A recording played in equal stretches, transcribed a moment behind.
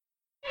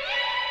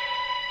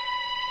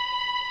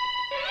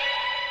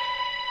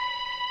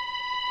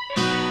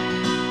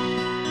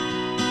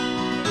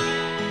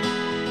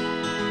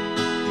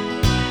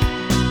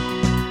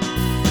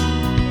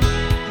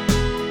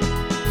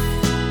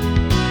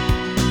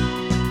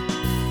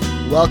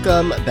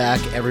Welcome back,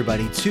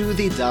 everybody, to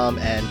the Dom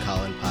and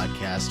Colin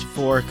podcast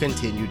for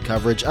continued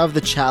coverage of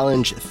the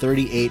Challenge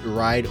 38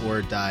 Ride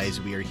or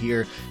Dies. We are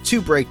here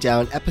to break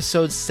down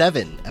Episode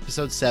 7.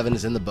 Episode 7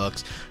 is in the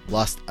books.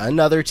 Lost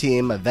another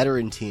team, a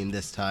veteran team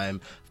this time.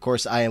 Of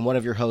course, I am one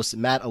of your hosts,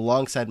 Matt,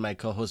 alongside my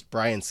co-host,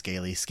 Brian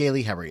Scaly.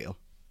 Scaly, how are you?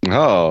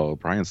 Oh,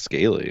 Brian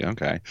Scaly.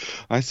 Okay.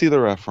 I see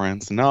the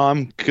reference. No,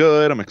 I'm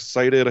good. I'm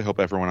excited. I hope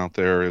everyone out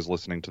there is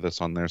listening to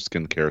this on their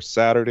Skincare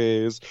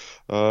Saturdays.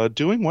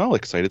 Doing well.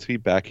 Excited to be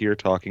back here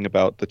talking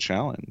about the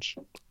challenge.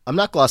 I'm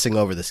not glossing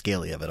over the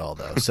Scaly of it all,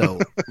 though. So,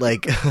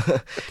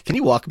 can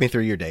you walk me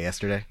through your day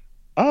yesterday?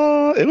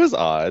 It was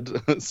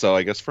odd. So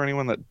I guess for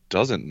anyone that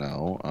doesn't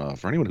know,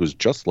 for anyone who's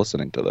just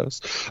listening to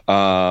this,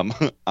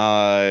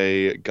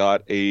 I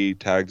got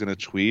tagged in a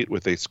tweet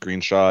with a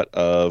screenshot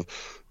of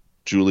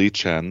Julie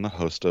Chen, the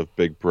host of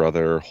Big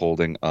Brother,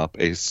 holding up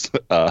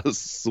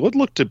what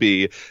looked to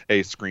be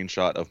a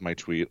screenshot of my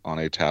tweet on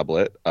a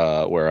tablet,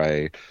 where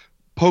I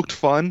poked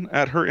fun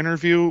at her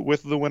interview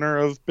with the winner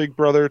of Big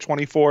Brother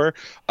 24,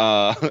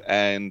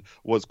 and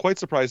was quite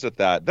surprised at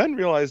that. Then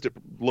realized it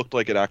looked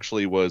like it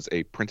actually was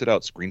a printed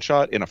out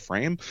screenshot in a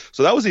frame.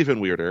 So that was even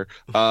weirder.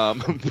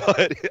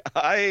 But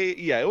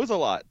it was a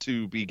lot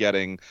to be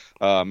getting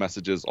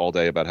messages all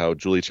day about how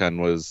Julie Chen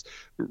was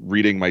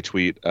reading my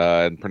tweet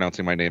and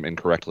pronouncing my name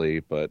incorrectly,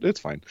 but it's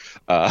fine.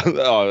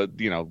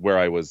 Where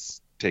I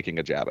was taking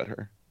a jab at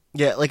her.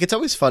 Yeah, it's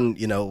always fun,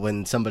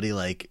 when somebody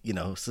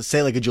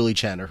say a Julie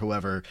Chen or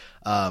whoever,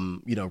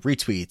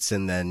 retweets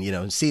and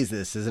then, sees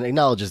this and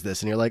acknowledges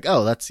this and you're like,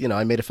 oh, that's,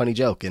 I made a funny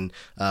joke and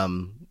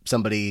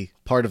somebody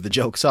part of the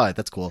joke saw it.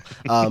 That's cool.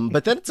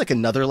 But then it's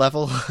another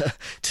level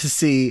to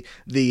see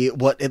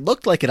what it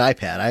looked like an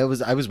iPad. I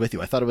was with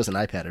you. I thought it was an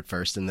iPad at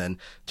first and then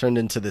turned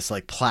into this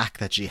plaque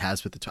that she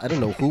has with I don't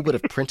know who would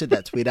have printed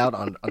that tweet out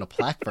on a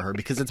plaque for her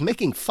because it's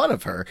making fun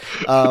of her,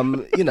 in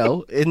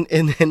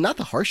not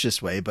the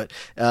harshest way, but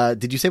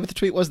did you say what the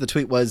tweet was? The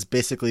tweet was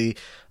basically,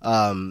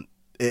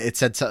 it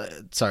said,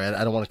 sorry,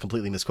 I don't want to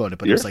completely misquote it,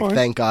 but it was fine.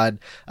 Thank God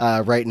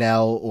right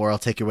now, or I'll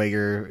take away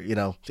your,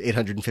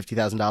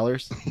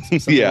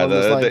 $850,000. Yeah,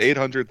 the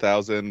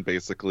 800,000,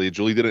 basically.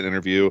 Julie did an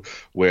interview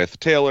with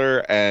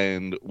Taylor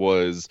and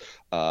was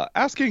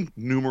asking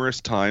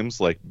numerous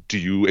times, do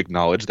you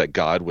acknowledge that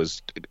God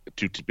was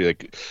to be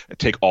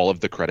take all of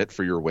the credit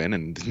for your win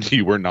and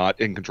you were not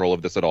in control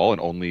of this at all and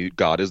only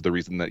God is the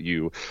reason that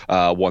you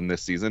won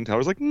this season?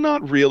 Taylor's like,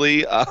 not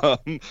really.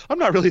 I'm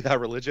not really that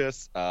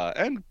religious.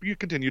 And you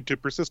continued to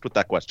persist with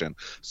that question.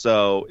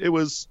 So it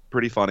was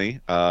pretty funny.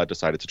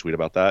 Decided to tweet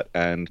about that.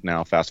 And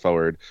now fast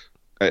forward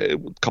a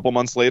couple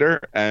months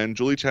later and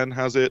Julie Chen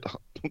has it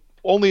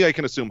only, I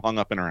can assume, hung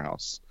up in her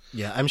house.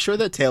 Yeah, I'm sure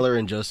that Taylor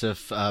and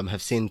Joseph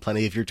have seen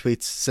plenty of your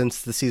tweets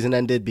since the season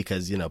ended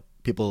because,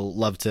 people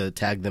love to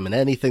tag them in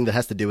anything that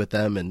has to do with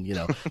them and,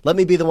 let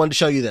me be the one to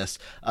show you this.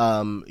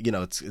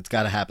 It's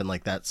got to happen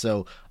like that.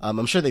 So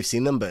I'm sure they've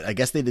seen them, but I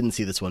guess they didn't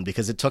see this one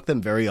because it took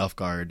them very off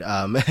guard.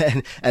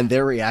 And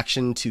their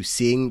reaction to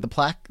seeing the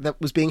plaque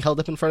that was being held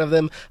up in front of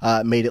them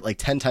made it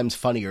 10 times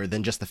funnier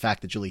than just the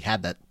fact that Julie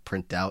had that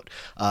print out.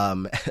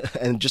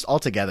 And just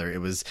altogether, it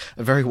was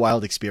a very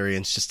wild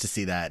experience just to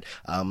see that.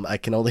 I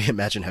can only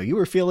imagine how you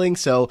were feeling.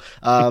 So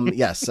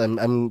yes,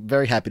 I'm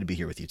very happy to be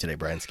here with you today,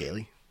 Brian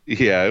Scaly.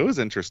 Yeah, it was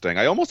interesting.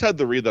 I almost had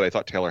the read that I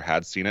thought Taylor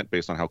had seen it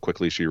based on how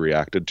quickly she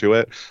reacted to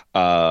it.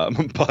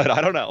 But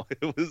I don't know.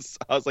 I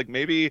was like,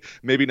 maybe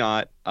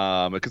not.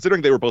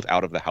 Considering they were both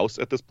out of the house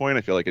at this point,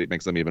 I feel like it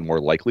makes them even more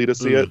likely to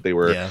see it. They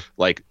were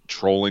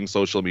trolling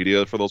social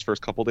media for those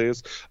first couple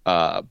days.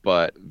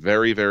 But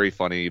very, very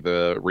funny,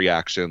 the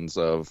reactions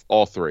of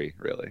all three,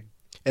 really.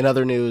 In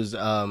other news,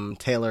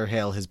 Taylor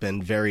Hale has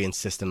been very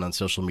insistent on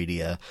social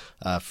media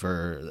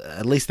for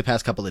at least the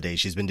past couple of days.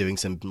 She's been doing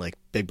some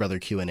Big Brother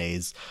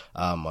Q&As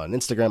on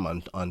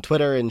Instagram, on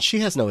Twitter, and she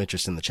has no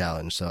interest in the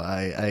challenge. So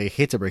I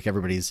hate to break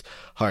everybody's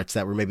hearts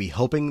that were maybe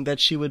hoping that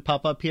she would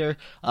pop up here.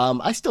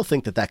 I still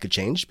think that could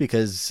change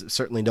because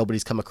certainly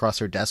nobody's come across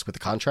her desk with a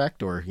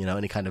contract or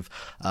any kind of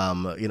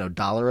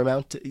dollar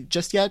amount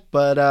just yet.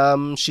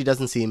 But she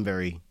doesn't seem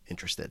very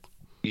interested.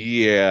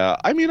 Yeah,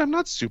 I mean, I'm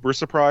not super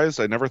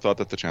surprised. I never thought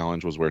that the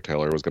challenge was where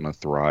Taylor was going to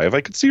thrive.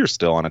 I could see her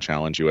still on a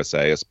Challenge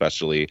USA,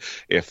 especially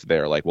if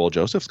they're like, well,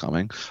 Joseph's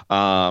coming.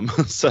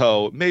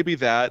 So maybe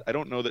that. I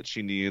don't know that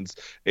she needs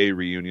a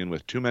reunion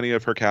with too many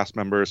of her cast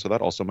members, so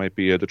that also might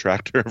be a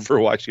detractor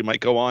for why she might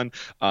go on.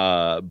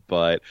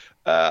 But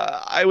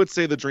I would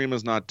say the dream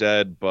is not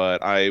dead,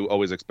 but I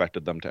always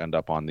expected them to end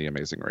up on The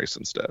Amazing Race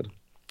instead.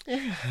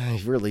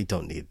 I really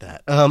don't need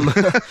that.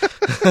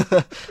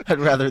 I'd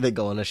rather they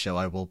go on a show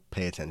I will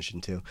pay attention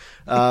to.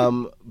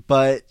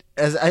 But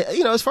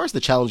as far as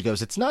the challenge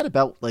goes, it's not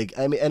about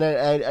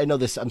I know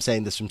this, I'm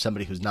saying this from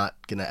somebody who's not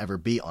going to ever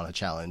be on a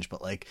challenge,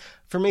 but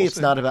for me, it's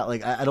not about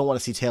I don't want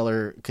to see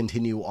Taylor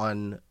continue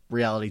on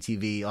reality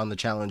TV on the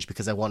challenge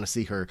because I want to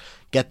see her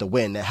get the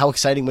win. How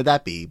exciting would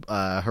that be?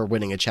 Her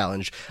winning a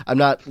challenge. I'm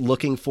not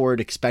looking forward,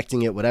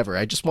 expecting it, whatever.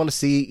 I just want to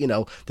see,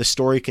 the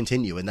story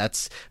continue. And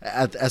that's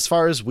as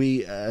far as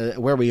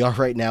where we are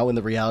right now in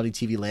the reality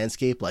TV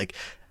landscape.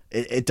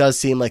 it does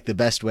seem like the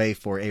best way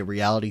for a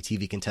reality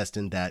TV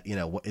contestant that, you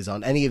know, is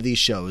on any of these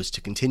shows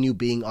to continue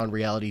being on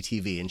reality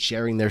TV and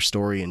sharing their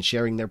story and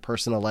sharing their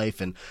personal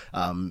life and,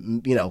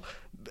 you know,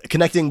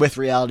 connecting with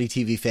reality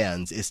TV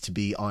fans is to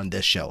be on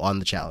this show, on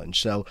The Challenge.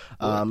 So,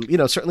 you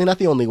know, certainly not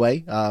the only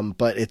way,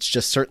 but it's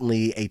just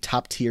certainly a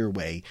top tier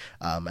way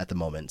at the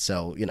moment.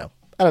 So, you know,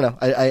 I don't know.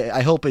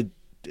 I hope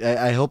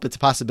it's a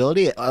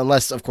possibility,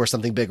 unless, of course,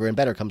 something bigger and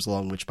better comes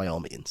along, which by all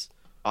means.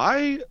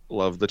 I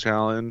love The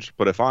Challenge,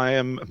 but if I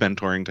am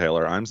mentoring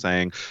Taylor, I'm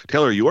saying,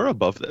 Taylor, you are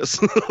above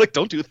this. Like,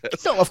 don't do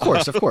this. No, of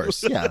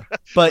course, yeah.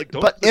 But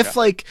like, but if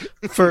like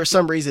for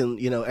some reason,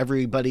 you know,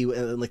 everybody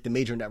like the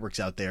major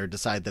networks out there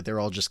decide that they're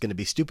all just going to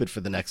be stupid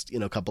for the next, you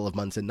know, couple of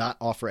months and not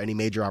offer any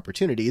major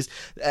opportunities,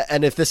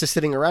 and if this is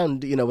sitting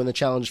around, you know, when The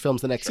Challenge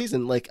films the next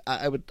season, like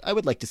I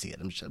would like to see it.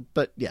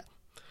 But yeah.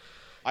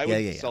 I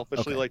would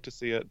selfishly like to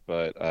see it,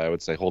 but I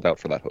would say hold out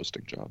for that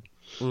hosting job.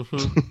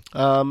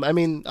 Mm-hmm. I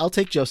mean, I'll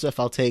take Joseph.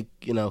 I'll take,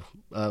 you know,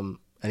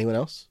 anyone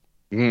else?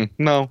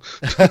 No.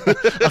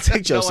 I'll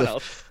take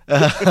Joseph.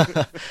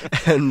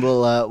 And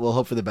we'll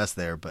hope for the best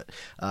there. But,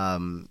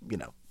 you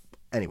know,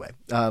 anyway,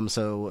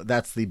 so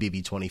that's the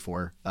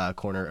BB24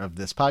 corner of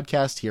this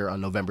podcast here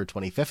on November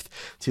 25th,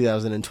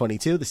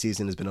 2022. The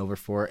season has been over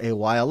for a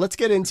while. Let's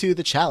get into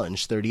the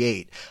Challenge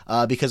 38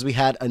 because we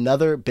had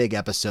another big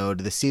episode.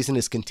 The season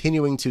is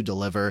continuing to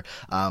deliver.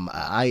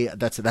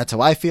 That's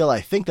how I feel.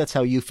 I think that's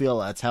how you feel.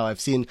 That's how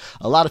I've seen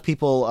a lot of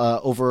people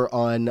over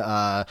on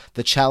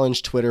the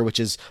Challenge Twitter,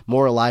 which is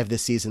more alive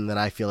this season than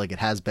I feel like it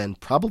has been,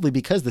 probably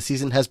because the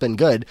season has been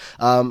good.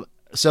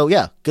 So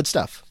yeah, good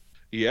stuff.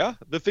 Yeah,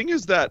 the thing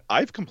is that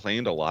I've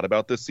complained a lot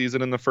about this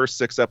season in the first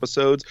 6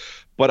 episodes,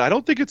 but I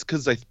don't think it's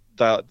because I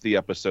thought the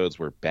episodes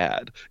were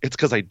bad. It's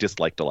because I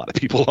disliked a lot of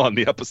people on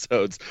the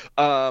episodes.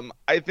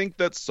 I think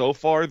that so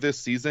far this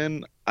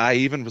season, I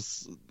even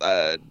was,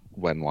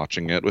 when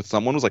watching it with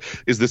someone, was like,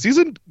 is this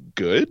season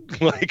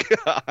good? Like,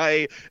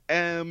 I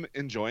am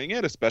enjoying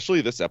it,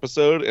 especially this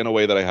episode, in a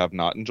way that I have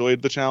not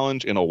enjoyed the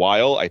Challenge in a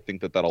while. I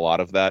think that a lot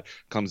of that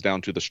comes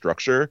down to the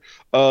structure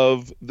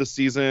of the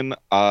season.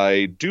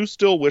 I do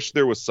still wish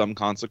there was some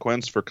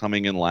consequence for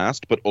coming in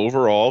last, but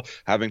overall,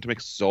 having to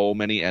make so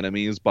many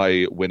enemies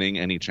by winning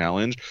any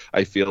challenge,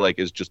 I feel like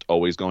is just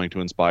always going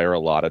to inspire a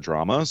lot of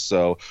drama.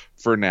 So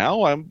for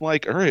now, I'm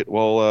like, all right,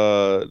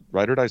 well,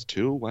 Ride or Dies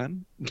 2,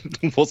 when?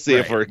 We'll see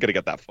if we're going to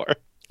get that far.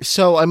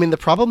 So, I mean, the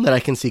problem that I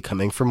can see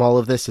coming from all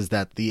of this is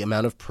that the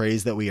amount of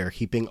praise that we are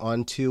heaping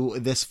onto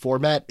this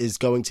format is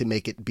going to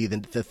make it be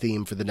the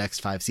theme for the next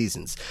 5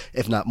 seasons,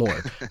 if not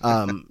more.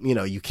 You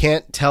know, you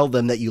can't tell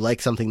them that you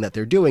like something that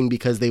they're doing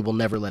because they will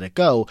never let it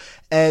go.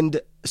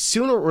 And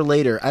sooner or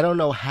later, I don't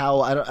know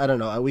how, I don't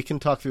know. We can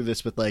talk through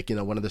this with, like, you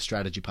know, one of the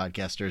strategy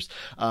podcasters.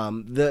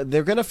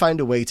 They're going to find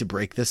a way to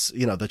break this,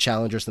 you know, the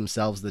challengers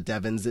themselves, the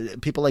Devons,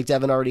 people like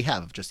Devon already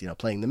have, just, you know,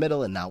 playing the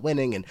middle and not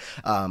winning. And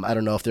I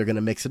don't know if they're going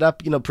to mix it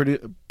up, you know,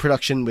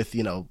 production with,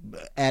 you know,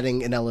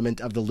 adding an element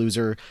of the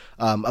loser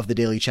of the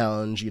daily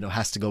challenge, you know,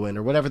 has to go in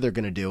or whatever they're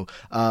going to do.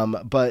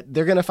 But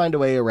they're going to find a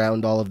way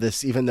around all of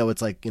this, even though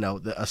it's like, you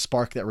know, a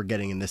spark that we're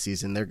getting in this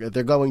season. They're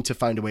going to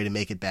find a way to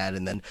make it bad.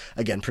 And then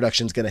again,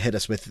 production's going to hit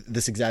us with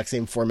this exact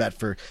same format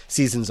for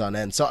seasons on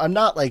end. So I'm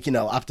not like, you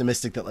know,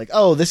 optimistic that like,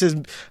 oh, this is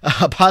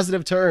a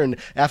positive turn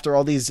after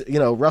all these, you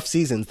know, rough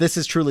seasons. This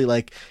is truly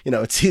like, you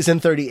know, it's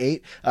season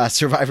 38,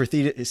 Survivor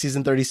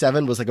season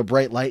 37 was like a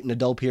bright light in a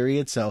dull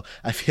period. So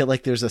I feel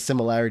like there's a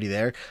similarity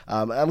there.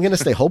 I'm going to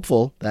stay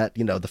hopeful that,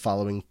 you know,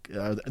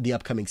 the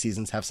upcoming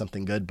seasons have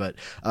something good, but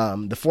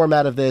the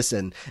format of this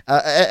and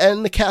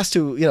the cast,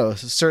 who, you know,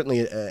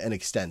 certainly an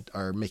extent,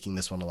 are making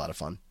this one a lot of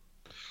fun.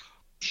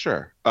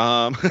 Sure.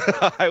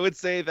 I would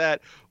say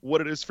that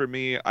what it is for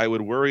me, I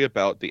would worry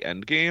about the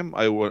end game.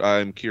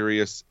 I'm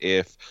curious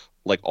if,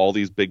 like, all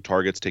these big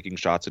targets taking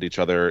shots at each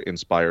other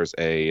inspires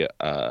a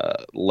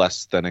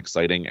less than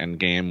exciting end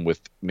game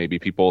with maybe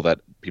people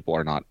that people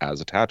are not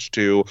as attached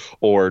to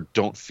or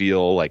don't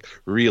feel like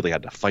really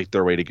had to fight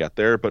their way to get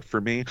there. But for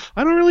me,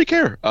 I don't really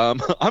care.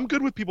 I'm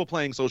good with people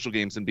playing social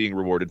games and being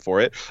rewarded for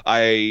it.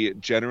 I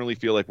generally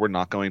feel like we're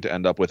not going to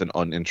end up with an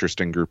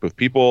uninteresting group of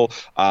people.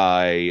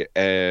 I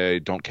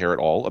don't care at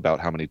all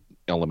about how many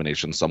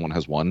eliminations someone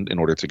has won in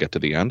order to get to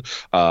the end.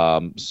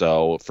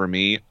 So for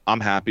me, I'm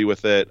happy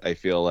with it. I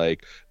feel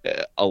like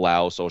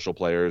allow social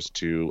players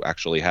to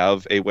actually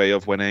have a way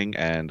of winning,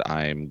 and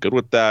I'm good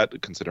with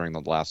that, considering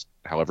the last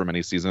however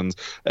many seasons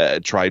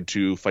tried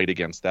to fight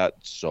against that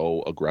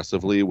so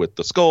aggressively with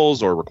the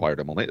skulls or required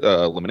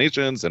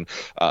eliminations and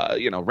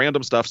you know,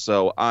 random stuff.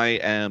 So I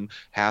am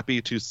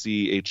happy to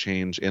see a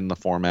change in the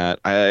format.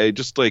 I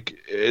just, like,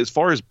 as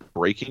far as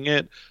breaking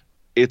it,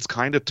 it's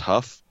kind of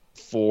tough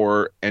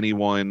for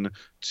anyone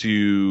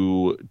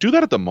to do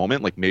that at the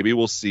moment. Like maybe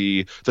we'll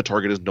see the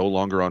target is no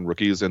longer on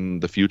rookies in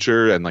the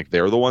future and like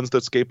they're the ones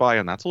that skate by,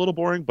 and that's a little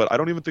boring, but I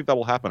don't even think that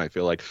will happen. I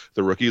feel like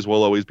the rookies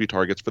will always be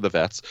targets for the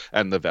vets,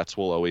 and the vets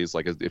will always,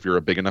 like, if you're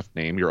a big enough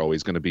name, you're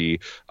always going to be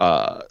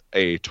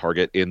a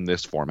target in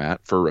this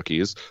format for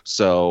rookies.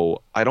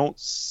 So I don't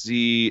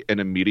see an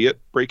immediate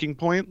breaking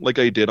point like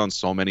I did on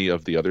so many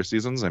of the other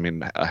seasons. I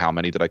mean, how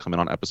many did I come in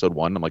on episode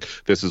 1? I'm like,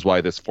 this is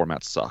why this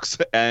format sucks.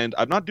 And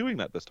I'm not doing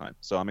that this time.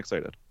 So I'm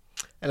excited.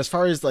 And as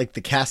far as like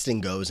the casting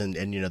goes and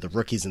the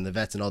rookies and the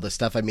vets and all this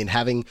stuff, I mean,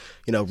 having,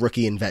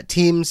 rookie and vet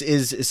teams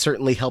is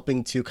certainly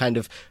helping to kind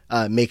of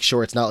make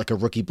sure it's not like a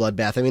rookie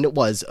bloodbath. I mean, it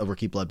was a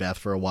rookie bloodbath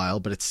for a while,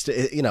 but it's,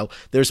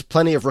 there's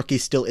plenty of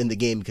rookies still in the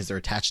game because they're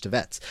attached to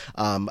vets.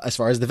 As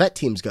far as the vet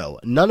teams go,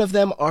 none of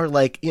them are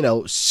like,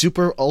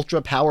 super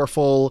ultra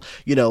powerful,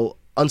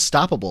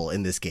 unstoppable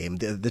in this game.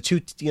 The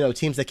two,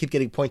 teams that keep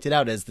getting pointed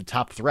out as the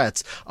top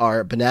threats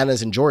are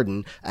Bananas and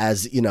Jordan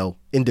as,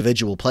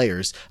 individual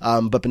players.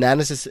 But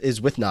Bananas is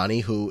with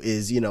Nani, who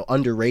is,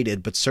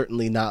 underrated, but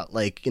certainly not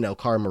like,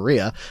 Cara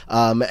Maria.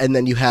 And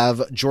then you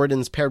have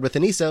Jordan's paired with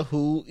Anissa,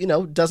 who,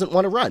 doesn't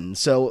want to run.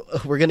 So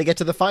we're going to get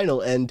to the final,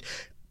 and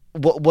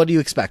what do you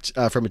expect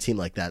from a team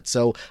like that?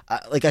 So,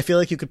 I feel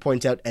like you could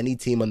point out any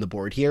team on the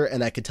board here,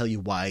 and I could tell you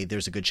why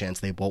there's a good chance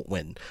they won't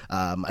win.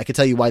 I could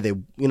tell you why they,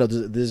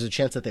 there's a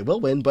chance that they will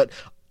win, but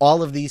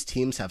all of these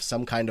teams have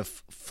some kind of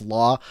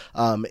flaw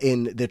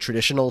in the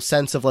traditional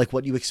sense of like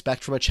what you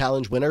expect from a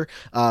challenge winner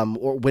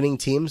or winning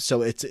team.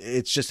 So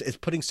it's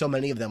putting so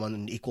many of them on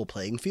an equal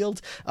playing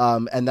field,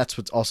 and that's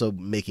what's also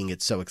making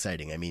it so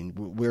exciting. I mean,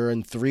 we're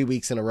in 3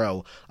 weeks in a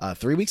row.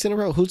 3 weeks in a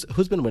row.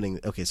 Who's been winning?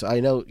 Okay, so I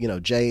know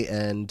Jay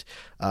and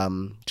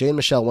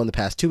Michelle won the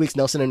past 2 weeks.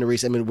 Nelson and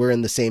Nerys. I mean, we're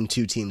in the same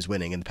two teams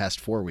winning in the past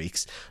 4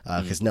 weeks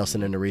because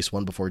Nelson and Nerys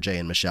won before Jay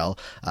and Michelle.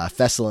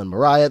 Fessel and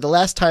Mariah. The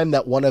last time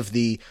that one of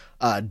the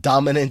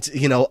dominant,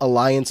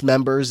 alliance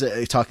members,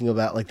 talking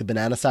about like the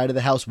banana side of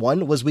the house,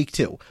 won was week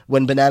 2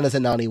 when Bananas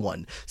and Nani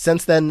won.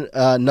 Since then,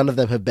 none of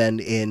them have been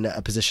in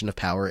a position of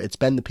power. It's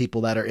been the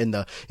people that are in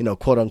the,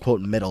 quote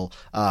unquote middle,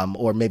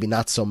 or maybe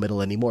not so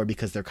middle anymore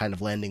because they're kind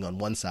of landing on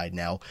one side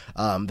now,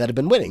 that have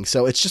been winning.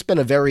 So it's just been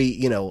a very,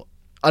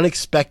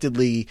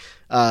 unexpectedly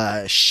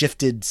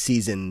shifted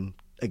season,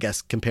 I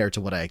guess, compared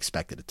to what I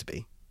expected it to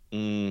be.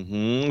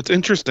 It's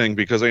interesting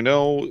because I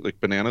know like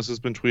Bananas has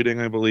been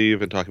tweeting, I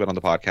believe, and talking about on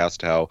the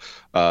podcast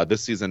how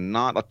this season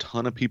not a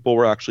ton of people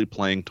were actually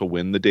playing to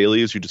win the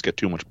dailies. You just get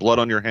too much blood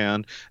on your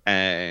hand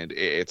and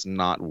it's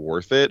not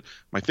worth it.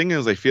 My thing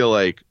is, I feel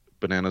like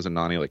Bananas and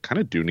Nani like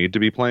kind of do need to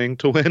be playing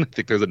to win. I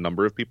think there's a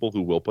number of people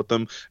who will put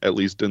them at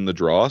least in the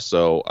draw.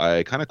 So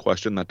I kind of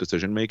question that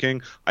decision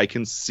making. I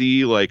can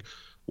see like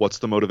what's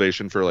the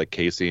motivation for like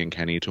Casey and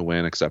Kenny to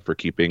win except for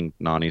keeping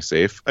Nani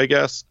safe, I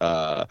guess.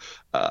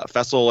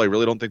 Fessel, I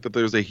really don't think that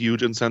there's a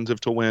huge incentive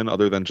to win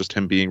other than just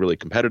him being really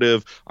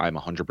competitive. I'm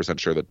 100%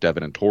 sure that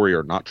Devin and Tori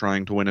are not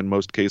trying to win in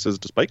most cases,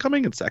 despite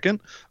coming in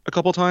second a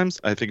couple times.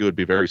 I think it would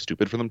be very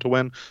stupid for them to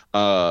win.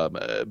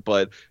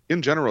 But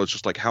in general, it's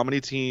just like how many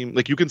teams,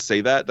 like you can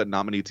say that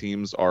not many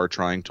teams are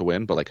trying to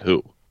win, but like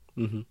who?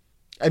 Mm-hmm.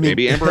 I mean,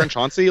 maybe Amber and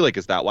Chauncey, like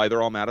is that why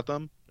they're all mad at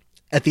them?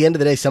 At the end of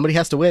the day, somebody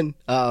has to win.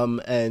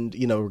 And,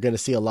 we're going to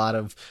see a lot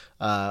of,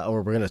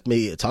 or we're going to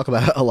maybe talk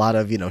about a lot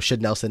of,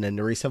 should Nelson and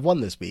Nerys have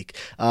won this week.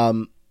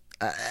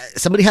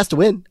 Somebody has to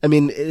win. I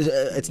mean,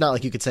 it's not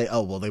like you could say,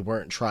 oh, well, they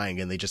weren't trying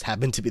and they just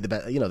happened to be the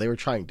best. They were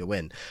trying to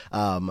win.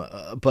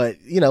 But,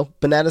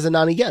 Bananas and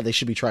Nani, yeah, they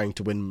should be trying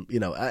to win,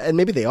 and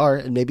maybe they are.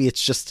 And maybe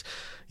it's just,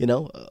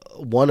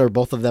 one or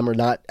both of them are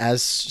not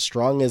as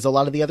strong as a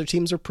lot of the other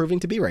teams are proving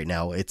to be right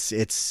now. It's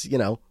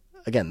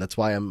again, that's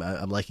why I'm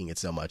liking it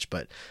so much.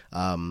 But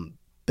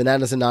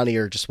Bananas and Nani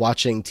are just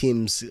watching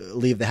teams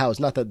leave the house.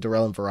 Not that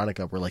Darrell and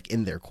Veronica were like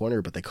in their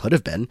corner, but they could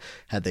have been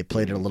had they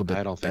played it a little bit better.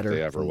 I don't think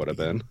they ever would have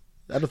been.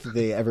 I don't think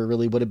they ever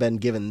really would have been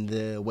given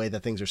the way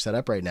that things are set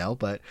up right now.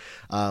 But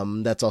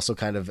that's also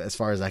kind of, as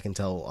far as I can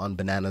tell, on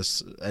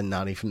Bananas and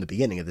Nani from the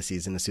beginning of the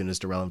season, as soon as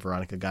Darrell and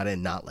Veronica got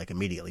in, not like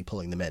immediately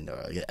pulling them in.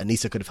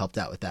 Anissa could have helped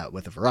out with that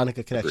with a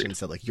Veronica connection and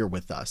said like, you're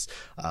with us.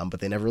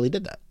 But they never really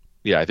did that.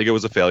 Yeah, I think it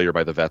was a failure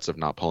by the vets of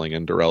not pulling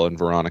in Darrell and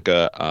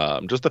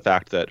Veronica. Just the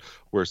fact that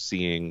we're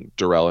seeing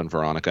Darrell and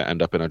Veronica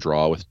end up in a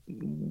draw with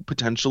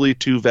potentially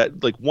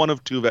one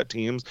of two vet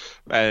teams,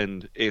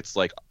 and it's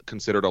like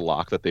considered a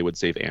lock that they would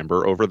save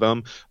Amber over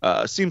them,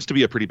 seems to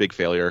be a pretty big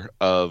failure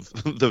of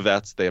the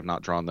vets. They have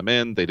not drawn them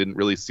in. They didn't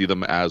really see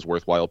them as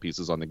worthwhile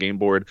pieces on the game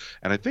board.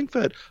 And I think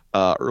that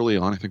early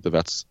on, I think the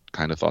vets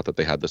kind of thought that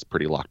they had this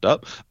pretty locked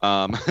up,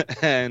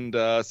 and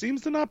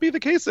seems to not be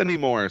the case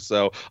anymore.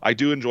 So I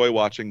do enjoy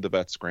watching the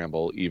vets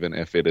scramble, even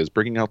if it is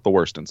bringing out the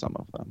worst in some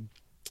of them.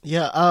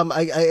 Yeah,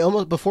 I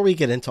almost, before we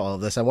get into all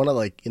of this, I want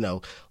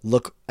to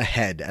look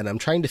ahead, and I'm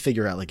trying to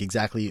figure out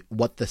exactly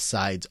what the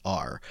sides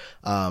are.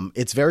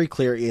 It's very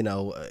clear,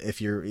 if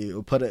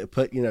you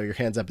put your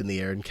hands up in the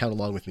air and count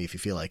along with me if you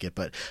feel like it,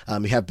 but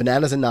you have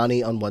Bananas and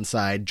Nani on one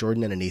side,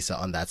 Jordan and Anissa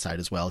on that side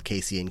as well.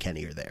 Casey and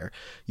Kenny are there.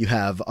 You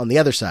have on the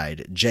other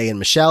side Jay and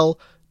Michelle,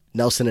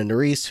 Nelson and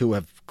Nerys, who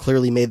have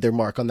clearly made their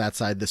mark on that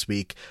side this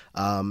week.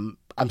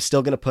 I'm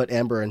still going to put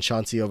Amber and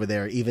Chauncey over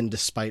there, even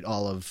despite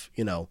all of,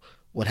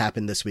 what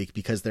happened this week,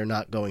 because they're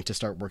not going to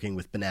start working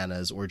with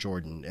Bananas or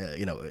Jordan,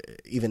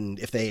 even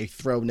if they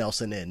throw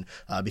Nelson in,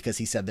 because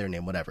he said their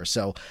name, whatever.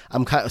 So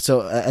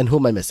and who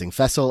am I missing?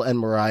 Fessel and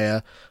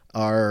Mariah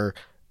are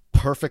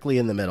perfectly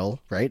in the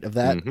middle, right, of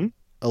that. Mm-hmm.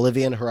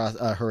 Olivia and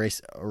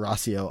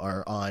Horacio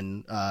are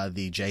on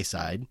the J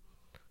side.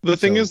 The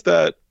thing is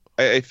that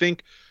I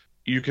think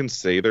you can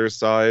say their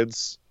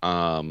sides,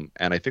 and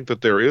I think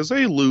that there is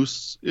a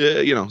loose,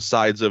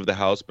 sides of the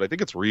house, but I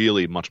think it's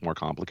really much more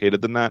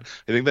complicated than that.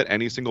 I think that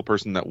any single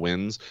person that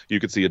wins, you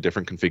could see a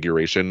different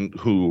configuration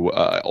who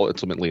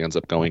ultimately ends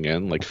up going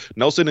in. Like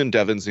Nelson and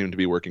Devin seem to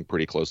be working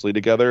pretty closely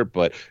together,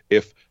 but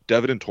if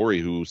Devin and Tori,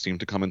 who seem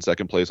to come in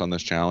second place on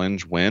this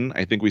challenge, win,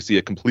 I think we see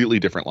a completely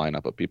different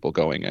lineup of people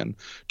going in.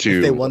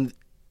 If they won,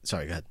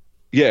 sorry, go ahead.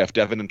 Yeah, if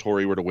Devin and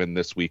Tori were to win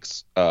this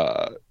week's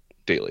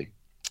daily.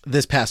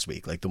 This past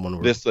week, like the one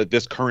where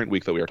this current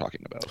week that we are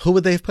talking about. Who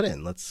would they have put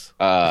in? Let's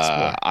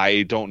explore.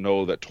 I don't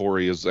know that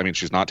Tori is. I mean,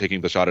 she's not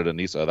taking the shot at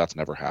Anissa. That's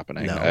never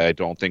happening. No. I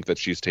don't think that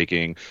she's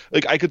taking.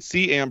 Like, I could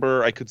see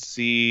Amber. I could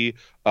see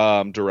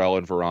Darrell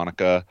and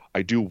Veronica.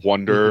 I do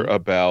wonder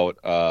about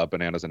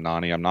Bananas and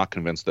Nany. I'm not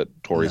convinced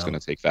that Tori's going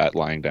to take that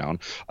lying down.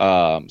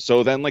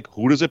 So then, like,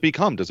 who does it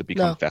become? Does it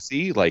become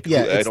Fessy? Like,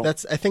 yeah,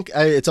 I think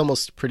it's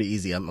almost pretty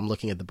easy. I'm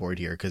looking at the board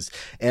here because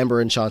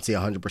Amber and Chauncey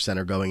 100%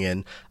 are going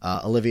in.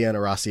 Olivia and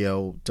Horacio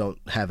don't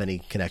have any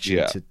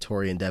connection to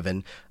Tori and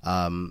Devin.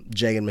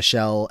 Jay and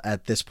Michelle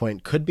at this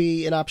point could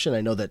be an option. I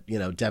know that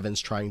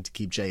Devin's trying to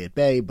keep Jay at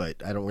bay,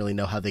 but I don't really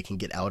know how they can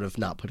get out of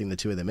not putting the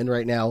two of them in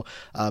right now.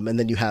 And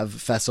then you have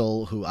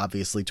Fessel, who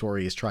obviously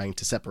Tori is trying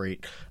to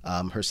separate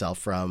herself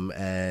from,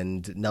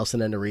 and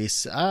Nelson and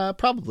Nurys,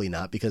 probably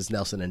not, because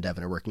Nelson and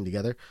Devin are working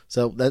together.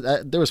 So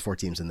there was 4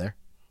 teams in there.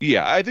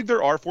 Yeah, I think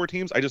there are 4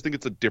 teams. I just think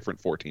it's a different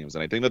 4 teams.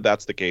 And I think that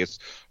that's the case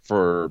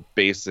for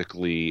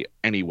basically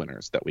any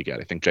winners that we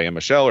get. I think Jay and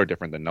Michelle are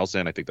different than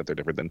Nelson. I think that they're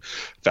different than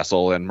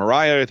Fessel and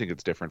Mariah. I think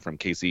it's different from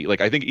Casey. Like,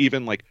 I think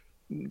even like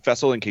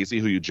Fessel and Casey,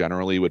 who you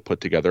generally would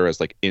put together as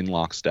like in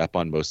lockstep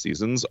on most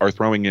seasons, are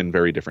throwing in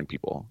very different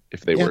people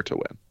if they were to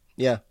win.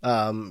 Yeah,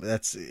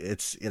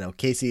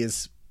 Casey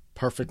is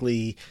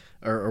perfectly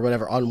or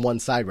whatever on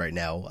one side right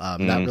now.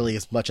 Not really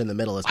as much in the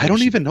middle as I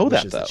don't even know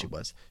that though. She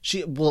was.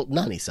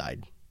 Nany's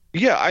side.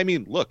 Yeah, I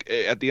mean, look,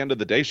 at the end of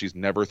the day, she's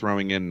never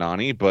throwing in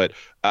Nany, but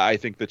I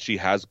think that she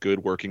has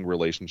good working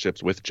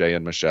relationships with Jay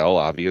and Michelle,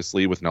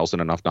 obviously, with Nelson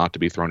enough not to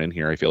be thrown in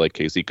here. I feel like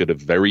Casey could have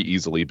very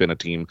easily been a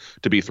team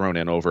to be thrown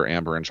in over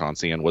Amber and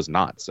Chauncey and was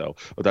not. So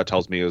what that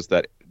tells me is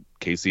that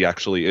Casey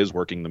actually is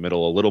working the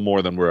middle a little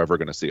more than we're ever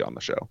going to see on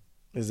the show.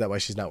 Is that why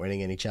she's not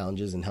winning any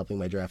challenges and helping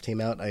my draft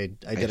team out? I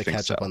did a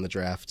catch up on the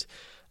draft.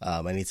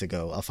 I need to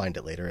go. I'll find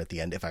it later at the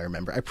end if I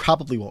remember. I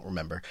probably won't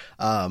remember.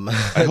 I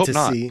hope to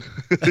not. See,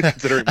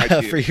 considering my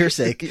team. For your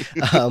sake,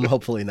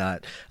 hopefully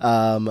not.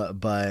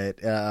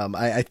 But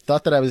I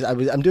thought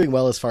that I'm doing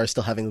well as far as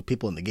still having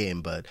people in the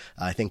game. But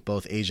I think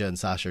both Asia and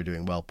Sasha are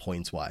doing well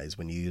points wise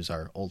when you use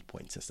our old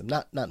point system.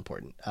 Not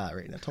important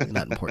right now. Totally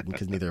not important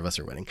because neither of us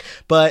are winning.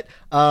 But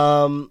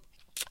I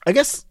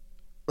guess.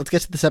 Let's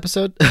get to this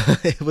episode.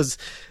 It was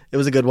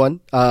a good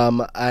one.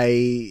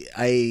 It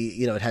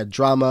had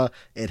drama.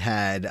 It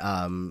had,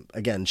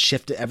 again,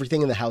 shift.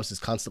 Everything in the house is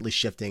constantly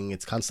shifting.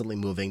 It's constantly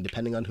moving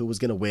depending on who was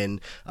going to win.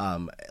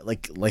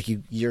 Like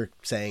you're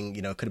saying,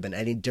 it could have been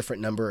any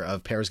different number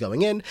of pairs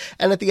going in.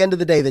 And at the end of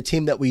the day, the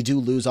team that we do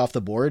lose off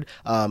the board,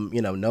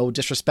 no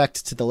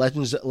disrespect to the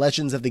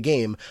legends of the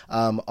game,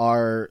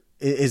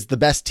 is the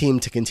best team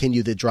to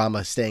continue the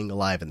drama staying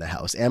alive in the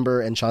house.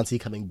 Amber and Chauncey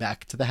coming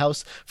back to the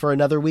house for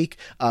another week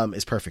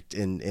is perfect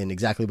in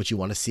exactly what you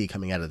want to see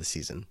coming out of the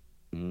season.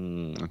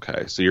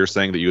 Okay, so you're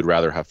saying that you'd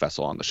rather have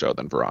Fessel on the show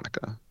than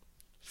Veronica?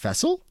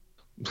 Fessel?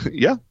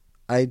 Yeah.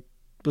 I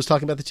was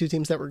talking about the 2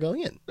 teams that were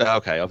going in.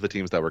 Okay, of the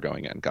teams that were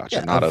going in. Gotcha.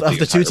 Yeah, not of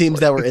the 2 teams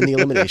that were in the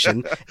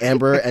elimination,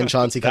 Amber and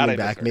Chauncey coming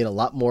back made a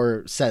lot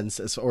more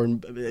sense, or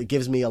it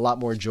gives me a lot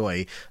more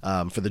joy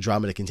for the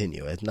drama to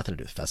continue. It had nothing to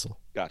do with Fessel.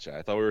 Gotcha.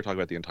 I thought we were talking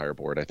about the entire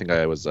board. I think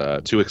I was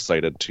too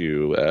excited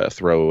to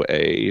throw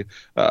a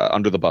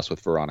under the bus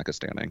with Veronica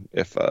standing,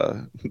 if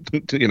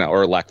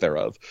or lack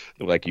thereof,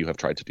 like you have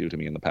tried to do to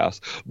me in the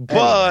past.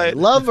 But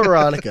anyway, love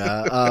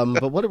Veronica.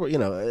 But what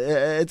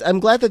I'm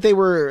glad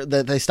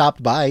that they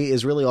stopped by.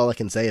 Is really all I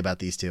can say about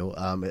these two.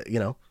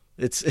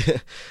 It's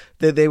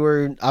they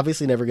were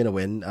obviously never going to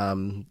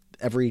win.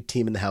 Every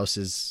team in the house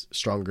is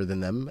stronger than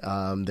them.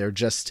 They're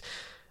just.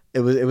 It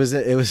was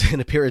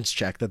an appearance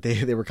check that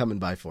they were coming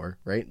by for,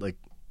 right? Like,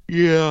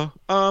 yeah.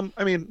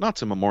 I mean, not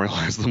to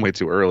memorialize them way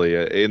too early.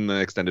 In the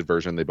extended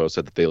version, they both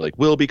said that they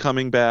will be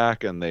coming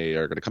back and they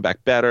are going to come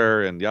back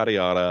better and yada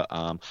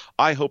yada.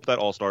 I hope that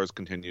All Stars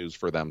continues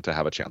for them to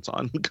have a chance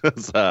on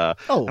because I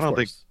don't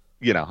think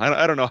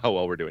I don't know how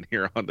well we're doing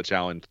here on the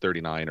challenge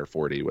 39 or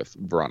 40 with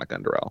Veronica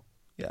and Darrell.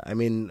 Yeah, I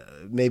mean,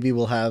 maybe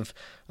we'll have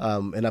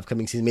an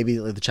upcoming season. Maybe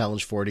the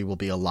Challenge 40 will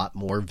be a lot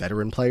more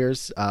veteran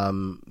players. I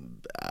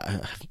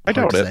Hard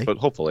doubt to it, say. but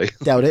hopefully.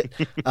 Doubt it.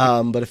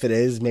 But if it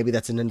is, maybe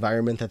that's an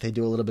environment that they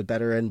do a little bit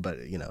better in. But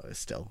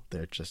still,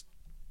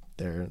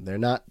 they're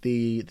not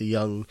the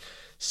young,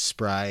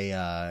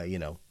 spry,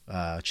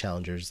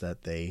 challengers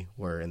that they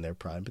were in their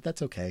prime. But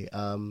that's okay.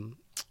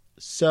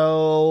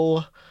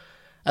 So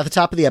at the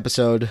top of the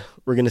episode,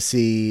 we're going to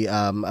see,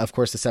 of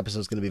course, this episode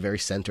is going to be very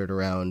centered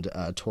around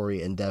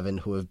Tori and Devin,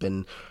 who have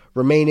been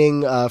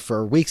remaining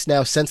for weeks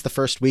now, since the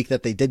first week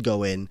that they did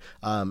go in.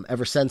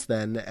 Ever since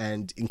then,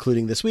 and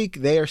including this week,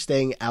 they are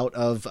staying out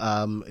of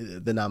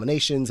the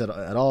nominations at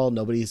all.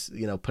 Nobody's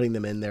putting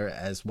them in there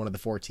as one of the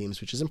 4 teams,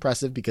 which is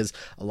impressive because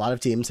a lot of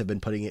teams have been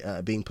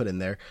being put in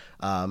there.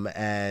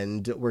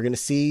 And we're going to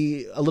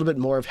see a little bit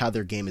more of how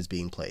their game is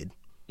being played.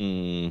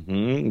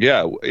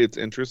 Yeah, it's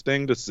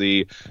interesting to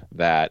see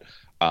that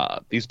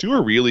these two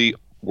are really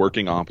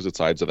working opposite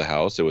sides of the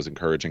house. It was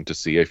encouraging to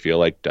see. I feel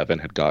like Devin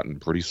had gotten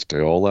pretty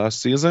stale last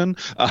season,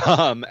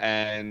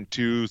 and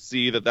to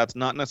see that that's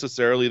not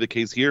necessarily the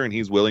case here, and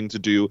he's willing to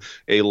do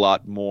a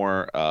lot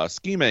more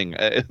scheming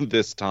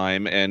this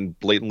time, and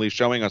blatantly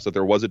showing us that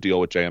there was a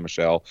deal with Jay and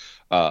Michelle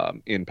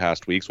in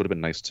past weeks. Would have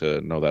been nice to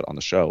know that on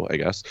the show, I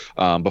guess,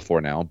 before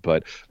now.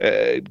 But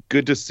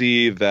good to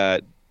see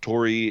that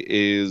Tori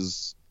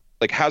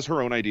has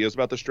her own ideas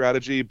about the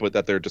strategy, but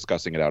that they're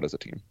discussing it out as a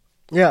team.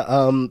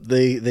 Yeah,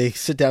 they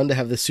sit down to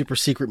have this super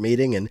secret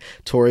meeting, and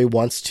Tori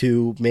wants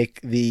to make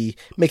it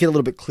a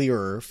little bit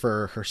clearer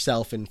for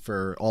herself and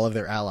for all of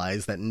their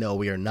allies that no,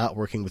 we are not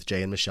working with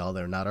Jay and Michelle.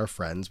 They're not our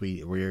friends.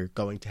 We're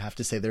going to have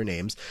to say their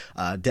names.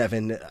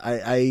 Devin,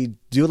 I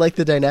do like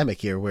the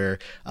dynamic here where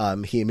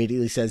he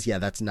immediately says, yeah,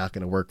 that's not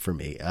going to work for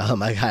me.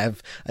 I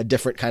have a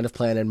different kind of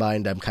plan in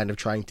mind. I'm kind of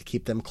trying to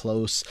keep them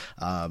close.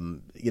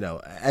 And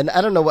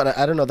I don't know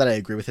that I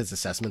agree with his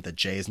assessment that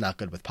Jay is not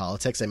good with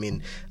politics. I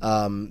mean,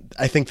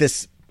 I think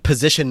this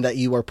position that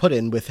you are put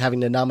in with having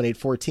to nominate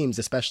 4 teams,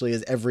 especially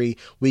as every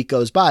week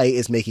goes by,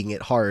 is making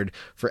it hard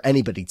for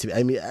anybody to,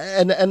 I mean,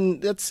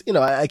 and that's,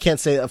 I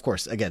can't say, of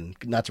course, again,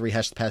 not to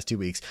rehash the past 2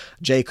 weeks,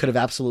 Jay could have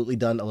absolutely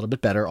done a little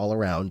bit better all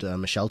around,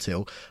 Michelle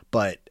too,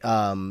 but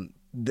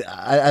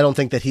I don't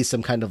think that he's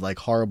some kind of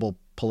horrible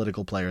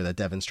political player that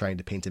Devin's trying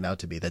to paint him out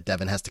to be, that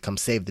Devin has to come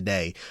save the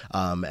day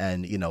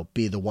and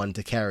be the one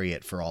to carry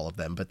it for all of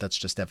them. But that's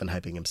just Devin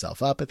hyping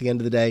himself up at the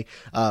end of the day.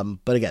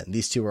 But again,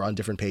 these two are on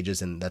different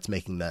pages, and that's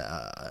making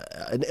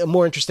a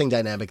more interesting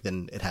dynamic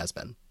than it has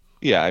been.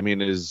 Yeah, I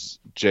mean, is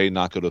Jay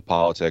not good with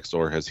politics,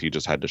 or has he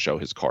just had to show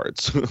his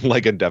cards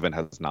and Devin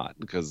has not?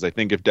 Because I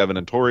think if Devin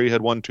and Tori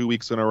had won 2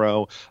 weeks in a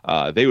row,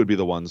 they would be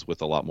the ones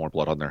with a lot more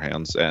blood on their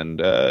hands, and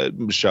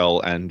Michelle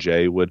and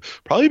Jay would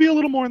probably be a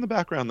little more in the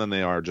background than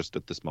they are just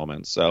at this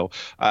moment. So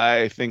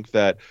I think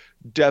that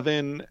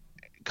Devin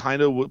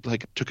kind of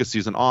took a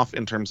season off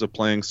in terms of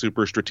playing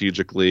super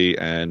strategically,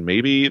 and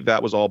maybe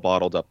that was all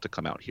bottled up to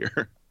come out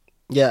here.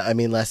 Yeah, I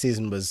mean, last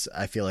season was,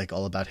 I feel like,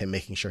 all about him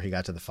making sure he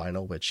got to the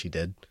final, which he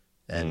did.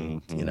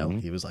 And,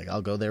 he was like,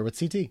 I'll go there with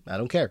CT. I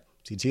don't care.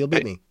 CT will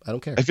beat me. I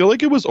don't care. I feel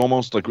like it was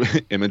almost like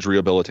image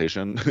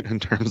rehabilitation in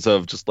terms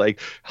of just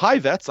hi,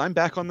 vets, I'm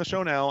back on the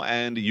show now,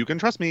 and you can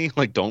trust me.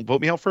 Don't vote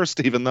me out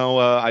first, even though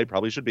I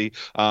probably should be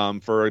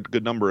for a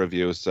good number of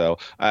you. So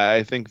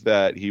I think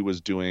that he was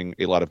doing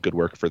a lot of good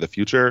work for the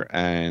future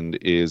and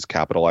is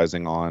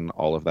capitalizing on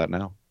all of that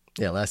now.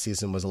 Yeah, last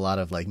season was a lot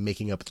of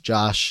making up with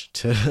Josh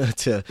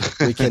to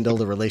rekindle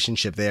the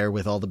relationship there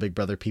with all the Big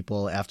Brother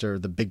people after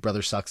the Big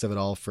Brother sucks of it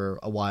all for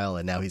a while,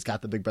 and now he's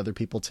got the Big Brother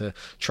people to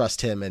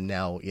trust him, and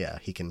now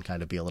he can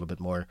kind of be a little bit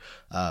more,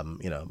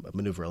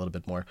 maneuver a little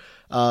bit more.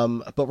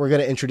 But we're going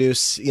to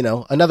introduce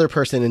another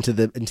person into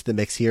the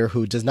mix here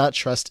who does not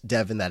trust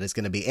Devin. That is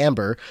going to be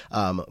Amber.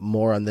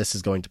 More on this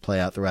is going to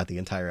play out throughout the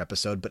entire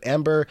episode, but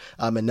Amber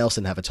and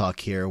Nelson have a talk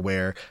here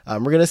where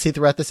we're going to see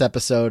throughout this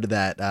episode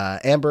that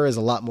Amber is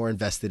a lot more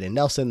invested in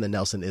Nelson than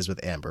Nelson is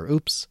with Amber.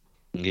 Oops.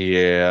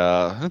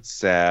 Yeah, that's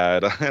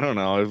sad. I don't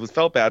know. It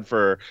felt bad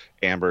for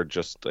Amber,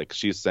 just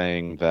she's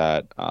saying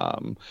that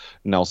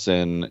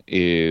Nelson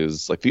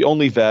is the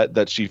only vet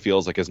that she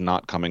feels is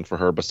not coming for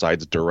her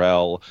besides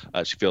Darrell.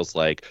 She feels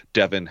like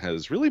Devin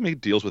has really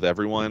made deals with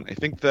everyone. I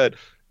think that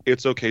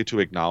it's okay to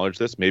acknowledge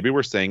this. Maybe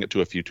we're saying it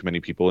to a few too many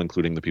people,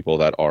 including the people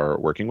that are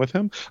working with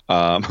him.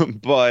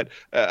 But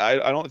I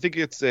don't think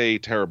it's a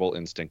terrible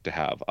instinct to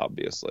have,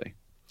 obviously.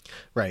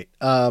 Right.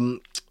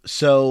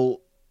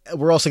 So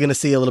we're also going to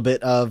see a little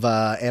bit of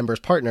Amber's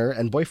partner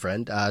and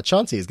boyfriend.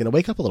 Chauncey is going to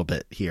wake up a little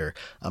bit here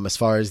as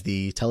far as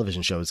the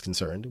television show is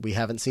concerned. We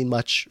haven't seen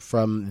much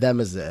from them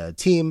as a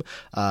team,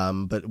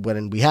 but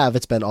when we have,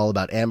 it's been all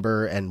about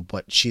Amber and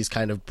what she's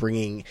kind of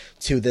bringing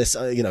to this.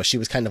 She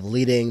was kind of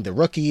leading the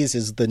rookies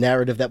is the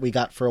narrative that we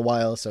got for a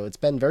while. So it's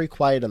been very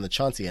quiet on the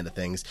Chauncey end of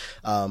things.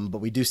 But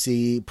we do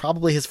see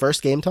probably his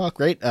first game talk,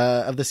 right,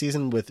 of the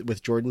season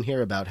with Jordan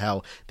here about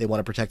how they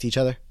want to protect each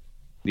other.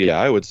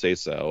 Yeah, I would say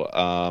so.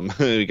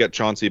 We get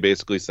Chauncey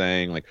basically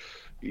saying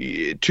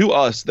to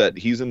us that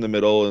he's in the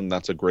middle and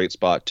that's a great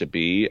spot to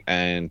be,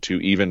 and to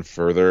even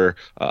further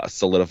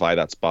solidify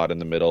that spot in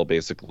the middle,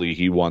 basically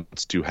he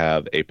wants to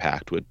have a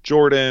pact with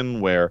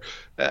Jordan where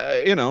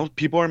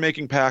people are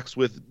making pacts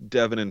with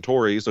Devin and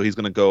Tori, so he's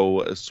going to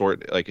go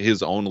sort like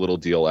his own little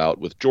deal out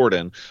with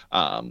Jordan,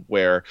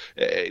 where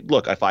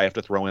look, if I have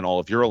to throw in all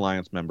of your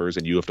alliance members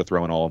and you have to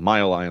throw in all of my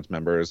alliance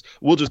members,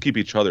 we'll just keep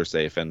each other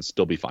safe and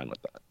still be fine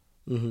with that.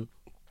 Mm-hmm.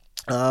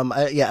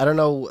 I don't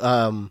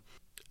know.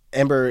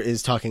 Amber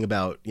is talking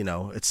about,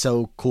 it's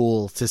so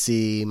cool to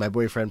see my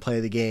boyfriend play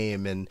the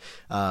game, and,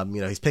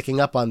 he's picking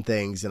up on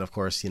things. And of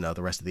course,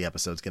 the rest of the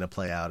episode's going to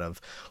play out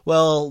of,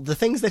 well, the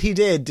things that he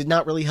did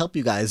not really help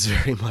you guys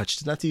very much,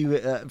 did not do you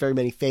very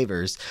many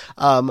favors.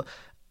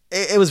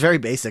 It was very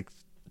basic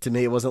to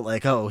me. It wasn't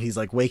like, oh, he's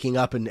like waking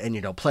up and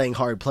playing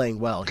hard, playing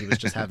well. He was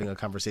just having a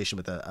conversation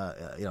with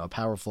a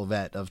powerful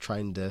vet of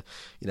trying to,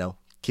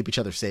 keep each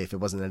other safe. It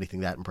wasn't anything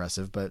that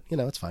impressive, but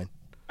it's fine.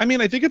 I mean,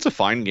 I think it's a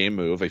fine game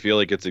move. I feel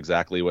like it's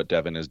exactly what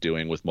Devin is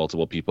doing with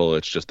multiple people.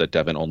 It's just that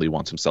Devin only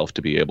wants himself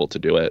to be able to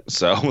do it.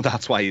 So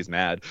that's why he's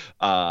mad.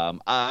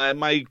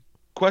 My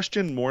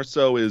question more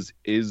so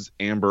is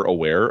Amber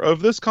aware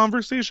of this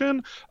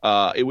conversation?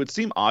 It would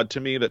seem odd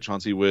to me that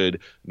Chauncey would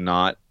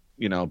not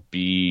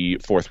be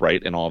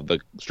forthright in all of the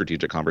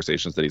strategic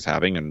conversations that he's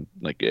having, and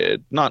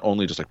not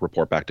only just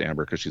report back to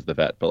Amber because she's the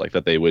vet, but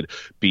that they would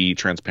be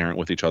transparent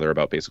with each other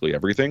about basically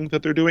everything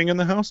that they're doing in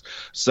the house.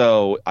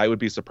 So I would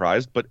be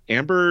surprised. But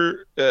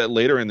Amber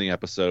later in the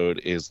episode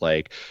is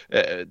like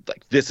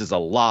this is a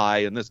lie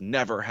and this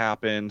never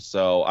happened.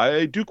 So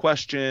I do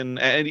question,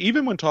 and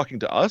even when talking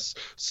to us,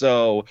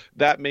 so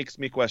that makes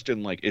me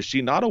question, is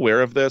she not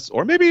aware of this,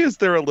 or maybe is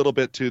there a little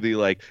bit to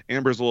the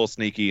Amber's a little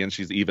sneaky and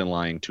she's even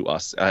lying to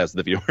us as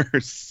the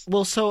viewers?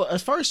 Well, so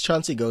as far as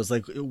Chauncey goes,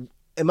 I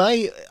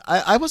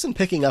wasn't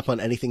picking up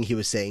on anything he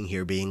was saying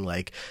here being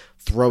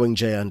throwing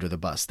Jay under the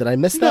bus. Did I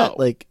miss that?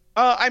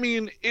 I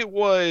mean, it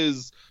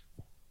was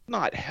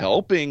not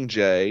helping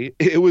Jay.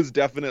 It was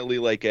definitely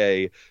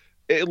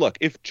look,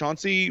 if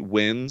Chauncey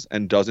wins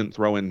and doesn't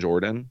throw in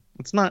Jordan,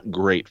 it's not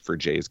great for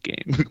Jay's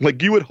game.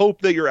 You would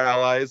hope that your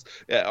allies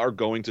are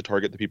going to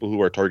target the people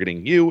who are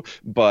targeting you,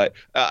 but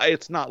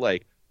it's not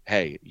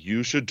hey,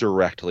 you should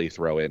directly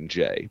throw in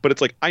Jay. But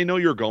it's I know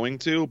you're going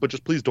to, but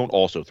just please don't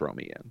also throw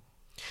me in.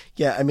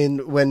 Yeah, I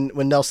mean, when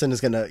Nelson is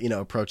going to,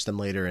 approach them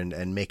later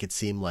and make it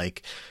seem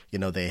like,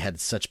 they had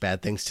such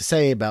bad things to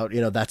say about,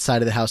 that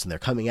side of the house and they're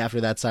coming after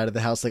that side of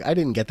the house. I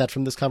didn't get that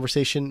from this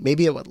conversation.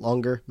 Maybe it went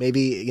longer.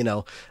 Maybe,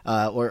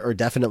 or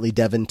definitely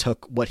Devin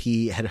took what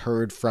he had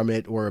heard from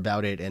it or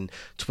about it and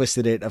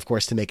twisted it, of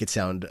course, to make it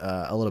sound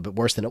a little bit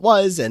worse than it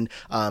was. And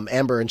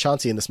Amber and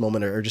Chauncey in this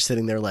moment are just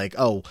sitting there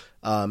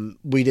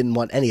we didn't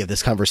want any of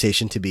this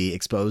conversation to be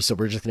exposed, so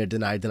we're just going to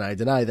deny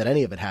that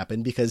any of it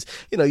happened, because,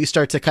 you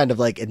start to kind of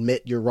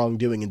admit your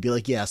wrongdoing and be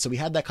yeah, so we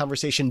had that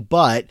conversation,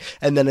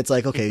 and then it's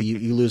okay,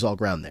 you lose all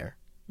ground there.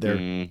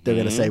 They're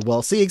going to say,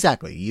 well, see,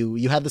 exactly.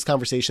 You had this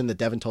conversation that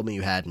Devin told me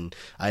you had, and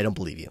I don't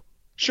believe you.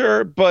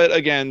 Sure, but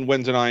again,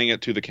 when denying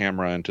it to the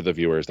camera and to the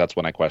viewers, that's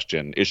when I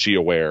question, is she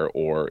aware,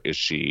 or is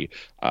she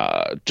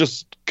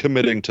just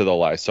committing to the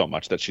lie so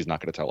much that she's not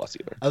going to tell us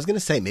either? I was going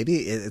to say, maybe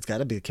it's got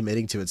to be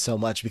committing to it so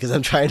much, because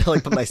I'm trying to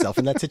put myself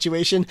in that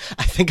situation.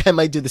 I think I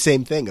might do the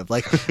same thing of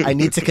I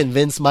need to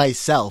convince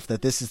myself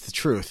that this is the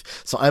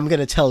truth. So I'm going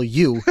to tell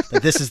you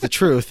that this is the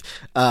truth,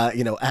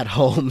 at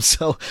home.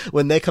 So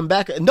when they come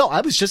back, no,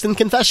 I was just in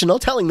confessional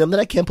telling them that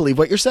I can't believe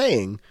what you're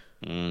saying.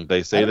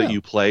 They say that you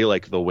play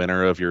the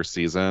winner of your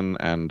season,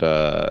 and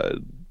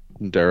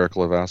Derek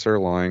Levasseur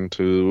lying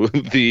to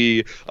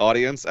the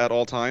audience at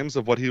all times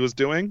of what he was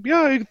doing.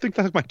 Yeah, I think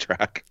that's my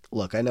track.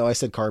 Look, I know I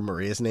said Cara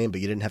Maria's name, but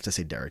you didn't have to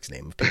say Derek's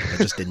name. That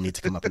just didn't need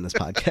to come up in this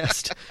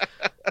podcast.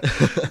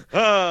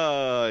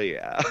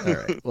 Yeah. All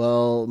right.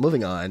 Well,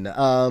 moving on.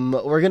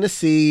 We're going to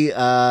see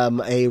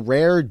a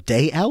rare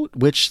day out,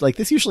 which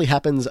this usually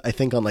happens, I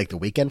think, on the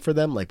weekend for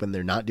them, when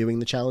they're not doing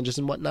the challenges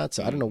and whatnot.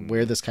 So I don't know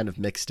where this kind of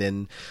mixed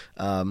in,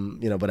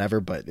 whatever,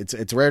 but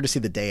it's rare to see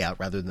the day out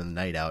rather than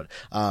the night out.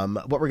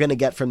 What we're going to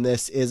get from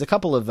this is a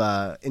couple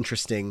of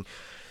interesting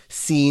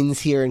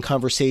scenes here and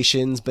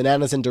conversations.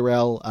 Bananas and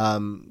Darrell,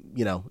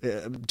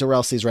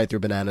 Darrell sees right through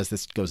Bananas.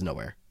 This goes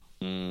nowhere.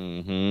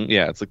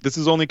 Yeah, it's this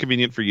is only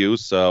convenient for you,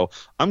 so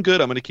I'm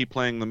good. I'm going to keep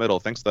playing in the middle.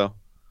 Thanks, though.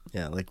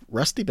 Yeah,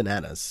 rusty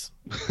bananas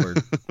or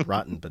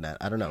rotten banana.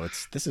 I don't know.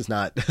 This is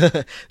not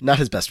not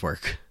his best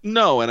work.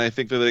 No, and I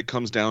think that it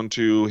comes down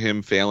to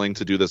him failing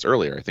to do this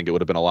earlier. I think it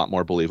would have been a lot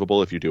more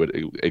believable if you do it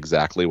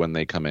exactly when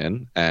they come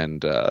in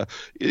and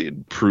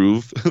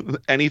prove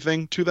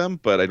anything to them.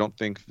 But I don't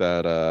think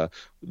that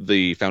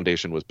the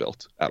foundation was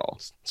built at all.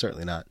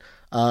 Certainly not.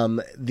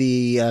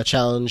 The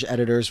challenge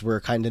editors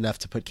were kind enough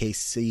to put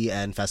Casey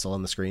and Fessel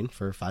on the screen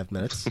for 5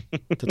 minutes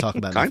to talk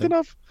about kind nothing.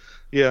 enough.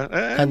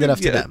 Yeah.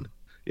 Enough to them.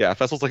 Yeah,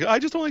 Fessel's like, I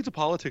just don't like to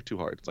politic too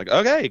hard. It's like,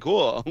 okay,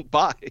 cool,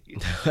 bye.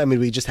 I mean,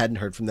 we just hadn't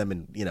heard from them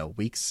in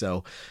weeks,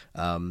 so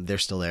they're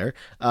still there.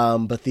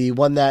 But the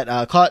one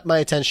that caught my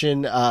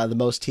attention the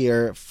most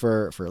here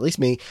for at least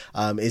me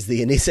is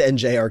the Aneesa and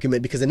Jay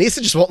argument, because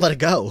Aneesa just won't let it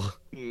go.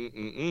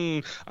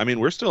 I mean,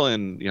 we're still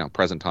in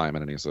present time,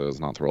 and Aneesa is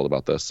not thrilled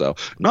about this. So,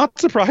 not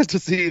surprised to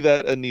see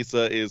that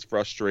Aneesa is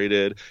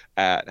frustrated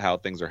at how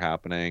things are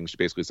happening. She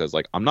basically says,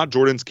 like, I'm not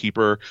Jordan's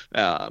keeper.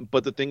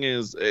 But the thing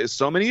is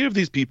so many of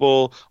these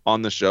people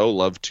on the show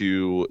love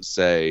to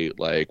say,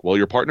 like, well,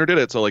 your partner did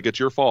it, so like it's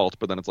your fault.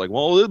 But then it's like,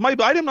 well,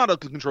 I'm not in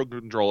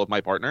control of my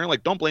partner.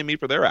 Like, don't blame me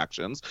for their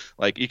actions.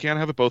 Like, you can't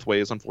have it both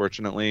ways,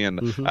 unfortunately.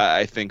 And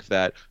I think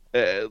that,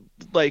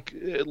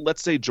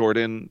 let's say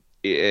Jordan.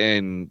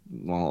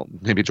 Well,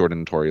 maybe Jordan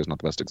and Tori is not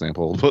the best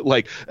example, but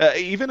like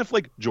even if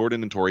like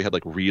Jordan and Tori had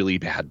like really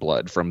bad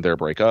blood from their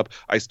breakup,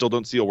 I still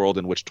don't see a world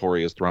in which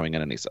Tori is throwing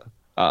in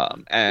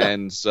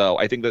Aneesa. So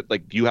I think that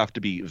like you have to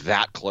be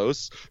that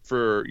close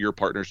for your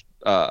partner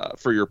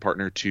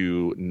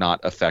to not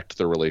affect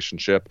the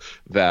relationship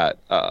that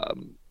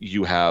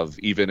you have,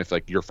 even if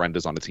like your friend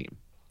is on a team.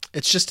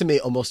 It's just, to me,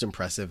 almost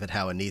impressive at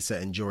how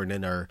Aneesa and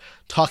Jordan are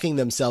talking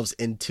themselves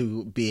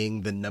into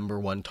being the number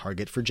one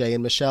target for Jay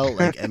and Michelle.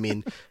 Like, I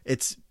mean,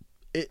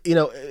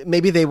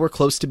 maybe they were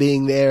close to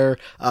being there,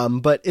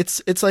 but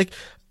it's like,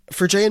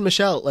 for Jay and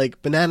Michelle,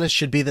 like, Bananas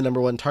should be the number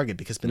one target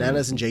because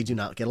Bananas and Jay do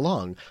not get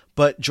along.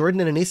 But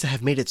Jordan and Aneesa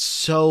have made it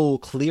so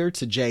clear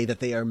to Jay that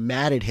they are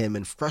mad at him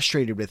and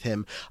frustrated with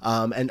him,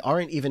 and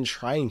aren't even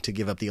trying to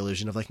give up the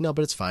illusion of like, no,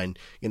 but it's fine.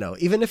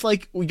 Even if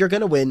like you're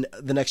going to win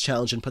the next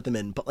challenge and put them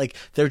in, but like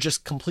they're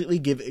just completely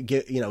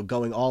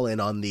going all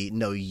in on the,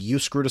 no, you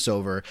screwed us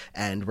over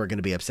and we're going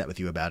to be upset with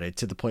you about it,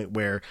 to the point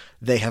where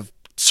they have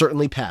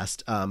certainly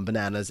passed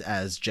Bananas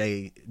as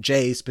Jay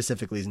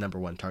specifically is number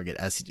one target,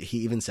 as he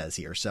even says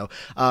here. So,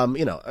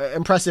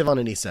 impressive on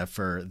Aneesa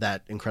for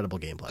that incredible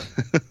gameplay.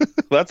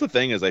 That's the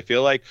thing, is I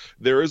feel like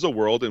there is a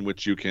world in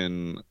which you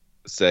can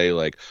say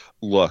like,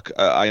 look,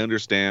 I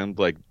understand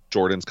like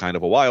Jordan's kind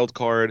of a wild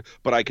card,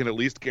 but I can at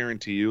least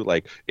guarantee you,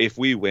 like, if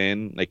we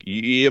win, like,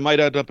 you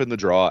might end up in the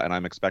draw, and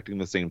I'm expecting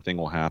the same thing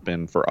will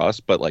happen for us,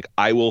 but like,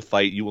 I will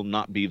fight. You will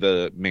not be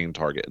the main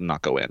target and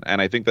not go in.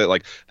 And I think that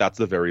like that's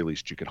the very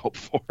least you can hope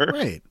for.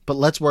 Right. But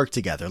let's work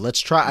together. Let's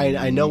try.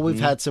 I know we've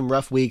had some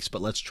rough weeks,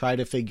 but let's try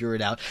to figure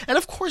it out. And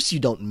of course you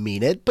don't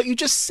mean it, but you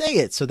just say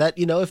it so that,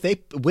 if they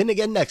win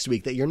again next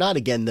week, that you're not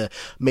again the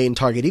main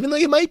target, even though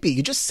you might be.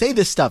 You just say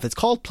this stuff. It's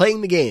called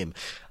playing the game.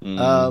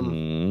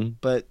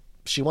 But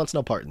she wants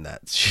no part in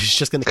that. She's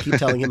just going to keep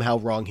telling him how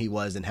wrong he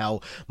was and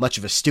how much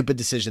of a stupid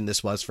decision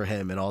this was for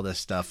him and all this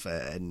stuff.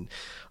 And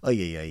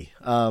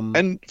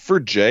and for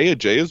Jay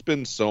has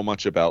been so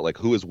much about like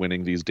who is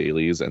winning these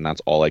dailies, and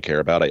that's all I care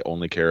about. I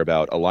only care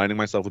about aligning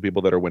myself with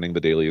people that are winning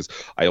the dailies.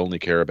 I only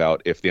care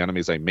about if the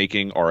enemies I'm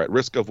making are at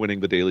risk of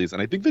winning the dailies.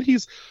 And I think that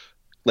he's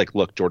like,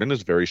 look, Jordan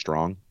is very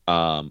strong.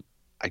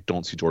 I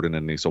don't see Jordan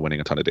and Aneesa winning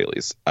a ton of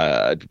dailies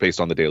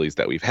based on the dailies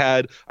that we've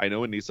had. I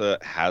know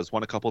Aneesa has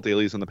won a couple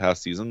dailies in the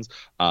past seasons,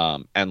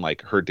 and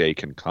like her day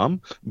can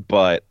come.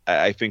 But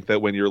I think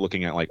that when you're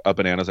looking at like a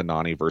Bananas and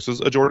Nany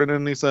versus a Jordan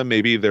and Aneesa,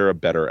 maybe they're a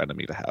better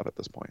enemy to have at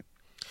this point.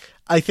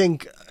 I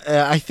think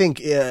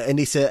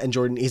Aneesa and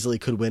Jordan easily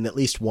could win at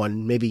least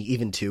one, maybe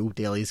even two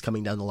dailies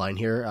coming down the line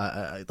here.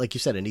 Like you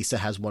said, Aneesa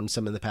has won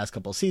some in the past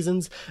couple of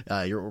seasons.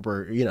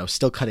 We're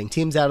still cutting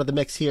teams out of the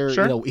mix here,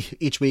 sure,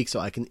 each week, so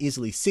I can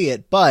easily see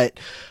it. But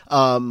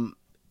when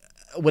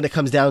it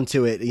comes down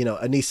to it,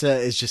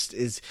 Aneesa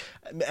is,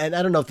 and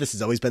I don't know if this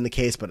has always been the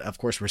case, but of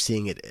course we're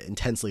seeing it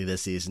intensely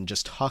this season.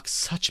 Just talks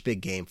such a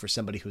big game for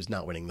somebody who's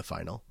not winning the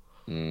final.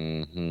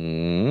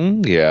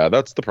 Yeah,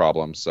 that's the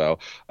problem. So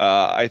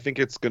I think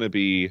it's going to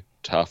be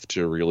tough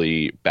to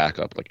really back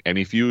up like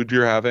any feud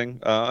you're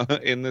having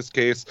in this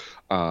case.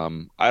 I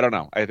don't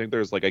know. I think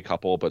there's like a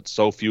couple, but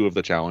so few of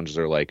the challenges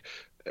are like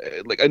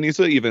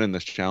Aneesa, even in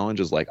this challenge,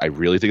 is like, I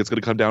really think it's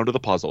going to come down to the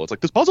puzzle. It's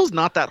like, this puzzle's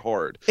not that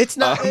hard. It's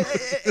not.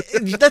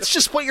 That's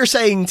just what you're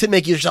saying to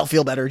make yourself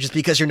feel better, just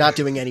because you're not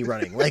doing any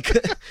running. Like,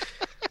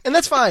 and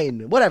that's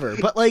fine, whatever.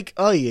 But like,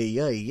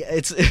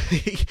 it's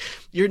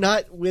you're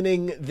not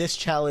winning this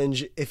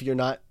challenge if you're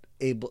not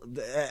able,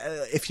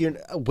 if you're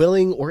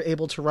willing or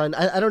able to run.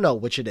 I don't know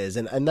which it is,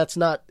 and that's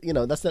not,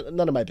 that's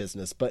none of my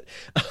business. But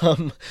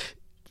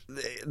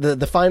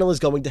the final is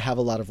going to have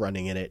a lot of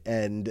running in it,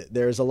 and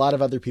there's a lot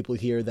of other people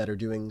here that are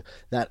doing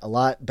that a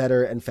lot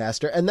better and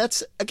faster, and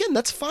that's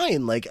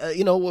fine. Like,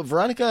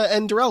 Veronica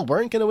and Darrell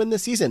weren't going to win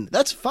this season.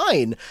 That's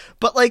fine,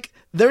 but like,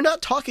 they're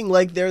not talking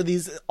like they're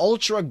these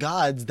ultra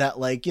gods that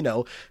like,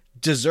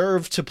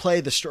 deserve to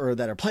play or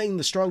that are playing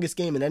the strongest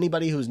game, and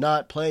anybody who's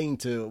not playing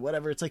to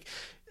whatever, it's like,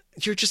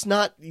 you're just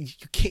not,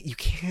 you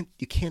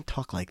can't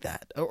talk like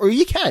that, or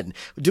you can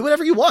do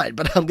whatever you want,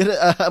 but I'm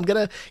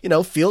gonna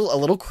feel a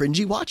little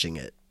cringy watching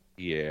it.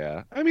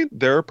 Yeah, I mean,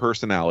 there are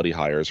personality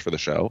hires for the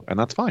show, and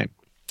that's fine.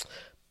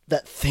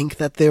 that think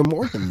that they're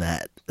more than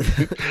that.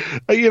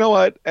 You know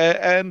what?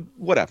 And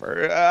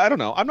whatever. I don't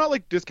know. I'm not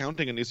like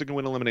discounting Anissa can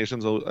win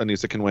eliminations.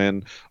 Anissa can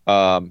win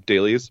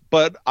dailies,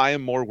 but I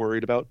am more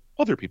worried about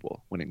other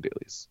people winning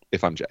dailies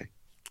if I'm Jay.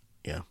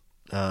 Yeah.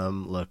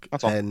 Look,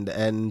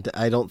 and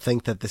I don't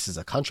think that this is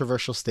a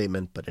controversial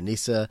statement, but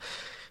Anissa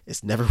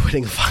is never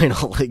winning a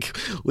final. Like,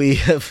 we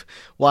have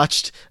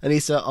watched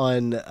Anissa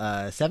on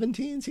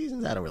 17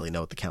 seasons. I don't really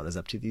know what the count is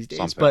up to these days,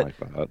 Something like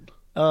that.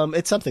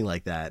 It's something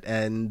like that.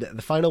 And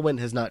the final win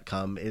has not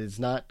come. It is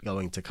not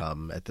going to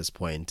come at this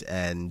point.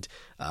 And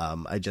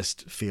I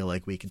just feel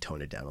like we could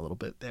tone it down a little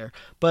bit there.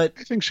 But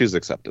I think she's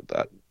accepted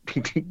that.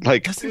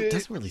 Like,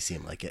 doesn't really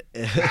seem like it.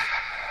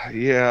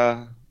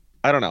 Yeah.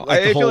 I don't know. Like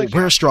I feel like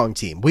we're a strong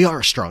team. We are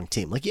a strong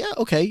team. Like, yeah,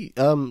 okay.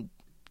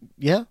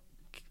 Yeah.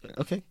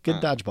 Okay. Good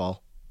dodgeball.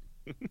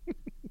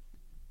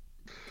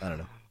 I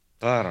don't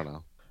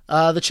know.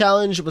 The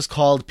challenge was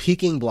called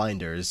Peaking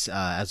Blinders,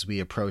 as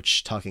we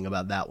approach talking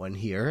about that one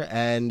here.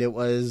 And it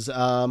was,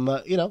 some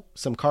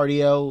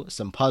cardio,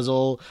 some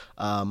puzzle,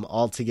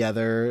 all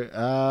together.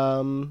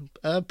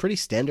 A pretty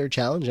standard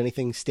challenge.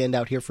 Anything stand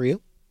out here for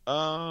you?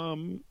 I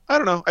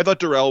don't know. I thought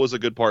Darrell was a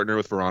good partner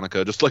with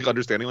Veronica, just like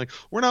understanding like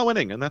we're not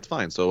winning and that's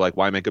fine. So like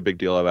why make a big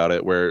deal about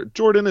it where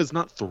Jordan is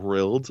not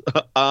thrilled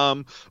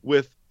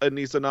with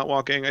Anissa not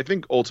walking. I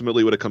think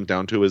ultimately what it comes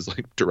down to is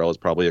like Darrell has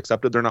probably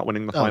accepted they're not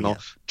winning the final. Yeah.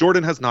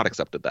 Jordan has not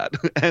accepted that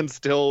and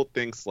still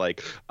thinks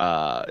like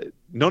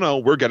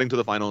no, we're getting to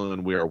the final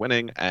and we are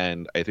winning,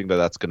 and I think that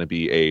that's going to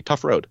be a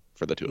tough road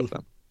for the two of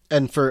them.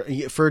 And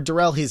for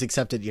Darrell, he's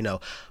accepted,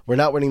 we're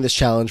not winning this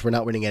challenge. We're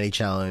not winning any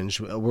challenge.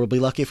 We'll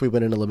be lucky if we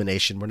win an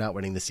elimination. We're not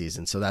winning the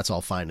season. So that's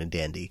all fine and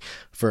dandy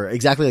for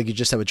exactly like you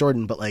just said with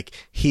Jordan. But like,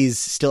 he's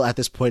still at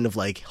this point of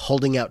like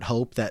holding out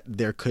hope that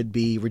there could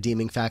be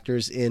redeeming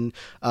factors in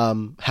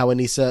how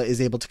Anissa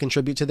is able to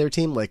contribute to their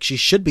team. Like, she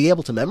should be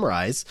able to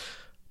memorize,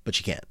 but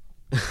she can't.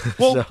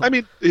 Well, so. I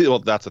mean,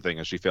 that's the thing,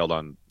 is she failed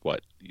on what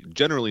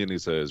generally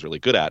Anissa is really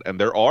good at, and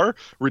there are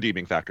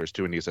redeeming factors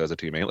to Anissa as a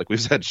teammate. Like we've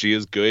said, she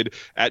is good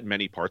at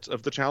many parts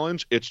of the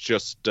challenge. It's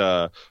just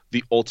the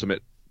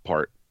ultimate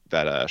part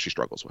that she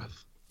struggles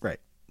with, right?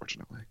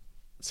 Fortunately.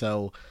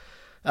 So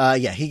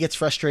he gets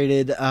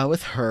frustrated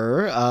with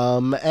her.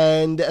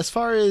 And as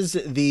far as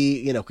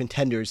the,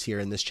 contenders here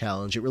in this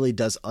challenge, it really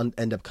does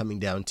end up coming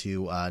down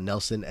to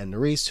Nelson and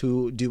Nurys,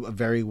 who do a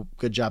very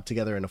good job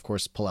together and, of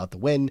course, pull out the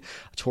win.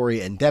 Tori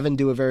and Devin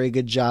do a very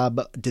good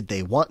job. Did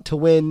they want to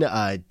win?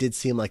 It did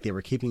seem like they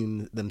were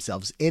keeping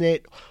themselves in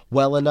it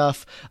well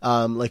enough.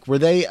 Were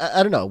they,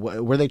 I don't know,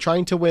 were they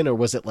trying to win, or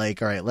was it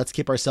like, all right, let's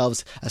keep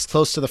ourselves as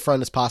close to the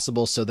front as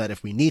possible so that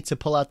if we need to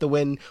pull out the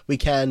win, we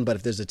can, but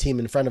if there's a team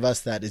in front of us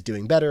that is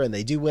doing better and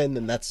they do win,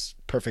 then that's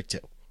perfect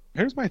too.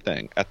 Here's my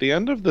thing. At the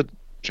end of the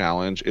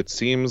challenge, it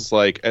seems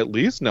like at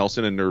least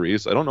Nelson and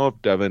Nurys, I don't know if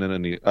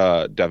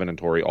Devin and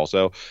Tori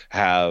also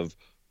have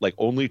like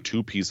only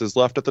two pieces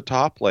left at the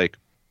top. Like,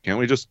 can't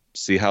we just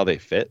see how they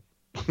fit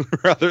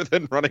rather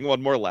than running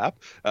one more lap?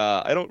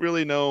 I don't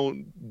really know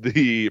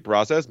the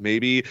process.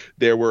 Maybe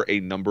there were a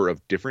number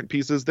of different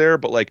pieces there,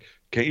 but like,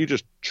 can't you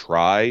just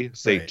try,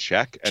 say right.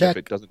 check, and if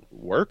it doesn't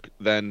work,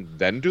 then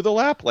do the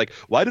lap? Like,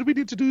 why did we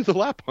need to do the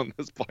lap on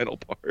this final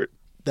part?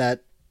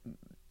 That,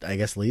 I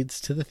guess, leads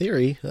to the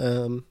theory.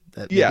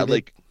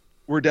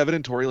 Were Devin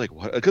and Tori like,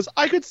 what? Because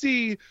I could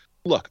see,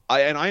 look, I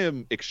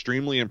am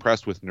extremely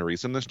impressed with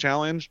Nurys in this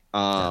challenge.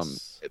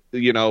 Yes.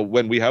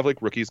 When we have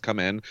like rookies come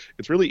in,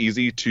 it's really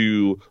easy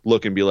to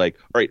look and be like,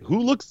 all right, who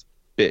looks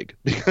big?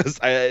 Because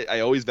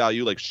I always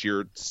value like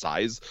sheer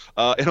size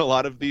in a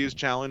lot of these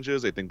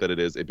challenges. I think that it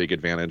is a big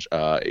advantage,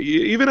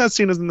 even as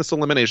seen as in this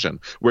elimination,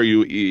 where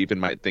you even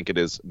might think it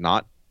is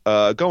not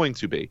going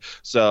to be.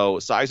 So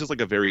size is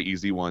like a very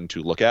easy one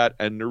to look at,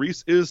 and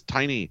Nurys is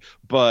tiny,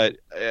 but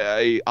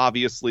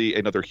obviously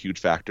another huge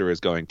factor is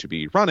going to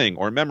be running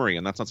or memory,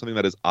 and that's not something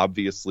that is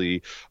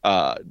obviously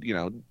I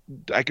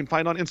can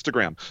find on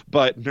Instagram,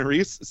 but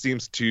Nurys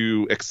seems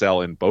to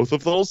excel in both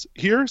of those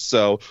here.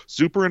 So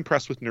super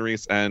impressed with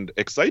Nurys and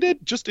excited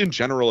just in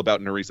general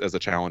about Nurys as a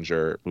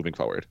challenger moving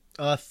forward.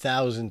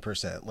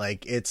 1,000%.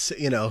 Like, it's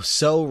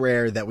so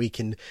rare that we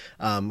can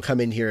come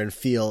in here and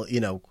feel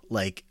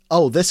like,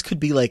 oh, this could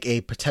be like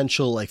a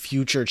potential like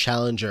future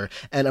challenger.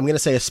 And I'm going to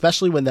say,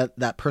 especially when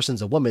that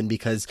person's a woman,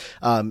 because,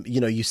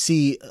 you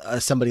see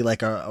somebody like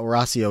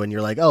Horacio and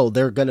you're like, oh,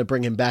 they're going to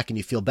bring him back and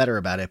you feel better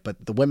about it.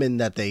 But the women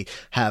that they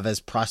have as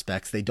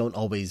prospects, they don't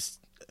always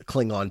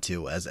cling on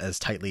to as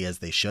tightly as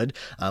they should,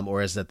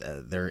 or as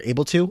that they're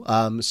able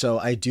to. So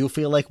I do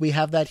feel like we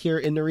have that here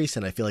in Nurys,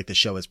 and I feel like the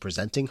show is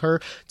presenting her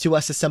to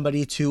us as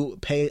somebody to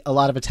pay a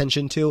lot of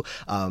attention to.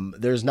 I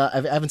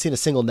haven't seen a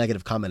single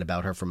negative comment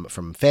about her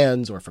from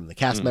fans or from the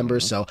cast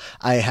members, so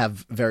I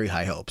have very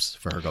high hopes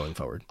for her going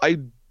forward. I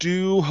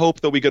do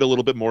hope that we get a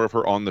little bit more of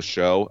her on the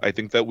show. I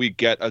think that we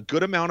get a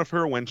good amount of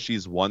her when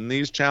she's won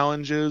these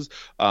challenges,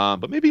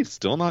 but maybe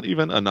still not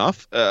even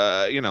enough.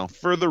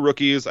 For the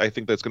rookies, I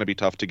think that's going to be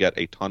tough to get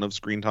a ton of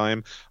screen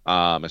time,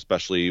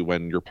 especially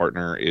when your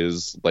partner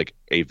is like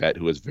a vet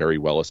who is very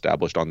well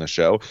established on the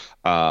show.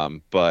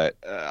 But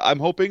I'm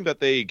hoping that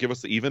they give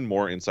us even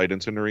more insight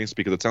into Nerys,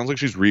 because it sounds like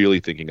she's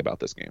really thinking about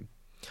this game.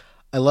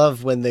 I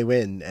love when they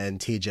win and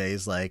TJ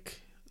is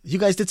like, you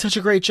guys did such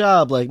a great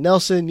job. Like,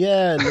 Nelson,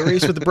 yeah, and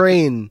Nerys with the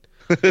brain.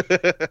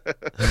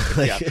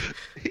 Yeah,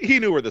 he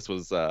knew where this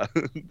was,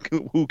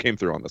 who came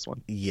through on this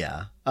one.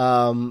 Yeah.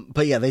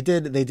 But yeah, they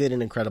did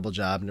an incredible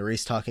job.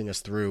 Nerys talking us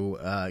through,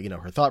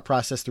 her thought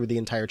process through the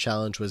entire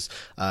challenge was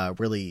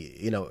really,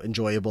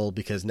 enjoyable,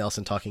 because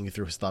Nelson talking you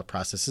through his thought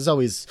process is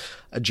always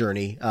a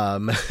journey,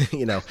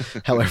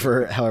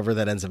 however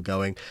that ends up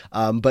going.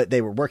 But they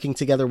were working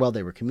together well,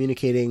 they were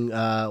communicating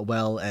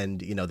well,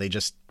 and, they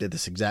just did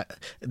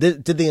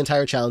did the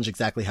entire challenge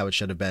exactly how it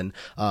should have been,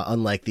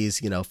 unlike these,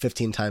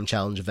 15-time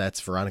challenge vets,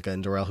 Veronica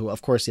and Darrell, who,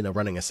 of course,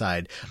 running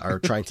aside, are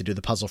trying to do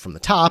the puzzle from the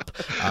top.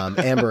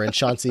 Amber and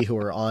Chauncey, who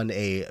are on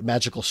a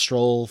magical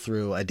stroll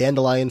through a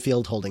dandelion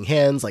field holding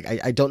hands. Like,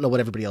 I don't know what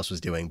everybody else was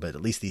doing, but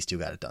at least these two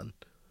got it done.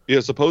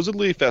 Yeah,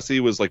 supposedly Fessy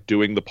was like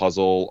doing the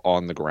puzzle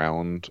on the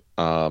ground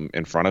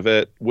in front of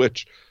it,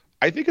 which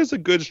I think is a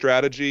good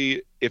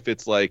strategy if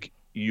it's like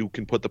you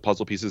can put the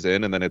puzzle pieces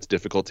in and then it's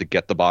difficult to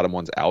get the bottom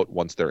ones out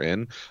once they're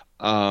in.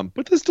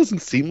 But this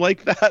doesn't seem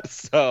like that.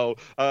 So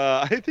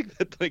I think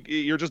that like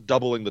you're just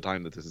doubling the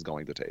time that this is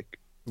going to take.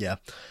 Yeah.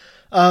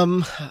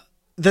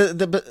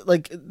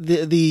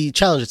 The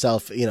challenge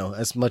itself,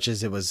 as much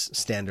as it was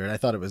standard, I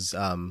thought it was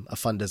a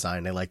fun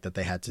design. I like that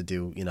they had to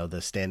do,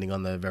 the standing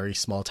on the very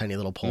small, tiny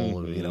little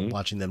pole. Mm-hmm.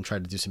 Watching them try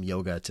to do some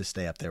yoga to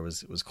stay up there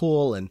was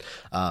cool. And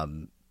I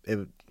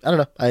don't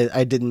know,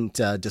 I didn't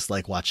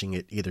dislike watching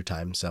it either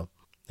time. So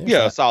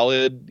yeah,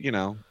 solid, B-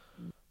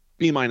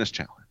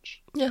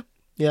 challenge. Yeah.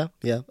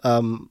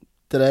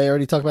 Did I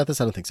already talk about this?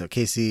 I don't think so.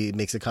 Casey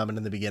makes a comment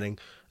in the beginning,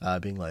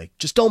 being like,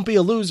 just don't be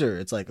a loser.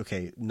 It's like,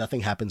 okay,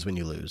 nothing happens when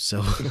you lose.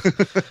 So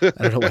I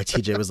don't know why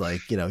TJ was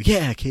like,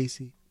 yeah,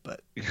 Casey,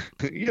 but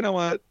you know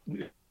what?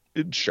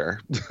 Sure.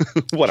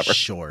 Whatever.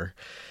 Sure.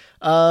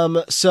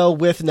 So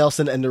with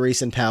Nelson and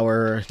Nerys in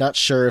power, not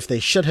sure if they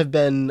should have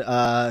been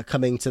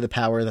coming to the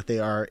power that they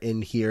are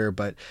in here,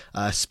 but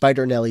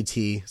Spider Nelly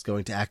T is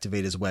going to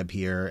activate his web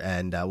here,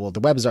 and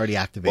the web is already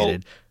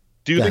activated. Well,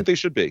 do you think they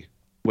should be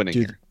winning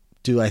here?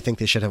 Do I think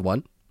they should have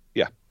won?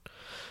 Yeah.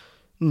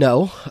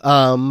 No,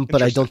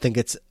 but I don't think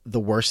it's the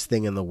worst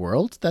thing in the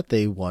world that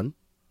they won.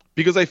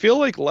 Because I feel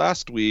like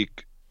last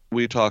week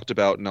we talked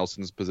about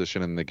Nelson's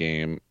position in the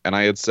game, and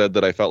I had said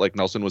that I felt like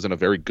Nelson was in a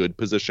very good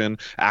position,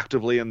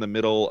 actively in the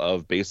middle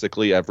of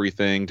basically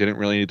everything, didn't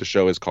really need to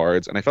show his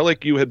cards. And I felt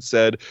like you had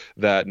said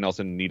that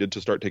Nelson needed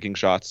to start taking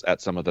shots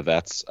at some of the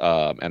vets,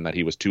 and that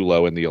he was too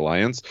low in the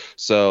alliance.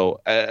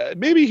 So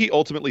maybe he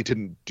ultimately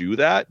didn't do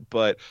that,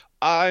 but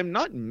I'm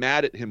not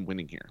mad at him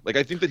winning here. Like,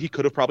 I think that he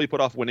could have probably put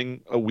off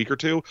winning a week or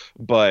two,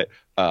 but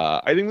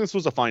I think this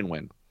was a fine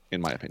win, in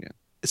my opinion.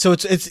 So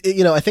it's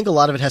I think a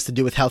lot of it has to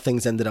do with how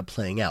things ended up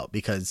playing out,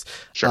 because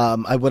Sure.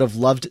 I would have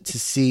loved to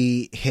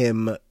see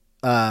him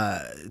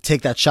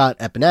take that shot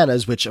at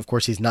Bananas, which of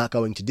course he's not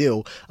going to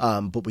do.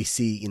 But we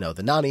see,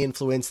 the Nany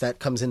influence that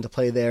comes into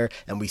play there,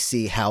 and we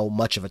see how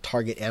much of a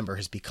target Amber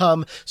has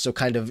become. So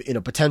kind of,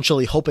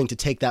 potentially hoping to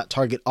take that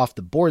target off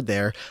the board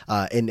there,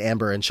 in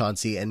Amber and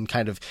Chauncey, and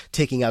kind of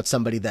taking out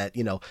somebody that,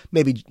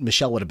 maybe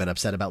Michelle would have been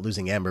upset about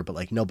losing Amber, but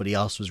like nobody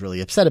else was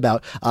really upset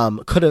about.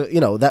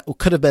 That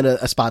could have been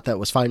a spot that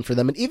was fine for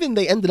them. And even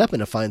they ended up in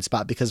a fine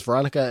spot because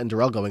Veronica and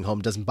Darrell going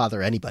home doesn't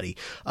bother anybody.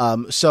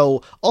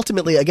 So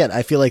ultimately, again,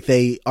 I feel like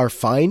they are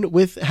fine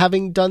with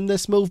having done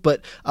this move,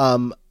 but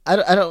I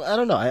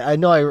don't know. I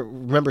know I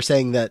remember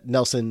saying that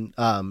Nelson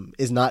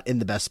is not in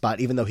the best spot,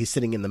 even though he's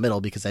sitting in the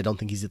middle, because I don't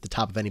think he's at the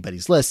top of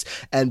anybody's list,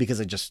 and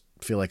because I just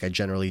feel like I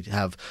generally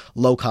have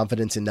low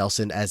confidence in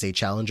Nelson as a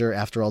challenger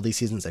after all these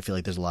seasons. I feel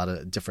like there's a lot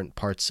of different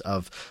parts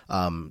of,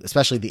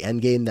 especially the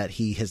end game, that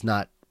he has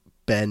not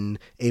been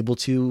able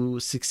to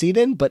succeed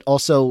in, but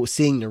also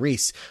seeing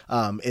Nerys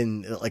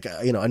in like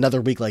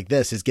another week like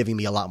this is giving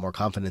me a lot more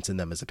confidence in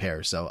them as a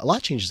pair. So a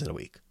lot changes in a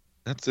week.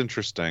 That's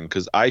interesting,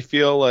 because I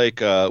feel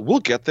like we'll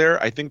get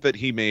there. I think that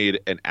he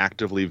made an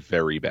actively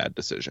very bad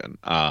decision,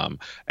 and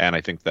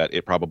I think that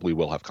it probably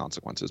will have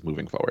consequences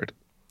moving forward.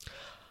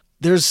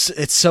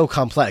 It's so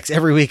complex.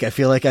 Every week I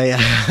feel like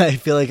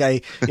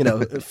I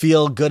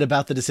feel good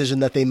about the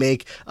decision that they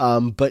make,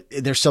 but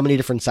there's so many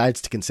different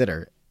sides to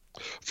consider.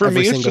 For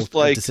me, it's just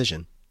like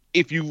decision.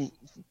 If you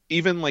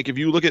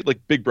look at like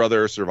Big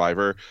Brother or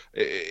Survivor,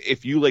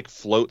 if you like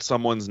float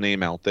someone's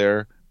name out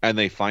there and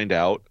they find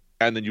out,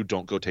 and then you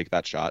don't go take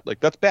that shot,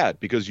 like that's bad,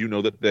 because you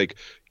know that like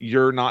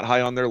you're not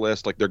high on their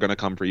list, like they're going to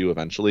come for you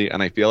eventually.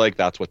 And I feel like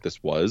that's what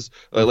this was.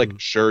 Like,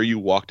 sure, you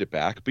walked it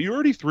back, but you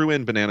already threw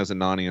in Bananas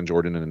and Nany and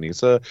Jordan and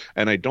Aneesa.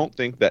 And I don't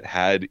think that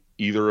had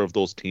either of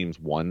those teams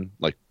won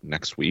like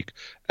next week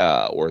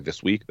or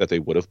this week, that they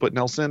would have put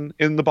Nelson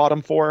in the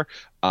bottom four.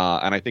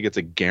 And I think it's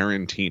a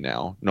guarantee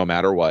now, no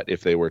matter what,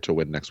 if they were to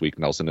win next week,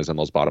 Nelson is in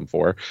those bottom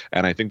four.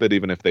 And I think that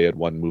even if they had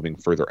won moving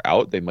further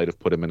out, they might have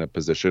put him in a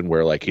position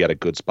where like he had a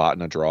good spot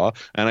in a draw.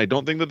 And I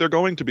don't think that they're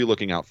going to be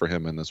looking out for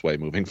him in this way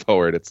moving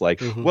forward. It's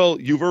like, well,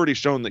 you've already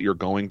shown that you're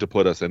going to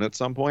put us in at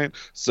some point.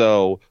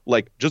 So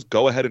like, just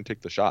go ahead and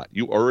take the shot.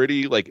 You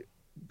already like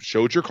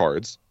showed your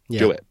cards.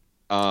 Do it.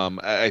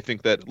 I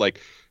think that like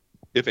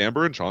if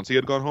Amber and Chauncey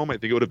had gone home, I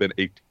think it would have been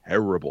a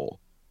terrible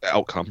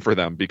outcome for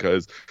them,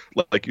 because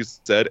like you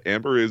said,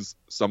 Amber is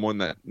someone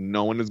that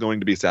no one is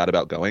going to be sad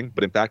about going,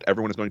 but in fact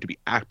everyone is going to be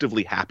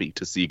actively happy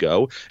to see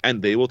go,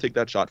 and they will take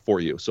that shot for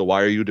you. So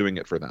why are you doing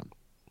it for them?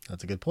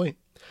 That's a good point.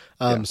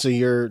 So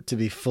you're, to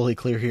be fully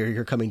clear here,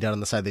 you're coming down on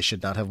the side they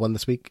should not have won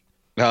this week?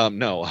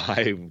 No,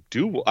 I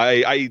do.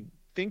 I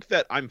think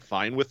that I'm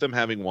fine with them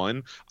having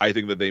won. I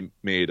think that they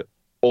made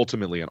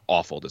ultimately an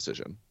awful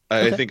decision.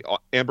 I think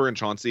Amber and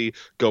Chauncey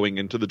going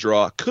into the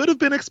draw could have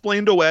been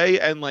explained away,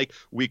 and like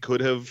we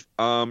could have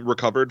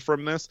recovered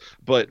from this,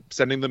 but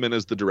sending them in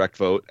as the direct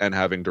vote and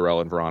having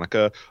Darrell and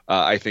Veronica,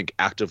 I think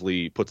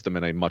actively puts them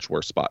in a much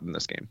worse spot in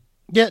this game.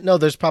 Yeah, no,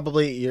 there's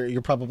probably,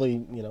 you're probably,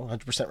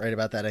 100% right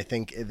about that. I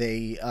think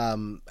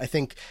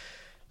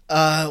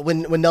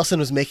when Nelson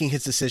was making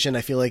his decision,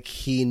 I feel like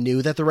he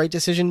knew that the right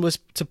decision was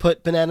to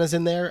put Bananas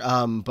in there,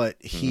 but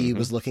he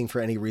was looking for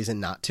any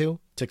reason not to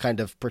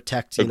kind of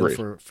protect,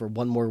 for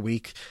one more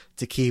week,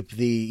 to keep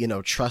the,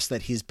 trust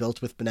that he's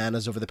built with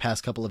Bananas over the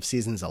past couple of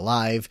seasons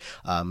alive,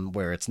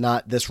 where it's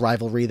not this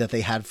rivalry that they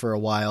had for a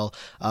while.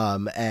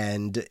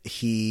 And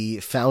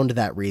he found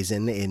that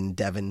reason in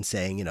Devin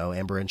saying,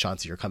 Amber and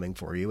Chauncey are coming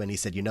for you. And he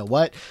said, you know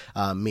what?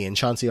 Me and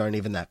Chauncey aren't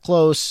even that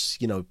close,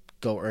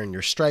 go earn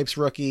your stripes,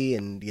 rookie.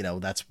 And,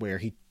 that's where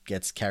he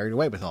gets carried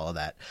away with all of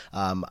that.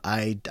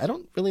 I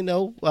don't really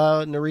know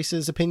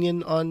Neresa's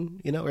opinion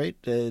on, right?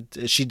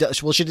 She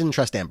didn't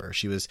trust Amber.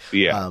 She was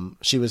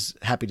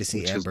happy to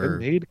see Which Amber. Has been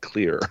made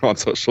clear on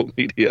social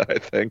media, I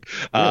think.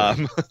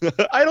 Really?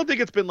 I don't think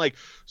it's been like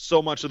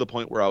so much to the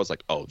point where I was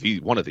like, oh,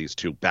 one of these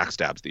two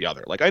backstabs the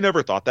other. Like I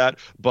never thought that,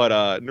 but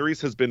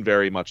Nerese has been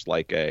very much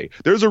like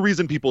there's a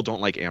reason people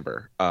don't like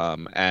Amber.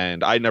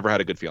 And I never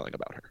had a good feeling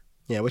about her.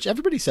 Yeah, which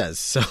everybody says.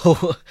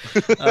 So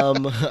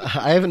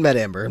I haven't met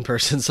Amber in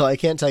person, so I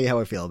can't tell you how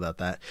I feel about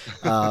that.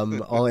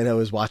 All I know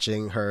is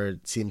watching her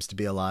seems to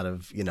be a lot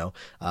of,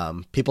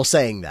 people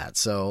saying that.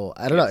 So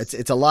I don't know.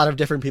 It's a lot of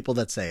different people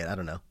that say it. I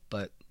don't know.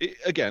 But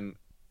again,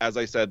 as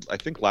I said, I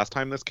think last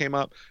time this came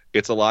up,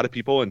 it's a lot of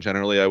people. And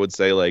generally I would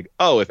say like,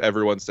 oh, if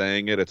everyone's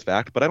saying it, it's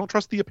fact. But I don't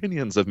trust the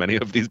opinions of many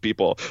of these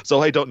people.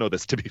 So I don't know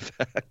this to be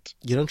fact.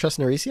 You don't trust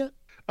Nerese yet?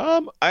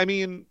 I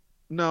mean...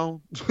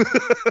 No,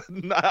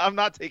 I'm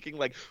not taking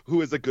like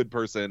who is a good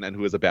person and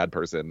who is a bad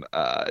person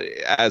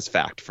as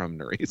fact from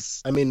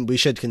Nerese. I mean, we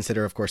should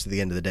consider, of course, at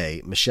the end of the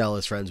day, Michelle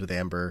is friends with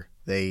Amber.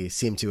 They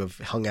seem to have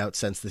hung out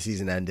since the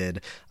season ended.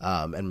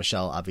 And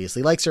Michelle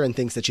obviously likes her and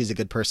thinks that she's a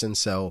good person.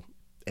 So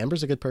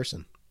Amber's a good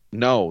person.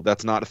 No,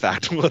 that's not a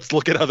fact. Let's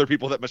look at other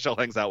people that Michelle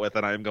hangs out with,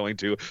 and I am going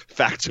to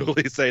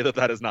factually say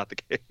that is not the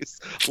case.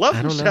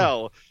 Love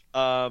Michelle,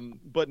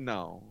 but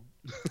no.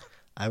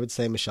 I would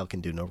say Michelle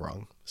can do no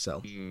wrong.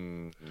 So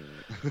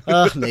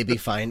maybe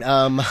fine.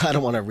 I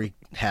don't want to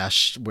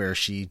rehash where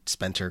she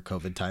spent her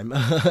COVID time.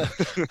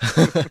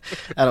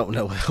 I don't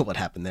know what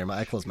happened there.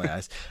 I closed my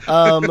eyes.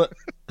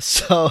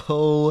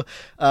 So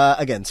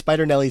again,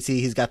 Spider Nelly T,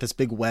 he's got this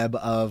big web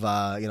of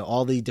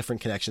all the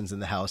different connections in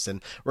the house,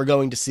 and we're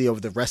going to see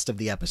over the rest of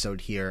the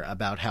episode here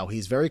about how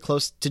he's very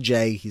close to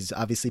Jay. He's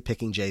obviously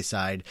picking Jay's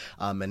side,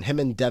 and him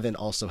and Devin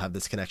also have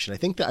this connection. I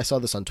think that I saw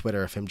this on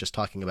Twitter of him just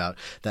talking about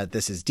that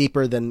this is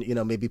deeper than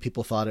maybe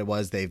people thought it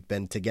was. They've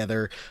been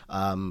together,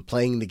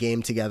 playing the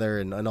game together,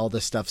 and all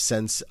this stuff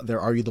since their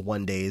Are You the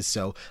One days.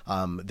 So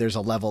there's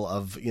a level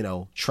of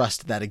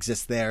trust that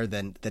exists there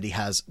that he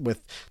has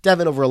with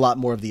Devin over a lot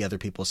more of the other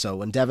people. So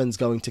when Devin's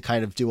going to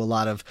kind of do a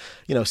lot of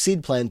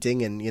seed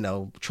planting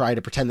and try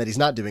to pretend that he's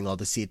not doing all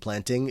the seed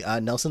planting,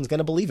 Nelson's going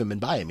to believe him and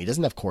buy him. He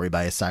doesn't have Corey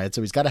by his side,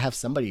 so he's got to have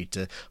somebody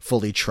to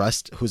fully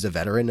trust who's a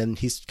veteran, and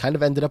he's kind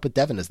of ended up with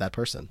Devin as that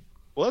person.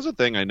 Well, that's the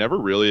thing. I never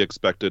really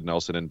expected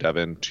Nelson and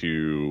Devin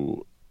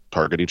to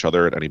target each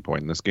other at any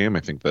point in this game. I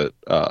think that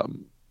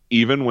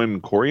even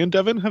when Corey and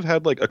Devin have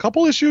had like a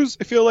couple issues,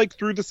 I feel like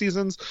through the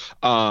seasons,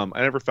 I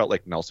never felt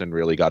like Nelson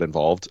really got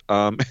involved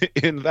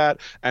in that.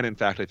 And in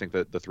fact, I think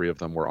that the three of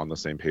them were on the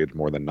same page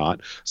more than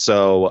not.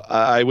 So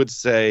I would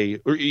say,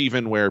 or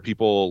even where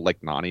people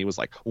like Nani was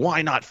like,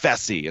 why not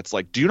Fessy? It's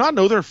like, do you not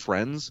know they're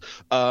friends?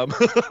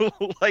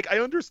 Like, I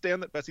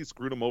understand that Fessy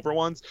screwed him over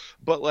once,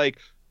 but like,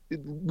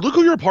 look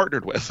who you're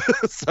partnered with.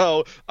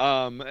 So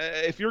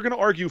if you're going to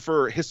argue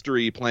for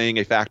history playing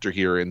a factor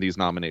here in these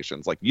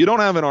nominations, like you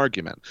don't have an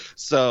argument.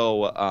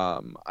 So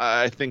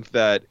I think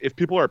that if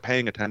people are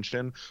paying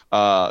attention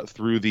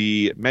through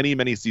the many,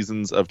 many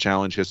seasons of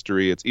challenge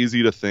history, it's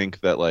easy to think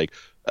that like,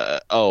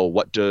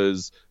 what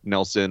does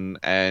Nelson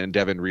and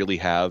Devin really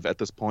have at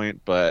this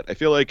point? But I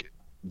feel like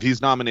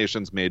these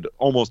nominations made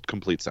almost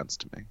complete sense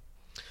to me.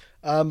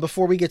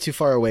 Before we get too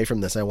far away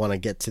from this, I want to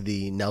get to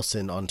the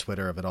Nelson on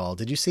Twitter of it all.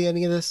 Did you see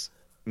any of this?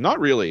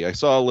 Not really. I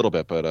saw a little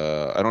bit, but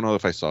I don't know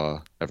if I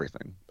saw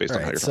everything based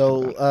on how you're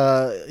talking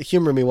about it.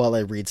 Humor me while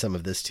I read some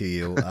of this to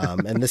you.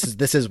 And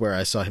this is where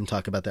I saw him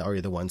talk about the Are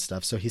You the One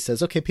stuff. So he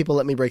says, okay, people,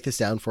 let me break this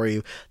down for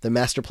you. The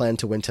master plan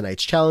to win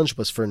tonight's challenge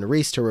was for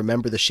Nerys to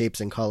remember the shapes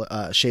and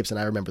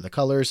I remember the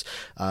colors.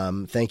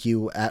 Thank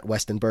you at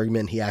Weston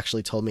Bergman. He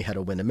actually told me how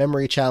to win a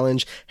memory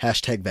challenge.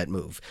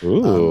 #VetMove.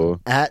 Ooh.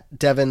 At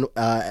Devin,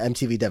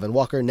 MTV Devin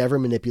Walker, never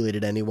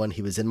manipulated anyone.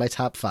 He was in my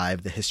top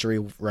 5. The history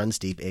runs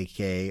deep,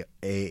 aka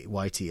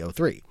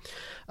AYT03.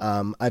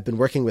 I've been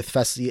working with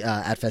Fessy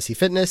at Fessy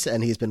Fitness,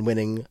 and he's been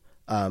winning.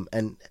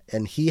 And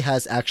he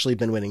has actually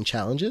been winning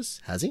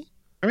challenges. Has he?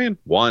 I mean,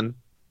 one.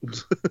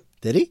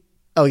 Did he?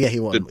 Oh yeah,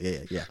 he won.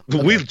 Yeah.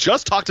 Okay. We've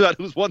just talked about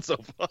who's won so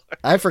far.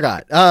 I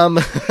forgot. And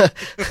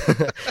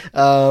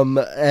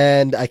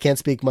I can't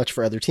speak much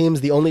for other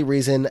teams. The only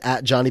reason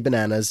at Johnny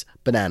Bananas,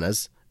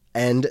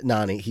 and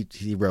Nani,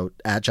 he wrote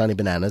at Johnny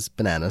Bananas,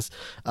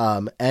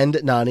 and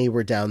Nani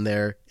were down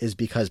there is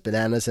because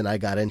Bananas and I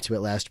got into it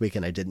last week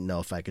and I didn't know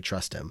if I could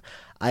trust him.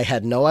 I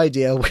had no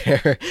idea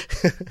where...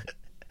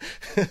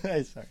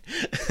 Sorry.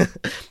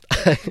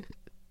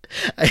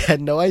 I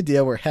had no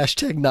idea where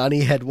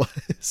 #NaniHead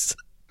was.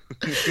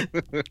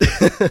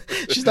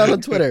 She's not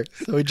on Twitter,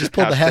 so we just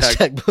pulled the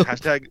hashtag.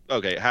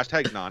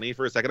 Hashtag Nani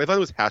for a second. I thought it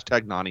was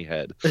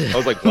 #NaniHead. I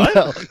was like, what?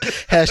 No,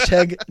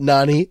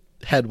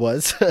 #NaniHead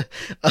was.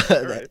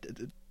 Right.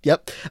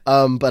 Yep.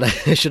 But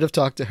I should have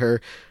talked to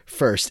her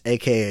first,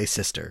 aka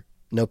sister.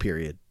 No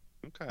period.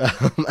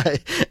 Okay.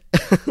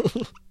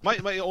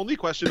 My only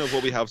question of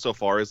what we have so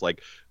far is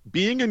like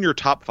being in your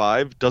top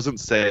 5 doesn't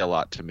say a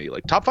lot to me.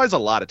 Like top 5 is a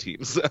lot of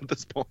teams at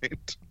this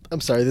point. I'm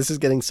sorry, this is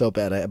getting so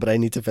bad, but I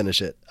need to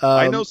finish it.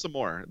 I know some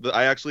more.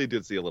 I actually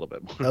did see a little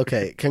bit more.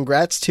 Okay,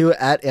 congrats to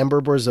at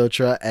Amber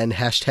Borzotra and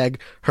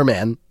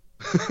 #Herman.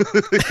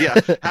 Yeah,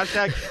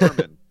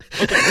 #Herman.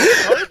 Okay,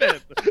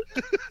 Herman.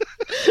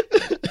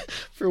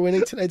 For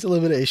winning tonight's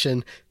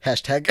elimination.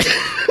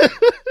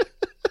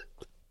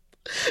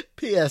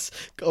 P.S.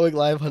 Going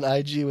live on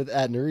IG with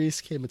at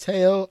Nerys K.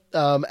 Mateo.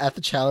 At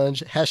the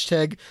challenge.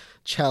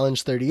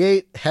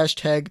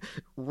 #Challenge38.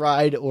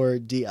 #Ride or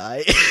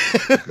DI.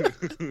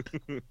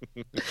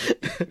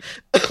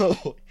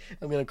 Oh,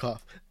 I'm gonna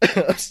cough.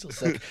 I'm still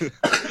sick.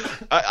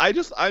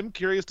 I'm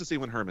curious to see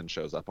when Herman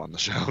shows up on the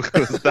show,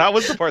 because that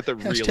was the part that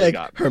really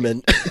got me.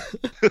 Herman.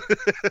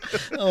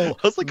 I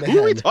was like, man. Who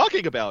are we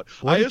talking about?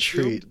 What I a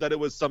assumed treat. that it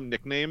was some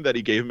nickname that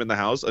he gave him in the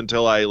house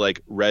until I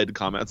like read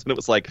comments and it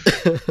was like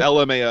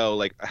LMAO,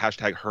 like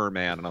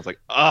 #Herman, and I was like,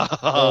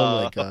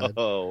 oh my god.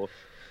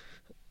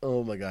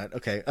 Oh my god.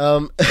 Okay.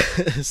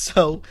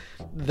 So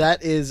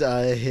that is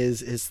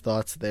his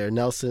thoughts there.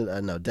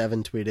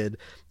 Devin tweeted,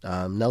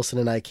 Nelson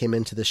and I came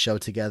into the show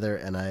together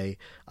and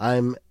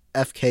I'm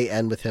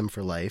FKN with him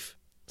for life.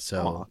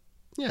 So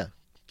yeah,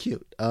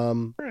 cute.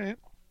 Right.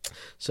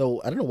 So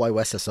I don't know why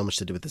Wes has so much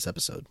to do with this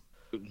episode.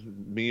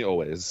 Me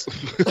always.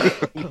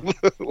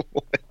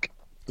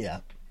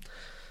 Yeah.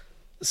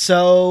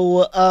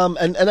 So,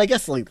 and I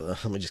guess, like,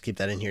 let me just keep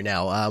that in here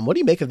now. What do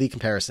you make of the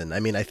comparison? I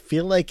mean, I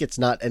feel like it's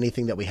not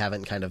anything that we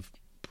haven't kind of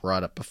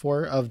brought up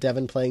before of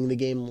Devin playing the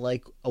game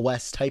like a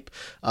Wes type.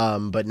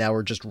 But now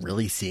we're just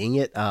really seeing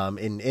it,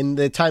 in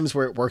the times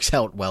where it works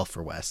out well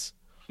for Wes.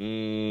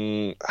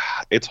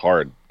 It's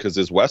hard because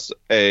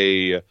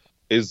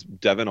is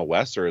Devin a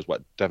Wes or is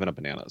Devin a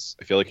Bananas?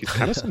 I feel like he's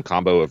kind of some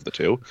combo of the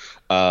two.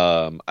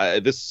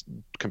 This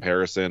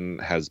comparison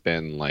has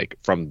been like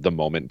from the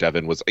moment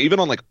Devin was even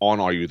on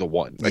Are You the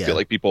One? I feel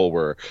like people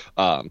were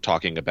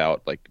talking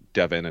about like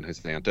Devin and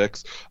his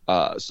antics.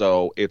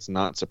 So it's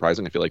not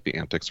surprising. I feel like the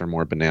antics are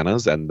more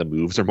Bananas and the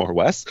moves are more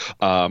Wes.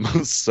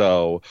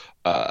 So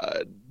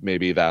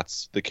maybe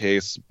that's the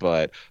case,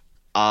 but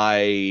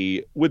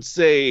I would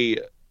say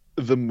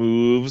the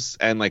moves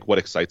and like what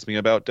excites me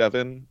about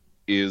Devin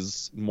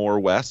is more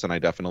Wes, and I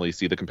definitely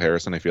see the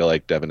comparison. I feel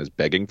like Devin is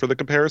begging for the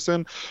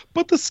comparison,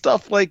 but the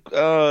stuff like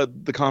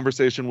the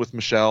conversation with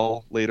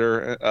Michelle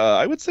later,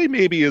 I would say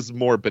maybe is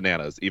more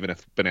Bananas, even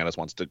if Bananas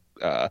wants to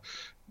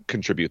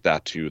contribute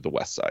that to the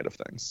West side of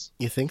things.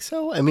 You think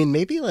so? I mean,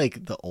 maybe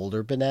like the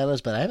older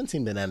Bananas, but I haven't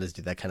seen Bananas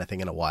do that kind of thing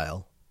in a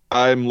while.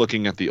 I'm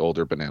looking at the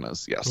older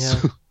Bananas,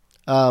 yes. Yeah.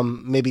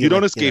 Maybe you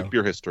don't escape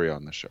your history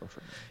on this show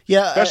from me.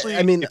 Yeah, especially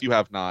if you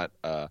have not.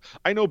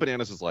 I know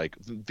Bananas is like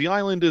the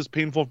island is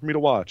painful for me to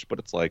watch, but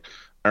it's like,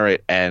 all right,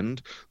 and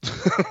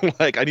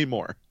like I need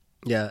more.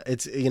 Yeah,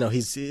 it's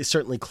he's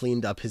certainly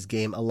cleaned up his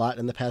game a lot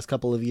in the past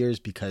couple of years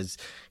because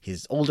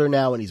he's older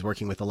now and he's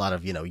working with a lot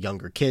of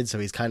younger kids, so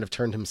he's kind of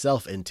turned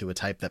himself into a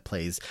type that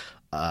plays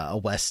a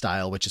West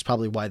style, which is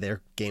probably why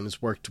their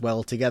games worked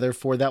well together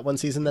for that one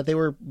season that they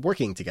were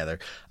working together.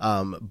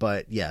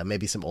 But yeah,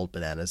 maybe some old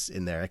Bananas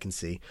in there I can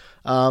see.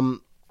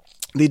 The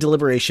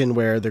deliberation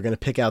where they're going to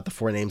pick out the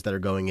 4 names that are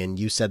going in.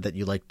 You said that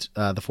you liked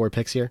the 4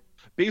 picks here.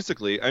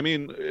 Basically, I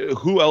mean,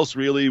 who else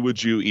really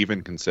would you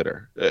even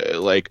consider?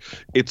 Like,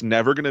 it's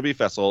never going to be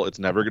Fessel. It's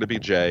never going to be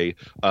Jay.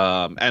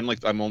 And like,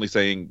 I'm only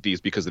saying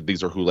these because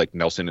these are who like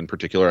Nelson in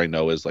particular I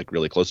know is like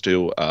really close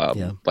to.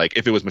 Yeah. Like,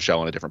 if it was Michelle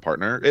and a different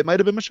partner, it might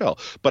have been Michelle.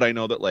 But I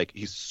know that like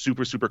he's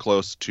super super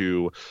close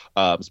to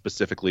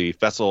specifically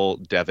Fessel,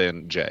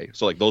 Devin, Jay.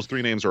 So like those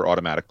three names are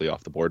automatically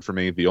off the board for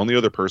me. The only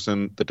other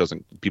person that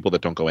doesn't people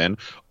that don't go in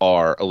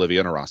are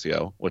Olivia and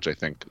Horacio, which I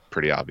think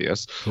pretty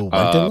obvious. Who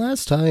went in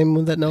last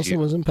time that Nelson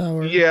was in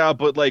power? Yeah,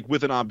 but like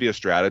with an obvious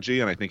strategy,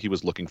 and I think he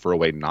was looking for a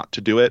way not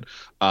to do it.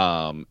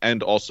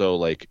 And also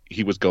like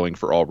he was going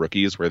for all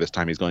rookies, where this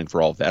time he's going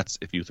for all vets.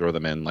 If you throw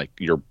them in, like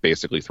you're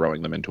basically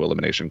throwing them into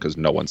elimination because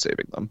no one's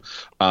saving them.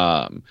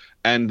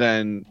 And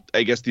then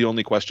I guess the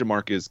only question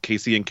mark is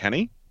Casey and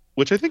Kenny,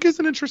 which I think is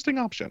an interesting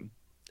option.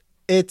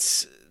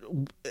 It's,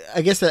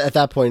 I guess at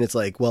that point it's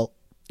like, well,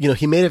 you know,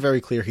 he made it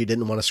very clear he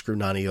didn't want to screw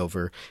Nany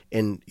over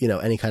in, you know,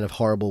 any kind of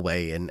horrible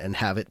way and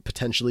have it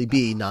potentially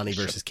be Nany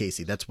versus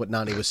Casey. That's what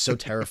Nany was so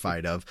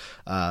terrified of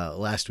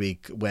last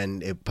week,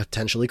 when it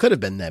potentially could have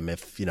been them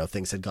if, you know,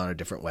 things had gone a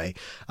different way.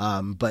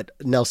 But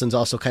Nelson's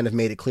also kind of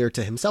made it clear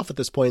to himself at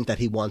this point that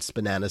he wants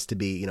Bananas to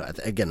be, you know,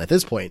 again, at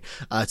this point,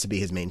 to be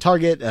his main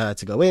target,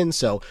 to go in.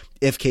 So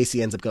if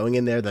Casey ends up going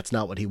in there, that's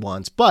not what he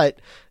wants. But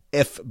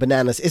if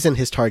Bananas isn't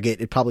his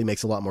target, it probably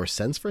makes a lot more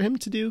sense for him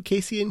to do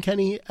Casey and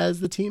Kenny as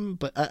the team.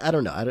 But I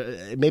don't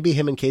know. Maybe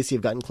him and Casey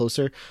have gotten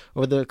closer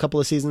over the couple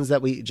of seasons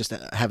that we just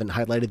haven't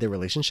highlighted their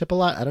relationship a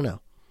lot. I don't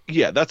know.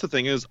 Yeah, that's the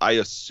thing is I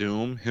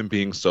assume him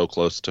being so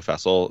close to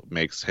Fessel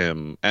makes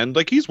him, and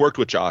like he's worked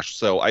with Josh,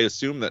 so I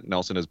assume that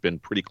Nelson has been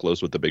pretty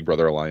close with the Big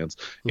Brother Alliance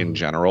in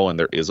general, and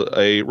there is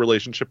a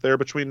relationship there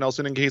between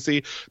Nelson and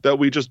Casey that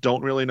we just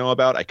don't really know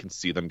about. I can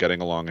see them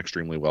getting along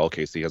extremely well.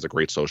 Casey has a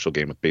great social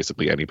game with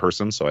basically any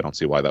person, so I don't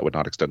see why that would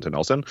not extend to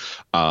Nelson.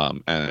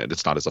 And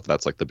it's not as if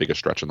that's like the biggest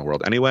stretch in the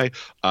world anyway.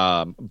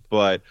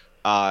 But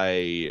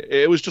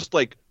it was just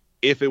like,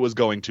 if it was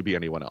going to be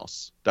anyone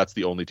else, that's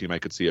the only team I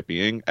could see it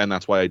being. And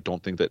that's why I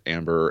don't think that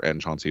Amber and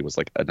Chauncey was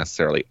like a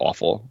necessarily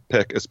awful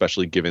pick,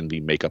 especially given the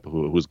makeup of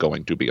who's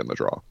going to be in the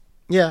draw.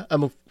 Yeah,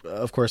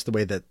 of course, the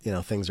way that, you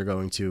know, things are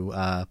going to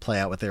play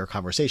out with their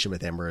conversation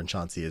with Amber and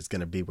Chauncey is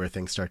going to be where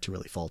things start to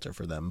really falter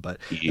for them. But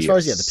as far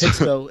as, the picks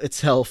go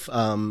itself,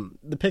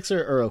 the picks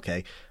are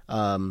okay.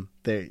 I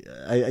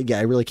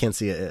really can't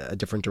see a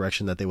different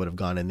direction that they would have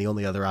gone in. The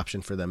only other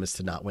option for them is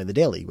to not win the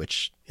daily,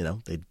 which, you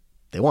know,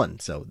 they won.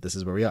 So this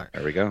is where we are.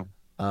 There we go.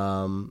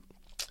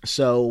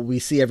 So we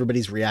see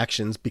everybody's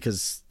reactions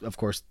because, of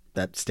course,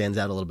 that stands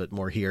out a little bit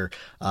more here,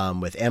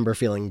 with Amber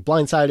feeling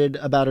blindsided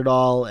about it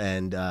all,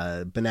 and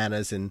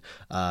Bananas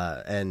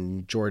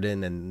and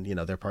Jordan and, you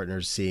know, their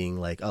partners seeing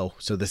like, oh,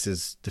 so this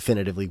is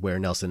definitively where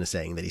Nelson is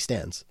saying that he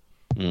stands.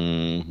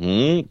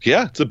 Mm-hmm.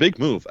 Yeah, it's a big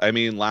move. I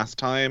mean, last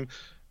time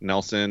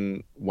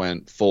Nelson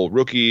went full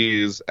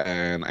rookies,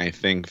 and I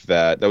think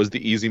that was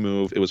the easy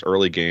move. It was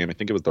early game. I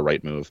think it was the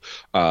right move.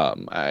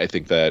 I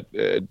think that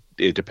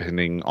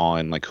depending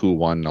on like who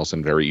won,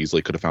 Nelson very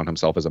easily could have found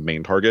himself as a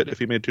main target if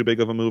he made too big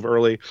of a move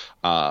early.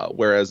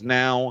 Whereas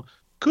now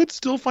could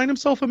still find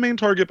himself a main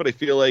target, but I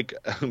feel like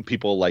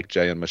people like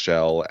Jay and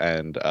Michelle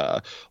and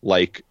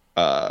like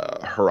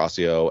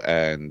Horacio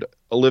and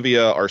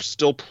Olivia are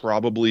still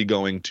probably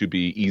going to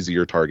be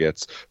easier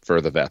targets for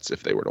the vets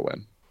if they were to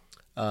win.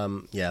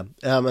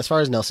 As far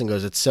as Nelson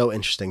goes, it's so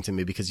interesting to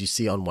me because you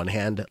see on one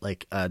hand,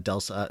 like,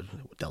 Darrell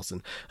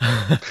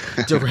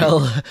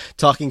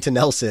talking to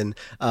Nelson,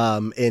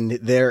 in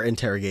their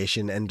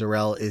interrogation, and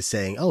Darrell is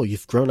saying, oh,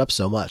 you've grown up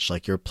so much.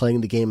 Like, you're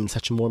playing the game in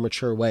such a more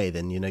mature way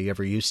than, you know, you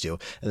ever used to.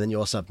 And then you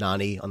also have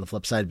Nany on the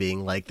flip side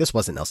being like, this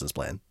wasn't Nelson's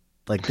plan.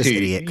 Like, this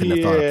idiot couldn't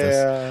have thought of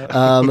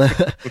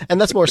this. And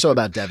that's more so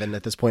about Devin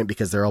at this point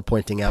because they're all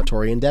pointing out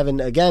Tori and Devin,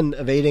 again,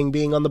 evading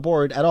being on the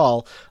board at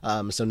all.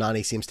 So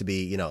Nany seems to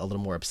be, you know, a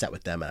little more upset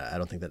with them. I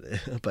don't think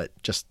that, but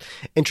just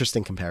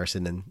interesting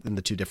comparison in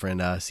the two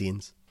different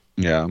scenes.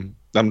 Yeah.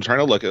 I'm trying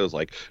to look at it as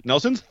like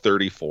Nelson's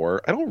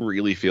 34. I don't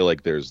really feel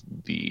like there's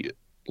the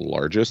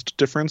largest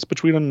difference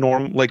between a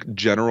norm, like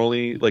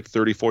generally like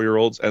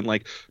 34-year-olds and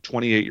like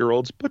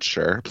 28-year-olds, but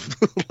sure.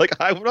 Like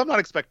I'm not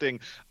expecting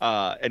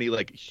any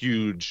like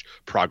huge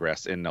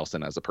progress in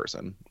Nelson as a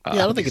person. I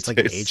don't think it's like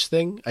an age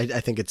thing. I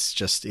think it's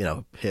just, you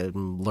know,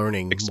 him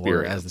learning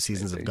more as the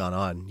seasons have gone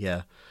on.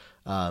 Yeah.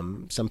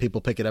 Some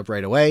people pick it up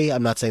right away.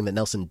 I'm not saying that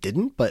Nelson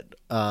didn't, but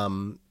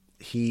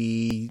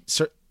he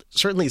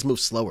certainly has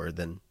moved slower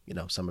than, you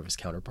know, some of his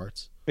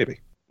counterparts. Maybe.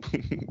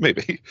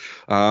 Maybe.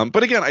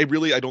 But again, I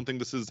don't think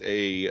this is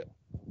a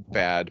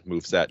bad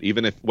moveset,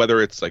 even if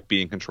whether it's like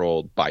being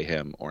controlled by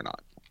him or not.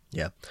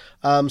 Yeah.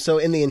 So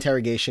in the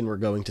interrogation, we're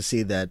going to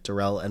see that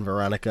Darrell and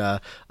Veronica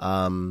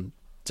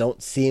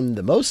don't seem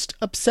the most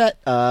upset.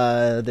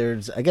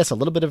 There's, I guess, a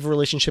little bit of a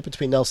relationship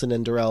between Nelson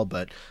and Darrell,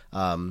 but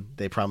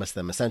they promise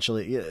them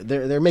essentially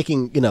they're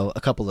making, you know,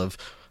 a couple of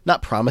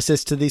not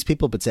promises to these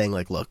people, but saying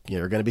like, look,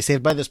 you're going to be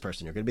saved by this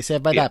person, you're going to be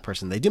saved by that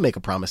person. They do make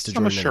a promise to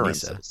Jordan and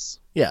Anissa.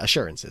 Yeah,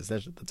 assurances.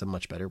 That's a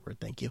much better word.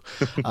 Thank you.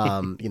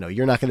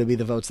 You're not going to be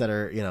the votes that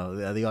are,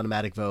 the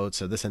automatic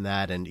votes or this and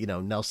that. And,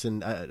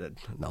 Nelson,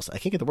 I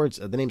can't get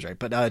the names right,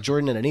 but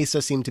Jordan and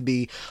Anissa seem to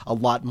be a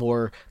lot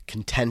more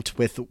content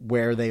with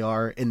where they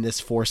are in this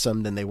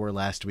foursome than they were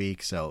last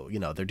week. So,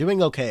 they're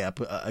doing okay up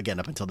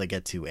until they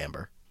get to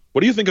Amber.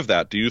 What do you think of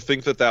that? Do you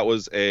think that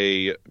was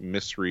a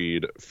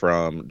misread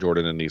from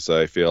Jordan and Anissa?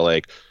 I feel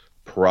like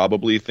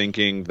probably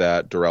thinking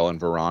that Darrell and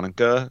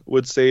Veronica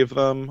would save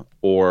them,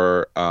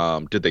 or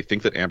did they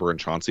think that Amber and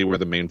Chauncey were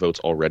the main votes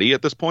already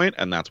at this point,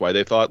 and that's why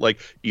they thought like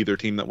either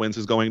team that wins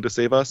is going to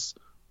save us?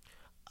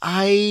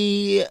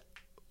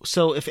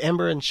 So if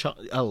Amber and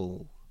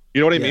you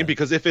know what I mean?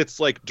 Because if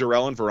it's like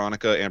Darrell and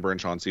Veronica, Amber and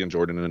Chauncey, and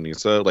Jordan and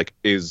Anissa, like,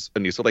 is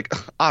Anissa like,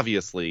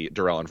 obviously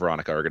Darrell and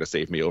Veronica are going to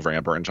save me over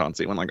Amber and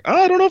Chauncey? When like,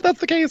 I don't know if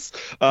that's the case.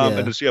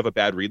 And does she have a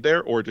bad read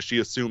there? Or does she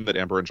assume that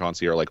Amber and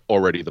Chauncey are like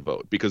already the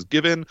vote? Because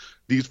given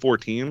these four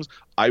teams,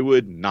 I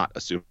would not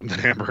assume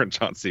that Amber and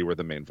Chauncey were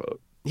the main vote.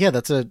 Yeah,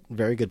 that's a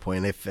very good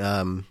point.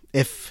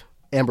 If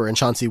Amber and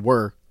Chauncey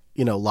were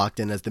locked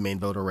in as the main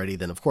vote already,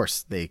 then of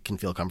course they can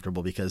feel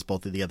comfortable because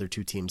both of the other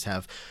two teams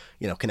have,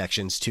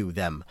 connections to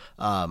them.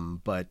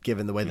 But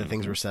given the way that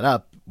things were set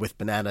up with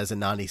Bananas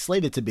and Nany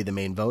slated to be the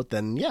main vote,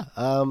 then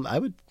I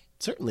would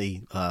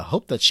certainly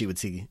hope that she would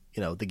see,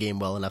 the game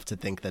well enough to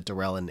think that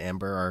Darrell and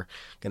Amber are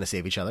going to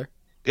save each other.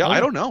 Yeah, I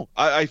don't know.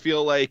 I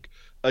feel like,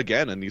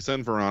 again, Anissa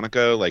and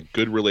Veronica, like,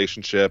 good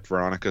relationship.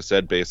 Veronica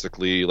said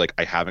basically, like,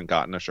 I haven't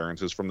gotten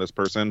assurances from this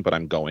person, but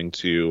I'm going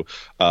to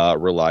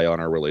rely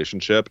on our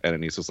relationship.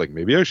 And Anissa's like,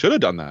 maybe I should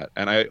have done that.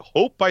 And I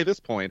hope by this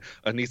point,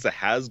 Anissa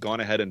has gone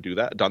ahead and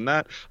done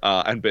that,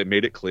 and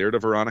made it clear to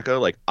Veronica,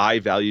 like, I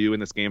value you in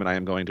this game and I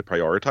am going to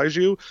prioritize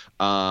you.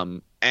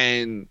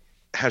 And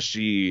has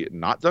she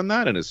not done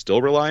that and is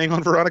still relying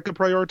on Veronica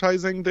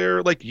prioritizing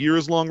their like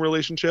years-long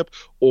relationship?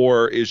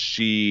 Or is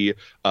she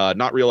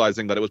not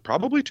realizing that it was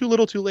probably too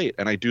little too late?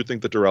 And I do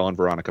think that Darrell and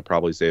Veronica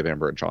probably save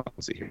Amber and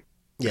Chauncey here.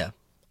 Yeah,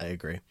 I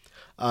agree.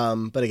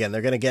 But again,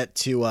 they're going to get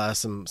to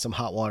some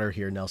hot water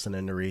here, Nelson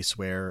and Nurys,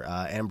 where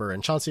Amber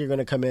and Chauncey are going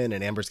to come in,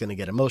 and Amber's going to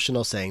get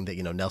emotional, saying that,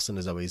 Nelson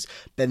has always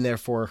been there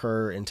for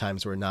her in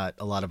times where not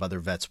a lot of other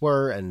vets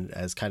were, and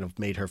has kind of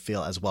made her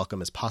feel as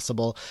welcome as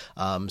possible.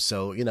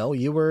 So,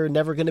 you were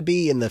never going to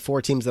be in the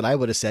four teams that I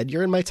would have said.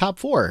 You're in my top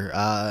four.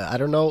 I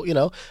don't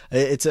know,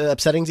 it's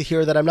upsetting to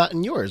hear that I'm not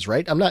in yours,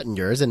 right? I'm not in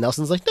yours. And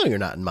Nelson's like, no, you're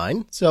not in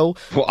mine. So,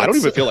 well, I don't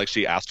even feel like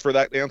she asked for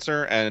that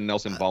answer, and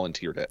Nelson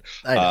volunteered it.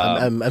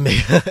 I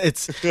mean,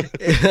 it's the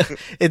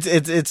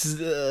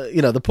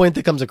point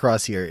that comes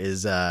across here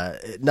is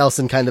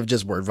Nelson kind of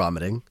just word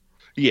vomiting.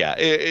 Yeah,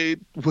 it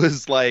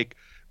was like,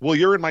 well,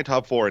 you're in my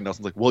top four, and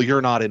Nelson's like, well,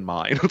 you're not in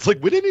mine. It's like,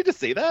 we didn't need to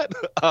say that.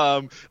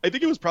 I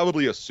think it was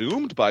probably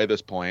assumed by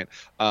this point,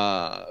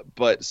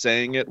 but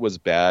saying it was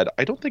bad,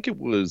 I don't think it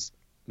was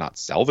not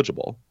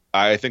salvageable.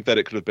 I think that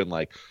it could have been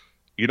like,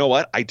 you know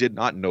what? I did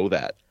not know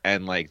that.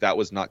 And like, that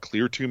was not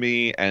clear to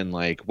me. And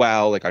like,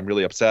 wow, like, I'm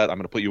really upset. I'm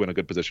going to put you in a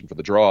good position for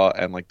the draw.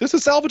 And like, this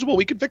is salvageable.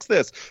 We can fix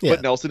this. Yeah.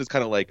 But Nelson is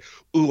kind of like,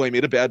 ooh, I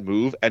made a bad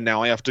move. And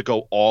now I have to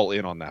go all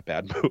in on that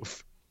bad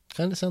move.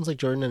 Kind of sounds like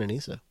Jordan and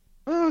Anissa.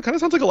 Kind of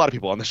sounds like a lot of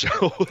people on the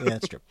show. Yeah,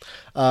 that's true.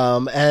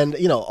 And,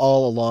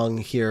 all along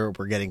here,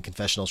 we're getting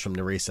confessionals from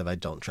Nurys of I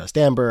don't trust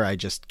Amber. I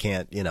just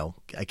can't,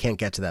 I can't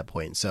get to that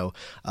point. So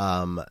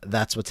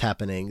that's what's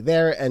happening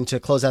there. And to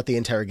close out the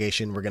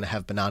interrogation, we're going to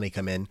have Banani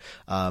come in,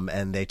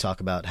 and they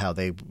talk about how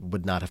they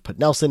would not have put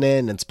Nelson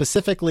in. And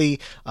specifically,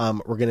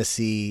 we're going to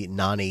see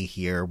Nany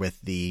here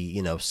with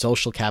the,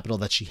 social capital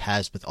that she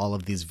has with all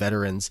of these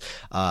veterans,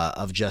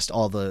 of just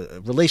all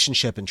the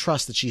relationship and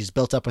trust that she's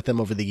built up with them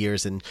over the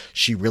years. And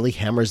she really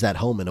hammers that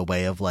home in a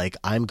way of like,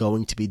 I'm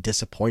going to be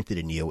disappointed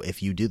in you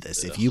if you do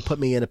this. If you put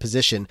me in a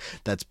position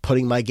that's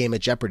putting my game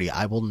at jeopardy,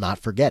 I will not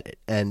forget it.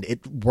 And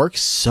it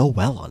works so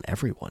well on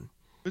everyone.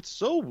 It's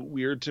so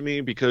weird to me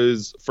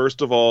because,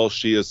 first of all,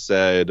 she has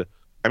said,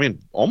 I mean,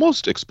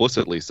 almost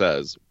explicitly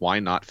says, why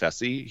not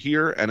Fessy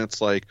here? And it's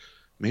like,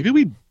 maybe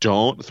we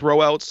don't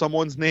throw out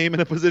someone's name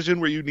in a position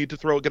where you need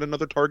to get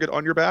another target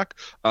on your back,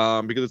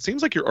 because it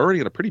seems like you're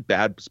already in a pretty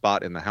bad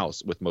spot in the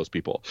house with most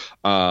people.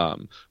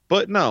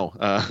 But no,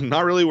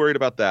 not really worried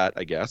about that,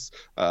 I guess,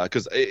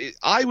 because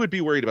I would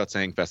be worried about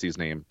saying Fessy's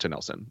name to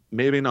Nelson.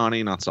 Maybe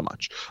Nany, not so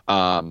much.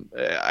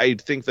 I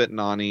think that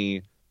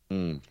Nany...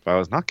 If I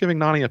was not giving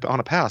Nany on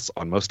a pass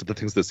on most of the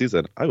things this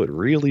season, I would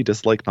really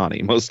dislike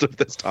Nany most of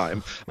this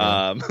time.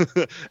 Yeah.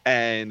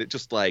 And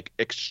just like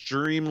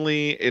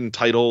extremely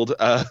entitled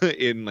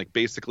in like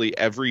basically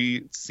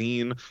every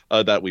scene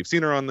that we've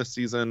seen her on this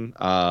season,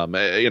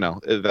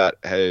 that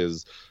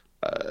has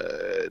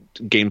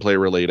gameplay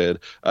related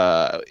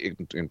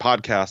in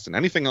podcasts and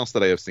anything else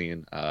that I have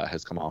seen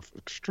has come off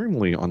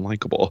extremely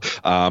unlikable,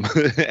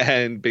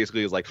 and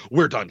basically is like,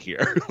 we're done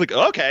here. Like,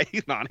 okay,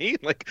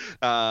 Nany, like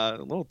a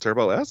little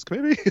Turbo-esque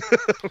maybe.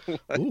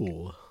 Like,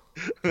 ooh,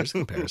 there's a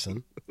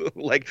comparison.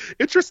 Like,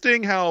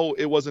 interesting how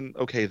it wasn't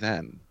okay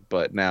then,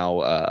 but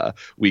now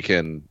we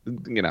can,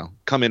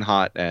 come in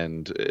hot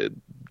and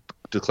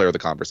declare the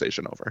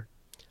conversation over.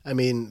 I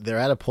mean, they're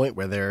at a point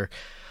where they're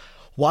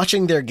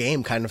watching their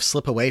game kind of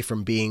slip away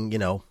from being,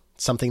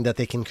 something that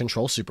they can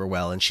control super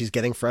well. And she's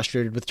getting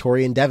frustrated with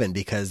Tori and Devin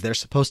because they're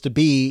supposed to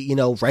be,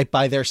 right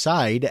by their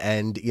side.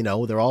 And,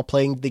 they're all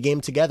playing the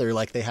game together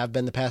like they have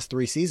been the past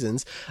 3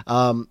 seasons.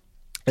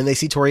 And they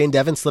see Tori and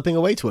Devin slipping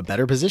away to a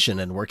better position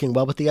and working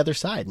well with the other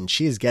side. And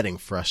she is getting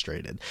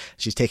frustrated.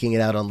 She's taking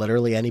it out on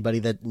literally anybody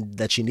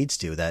that she needs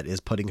to, that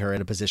is putting her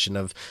in a position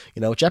of,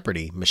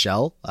 jeopardy.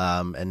 Michelle,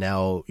 and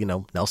now,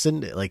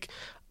 Nelson, like,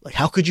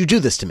 how could you do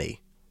this to me?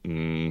 I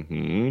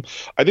think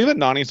that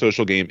Nany's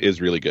social game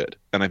is really good.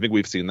 And I think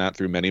we've seen that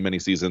through many, many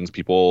seasons.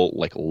 People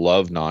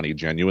love Nany,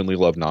 genuinely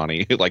love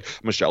Nany. Like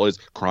Michelle is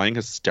crying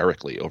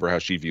hysterically over how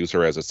she views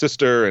her as a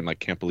sister and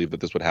can't believe that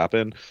this would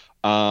happen.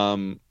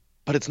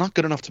 But it's not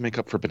good enough to make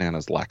up for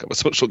Banana's lack of a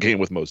social game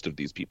with most of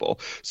these people.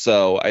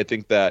 So I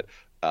think that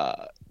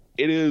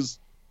it is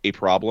a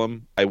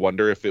problem. I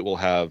wonder if it will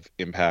have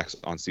impacts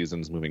on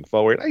seasons moving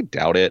forward. I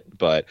doubt it,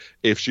 but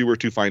if she were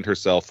to find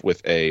herself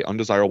with a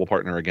undesirable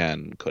partner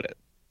again, could it?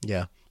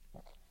 Yeah.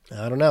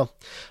 I don't know.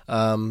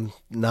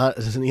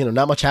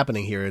 Not much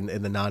happening here in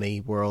the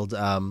Nany world.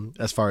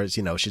 As far as,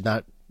 she's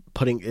not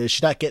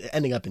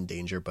ending up in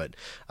danger, but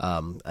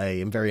I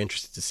am very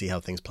interested to see how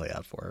things play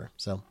out for her.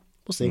 So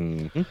we'll see.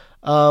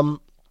 Mm-hmm.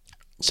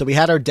 So we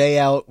had our day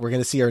out. We're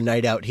going to see our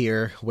night out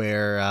here,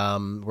 where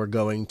we're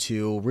going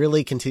to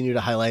really continue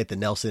to highlight the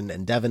Nelson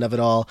and Devin of it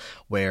all,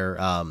 where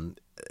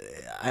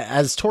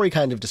as Tori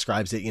kind of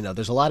describes it,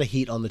 there's a lot of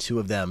heat on the two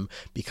of them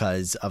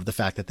because of the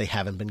fact that they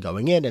haven't been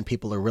going in, and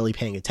people are really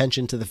paying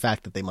attention to the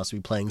fact that they must be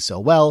playing so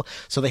well.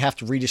 So they have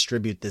to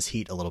redistribute this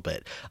heat a little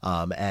bit.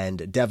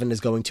 And Devin is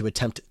going to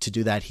attempt to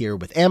do that here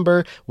with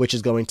Amber, which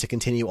is going to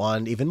continue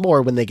on even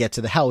more when they get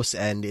to the house,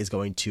 and is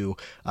going to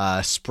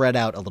spread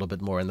out a little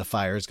bit more. And the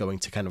fire is going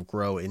to kind of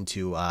grow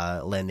into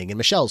landing in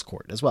Michelle's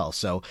court as well.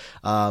 So,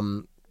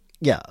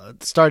 yeah,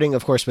 starting,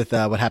 of course, with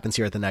what happens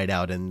here at the night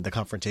out and the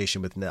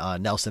confrontation with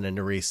Nelson and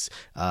Nurys,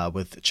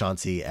 with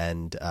Chauncey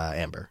and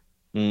Amber.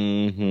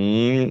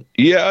 Mm-hmm.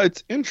 Yeah,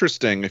 it's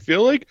interesting. I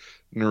feel like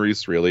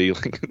Nurys really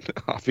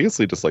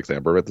obviously dislikes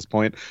Amber at this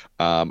point.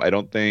 I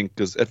don't think,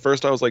 because at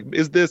first I was like,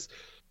 is this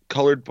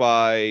colored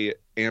by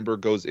Amber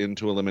goes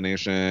into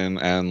elimination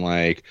and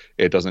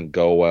it doesn't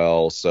go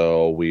well,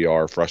 so we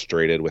are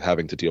frustrated with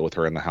having to deal with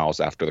her in the house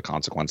after the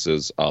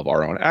consequences of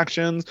our own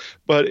actions?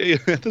 But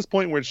at this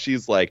point where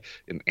she's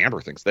and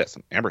Amber thinks this,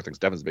 and Amber thinks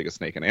Devin's the biggest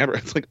snake, and Amber,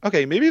 it's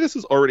okay, maybe this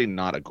is already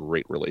not a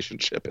great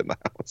relationship in the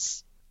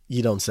house.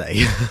 You don't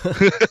say.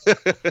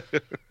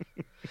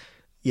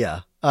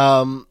 Yeah.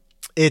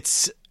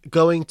 It's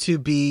going to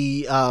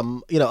be, a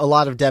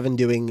lot of Devin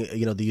doing,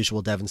 the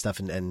usual Devin stuff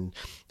and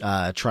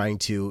trying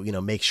to,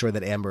 make sure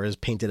that Amber is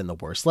painted in the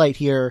worst light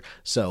here.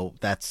 So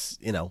that's,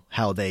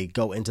 how they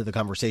go into the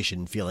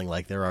conversation feeling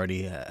like they're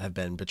already have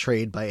been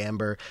betrayed by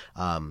Amber.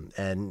 And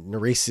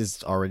Nurys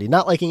is already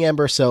not liking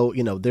Amber. So,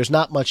 there's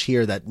not much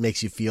here that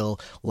makes you feel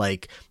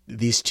like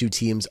these two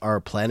teams are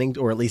planning,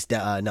 or at least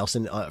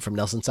Nelson, from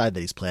Nelson's side,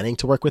 that he's planning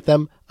to work with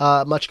them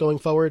much going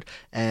forward.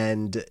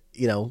 And,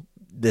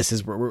 this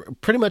is we're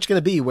pretty much going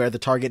to be where the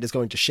target is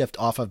going to shift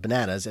off of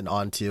Bananas and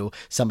onto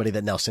somebody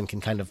that Nelson can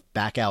kind of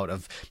back out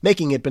of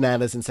making it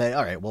Bananas and say,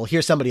 all right, well,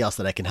 here's somebody else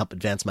that I can help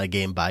advance my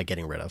game by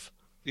getting rid of.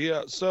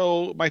 Yeah,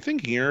 so my thing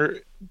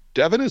here,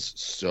 Devin is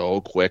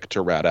so quick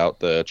to rat out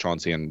the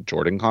Chauncey and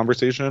Jordan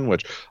conversation,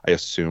 which I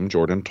assume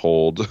Jordan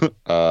told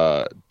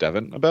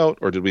Devin about,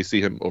 or did we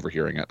see him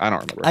overhearing it? I don't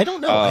remember. I don't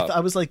know. I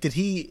was like, did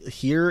he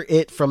hear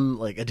it from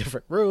a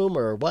different room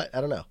or what? I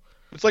don't know.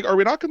 It's are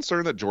we not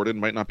concerned that Jordan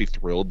might not be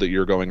thrilled that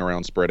you're going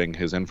around spreading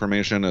his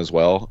information as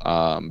well?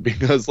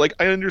 Because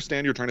I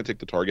understand you're trying to take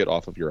the target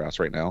off of your ass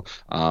right now.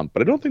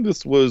 But I don't think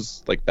this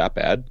was that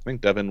bad. I think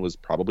Devin was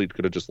probably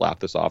could have just laughed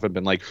this off and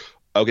been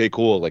okay,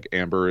 cool.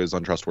 Amber is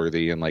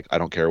untrustworthy and I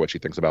don't care what she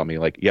thinks about me.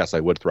 Yes, I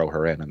would throw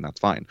her in and that's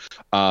fine.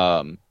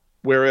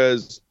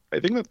 Whereas I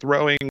think that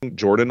throwing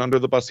Jordan under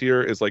the bus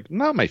here is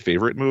not my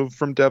favorite move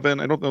from Devin.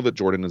 I don't know that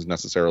Jordan is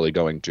necessarily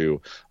going to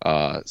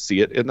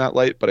see it in that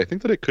light, but I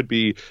think that it could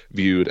be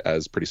viewed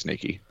as pretty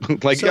snaky.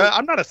 Yeah,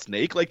 I'm not a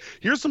snake.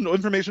 Here's some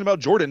information about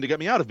Jordan to get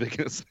me out of being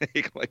a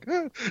snake.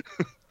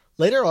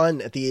 Later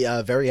on at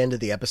the very end of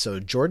the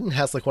episode, Jordan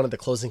has one of the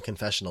closing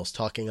confessionals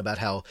talking about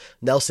how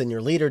Nelson,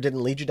 your leader,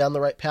 didn't lead you down the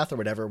right path or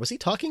whatever. Was he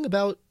talking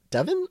about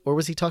Devin, or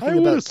was he talking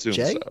about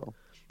Jay? So.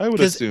 I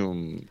would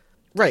assume.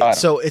 Right.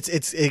 So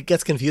it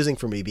gets confusing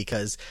for me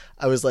because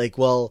I was like,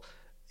 well,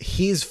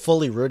 he's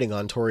fully rooting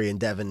on Tori and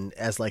Devin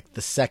as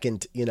the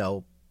second,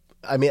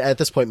 I mean, at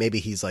this point, maybe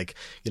he's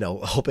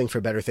hoping for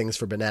better things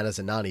for Bananas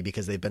and Nany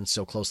because they've been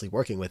so closely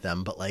working with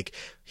them. But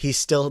he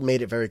still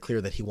made it very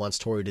clear that he wants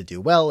Tori to do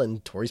well,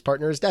 and Tori's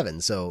partner is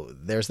Devin. So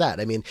there's that.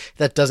 I mean,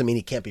 that doesn't mean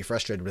he can't be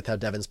frustrated with how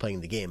Devin's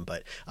playing the game,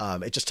 but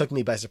it just took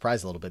me by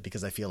surprise a little bit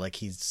because I feel like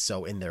he's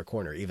so in their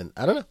corner. Even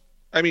I don't know.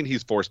 I mean,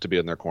 he's forced to be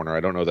in their corner. I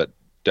don't know that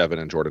Devin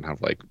and Jordan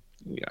have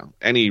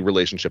any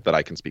relationship that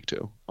I can speak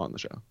to on the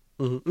show.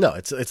 Mm-hmm. No,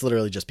 it's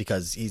literally just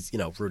because he's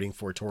rooting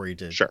for Tori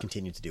to Sure.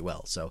 continue to do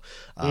well. So,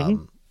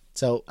 Mm-hmm.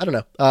 so I don't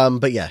know.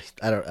 But yeah,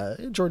 I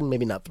don't. Jordan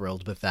maybe not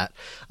thrilled with that.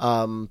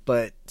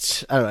 But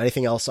I don't know.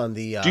 Anything else on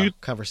the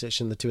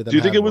conversation the two of them? Do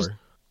you think had, it was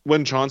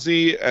when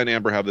Chauncey and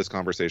Amber have this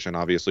conversation?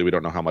 Obviously, we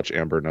don't know how much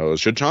Amber knows.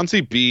 Should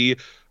Chauncey be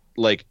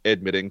like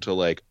admitting to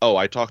like, oh,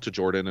 I talked to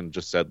Jordan and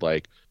just said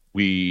like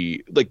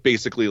we like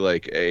basically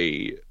like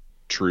a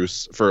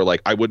truce for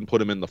like I wouldn't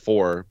put him in the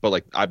 4, but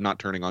like I'm not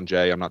turning on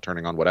Jay, I'm not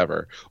turning on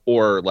whatever,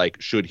 or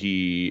like should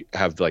he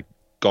have like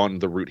gone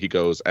the route he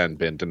goes and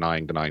been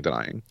denying?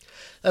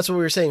 That's what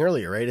we were saying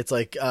earlier, right? It's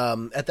like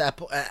at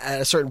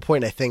a certain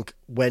point, I think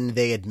when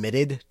they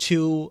admitted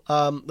to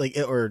like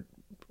or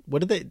what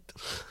did they?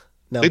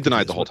 No, they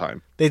denied the whole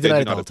time. They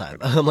denied the whole time.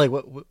 I'm like,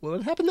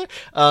 what happened there?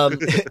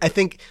 I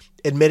think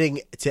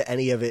admitting to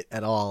any of it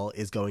at all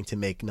is going to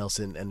make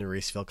Nelson and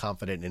Nurys feel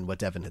confident in what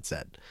Devin had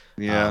said.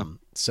 Yeah.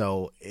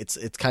 So it's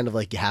kind of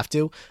like you have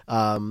to,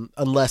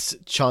 unless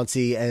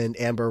Chauncey and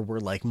Amber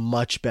were like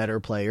much better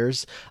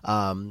players.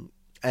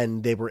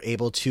 And they were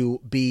able to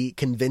be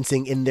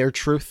convincing in their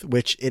truth,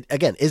 which it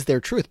again is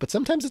their truth, but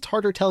sometimes it's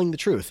harder telling the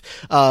truth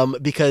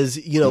because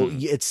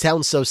it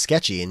sounds so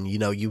sketchy, and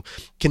you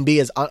can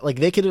be as like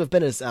they could have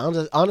been as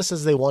honest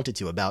as they wanted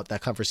to about that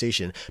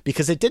conversation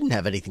because it didn't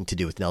have anything to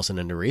do with Nelson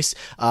and Nurys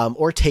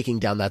or taking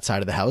down that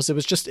side of the house. It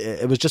was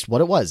just what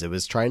it was. It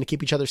was trying to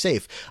keep each other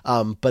safe,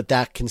 but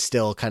that can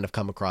still kind of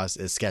come across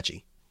as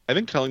sketchy. I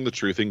think telling the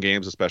truth in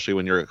games, especially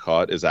when you're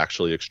caught, is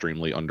actually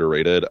extremely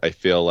underrated. I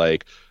feel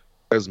like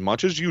as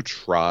much as you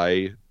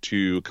try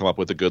to come up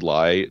with a good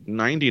lie,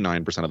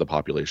 99% of the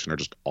population are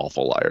just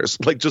awful liars,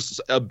 like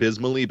just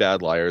abysmally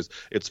bad liars.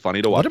 It's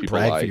funny to watch people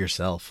lie. What a brag for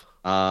yourself.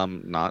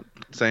 Not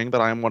saying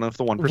that I'm one of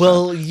the 1%.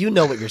 Well, you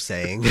know what you're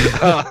saying.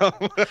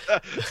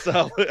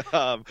 So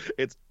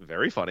it's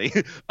very funny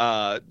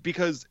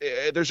because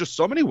there's just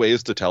so many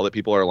ways to tell that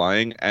people are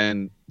lying,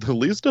 and the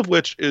least of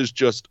which is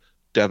just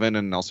Devin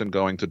and Nelson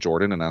going to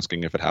Jordan and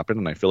asking if it happened,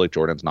 and I feel like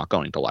Jordan's not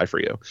going to lie for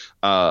you.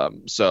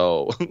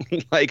 So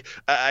like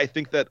I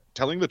think that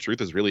telling the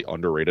truth is really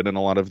underrated in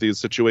a lot of these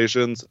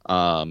situations.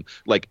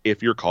 Like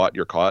if you're caught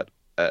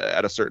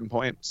at a certain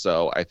point.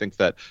 So I think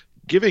that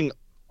giving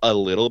a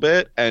little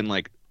bit and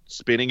like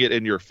spinning it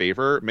in your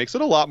favor makes it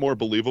a lot more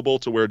believable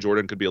to where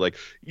Jordan could be like,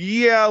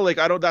 yeah, like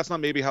that's not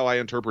maybe how I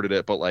interpreted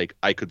it, but like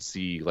I could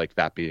see like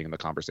that being in the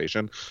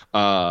conversation.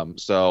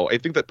 So I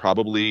think that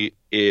probably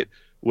it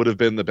would have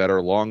been the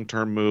better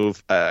long-term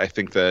move. I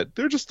think that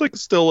they're just like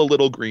still a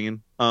little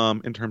green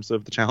in terms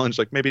of the challenge,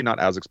 like maybe not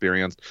as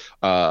experienced.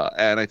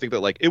 And I think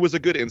that like it was a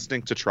good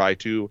instinct to try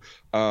to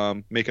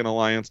make an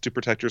alliance to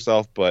protect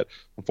yourself, but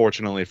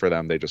unfortunately for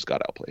them, they just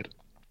got outplayed.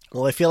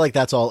 Well, I feel like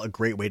that's all a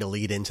great way to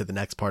lead into the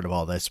next part of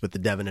all this with the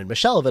Devin and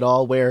Michelle of it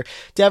all, where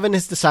Devin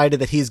has decided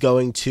that he's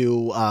going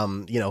to,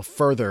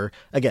 further,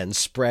 again,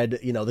 spread,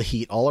 the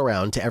heat all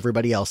around to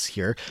everybody else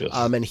here. Yes.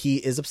 And he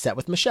is upset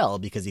with Michelle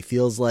because he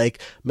feels like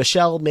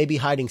Michelle may be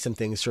hiding some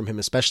things from him,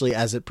 especially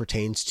as it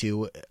pertains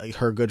to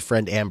her good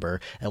friend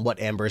Amber and what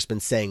Amber has been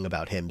saying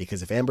about him.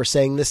 Because if Amber's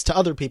saying this to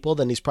other people,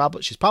 then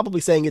she's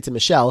probably saying it to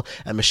Michelle,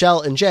 and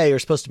Michelle and Jay are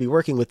supposed to be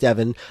working with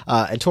Devin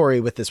and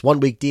Tori with this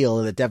 1-week deal,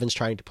 and that Devin's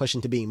trying to push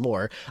into being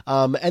more.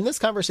 And this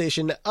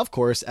conversation, of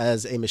course,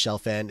 as a Michelle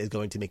fan, is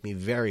going to make me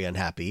very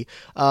unhappy.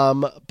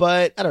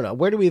 But I don't know,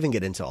 where do we even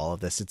get into all of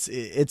this?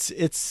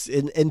 It's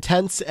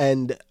intense,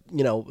 and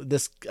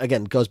this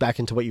again goes back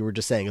into what you were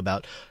just saying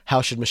about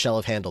how should Michelle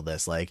have handled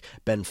this, like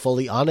been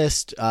fully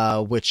honest,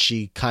 which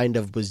she kind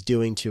of was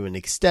doing to an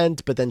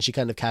extent, but then she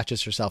kind of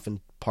catches herself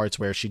in parts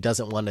where she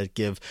doesn't want to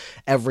give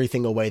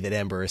everything away that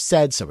Amber has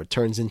said, so it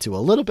turns into a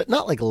little bit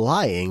not like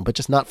lying, but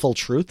just not full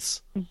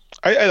truths.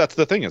 I that's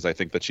the thing, is I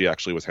think that she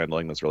actually was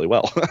handling this really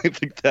well. I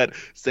think that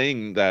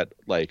saying that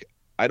like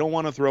I don't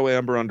want to throw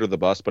Amber under the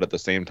bus, but at the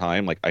same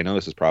time, like I know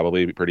this is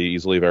probably pretty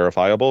easily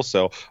verifiable,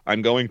 so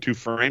I'm going to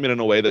frame it in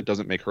a way that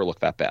doesn't make her look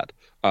that bad.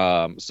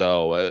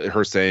 So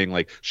her saying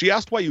like she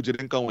asked why you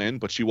didn't go in,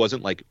 but she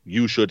wasn't like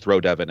you should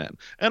throw Devin in.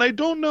 And I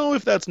don't know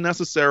if that's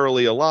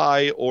necessarily a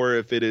lie or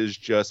if it is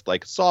just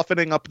like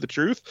softening up the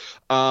truth.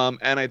 And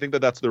I think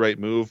that that's the right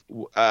move.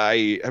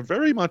 I have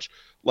very much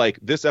like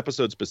this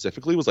episode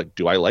specifically was like,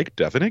 do I like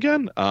Devin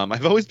again?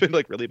 I've always been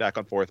like really back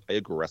and forth. I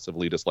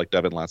aggressively disliked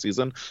Devin last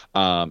season.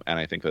 And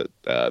I think that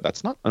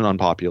that's not an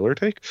unpopular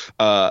take.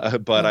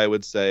 But I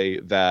would say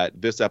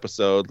that this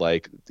episode,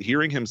 like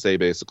hearing him say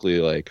basically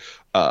like,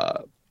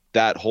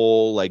 that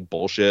whole like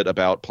bullshit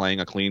about playing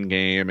a clean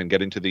game and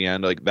getting to the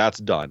end, like that's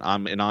done.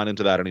 I'm not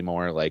into that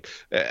anymore. Like,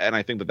 and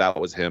I think that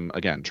was him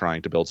again,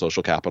 trying to build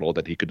social capital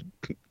that he could,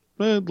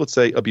 let's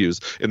say,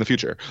 abuse in the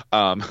future,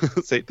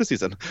 say this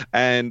season.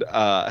 And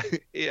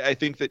I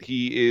think that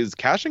he is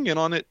cashing in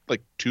on it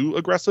like too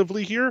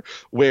aggressively here,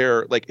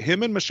 where like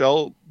him and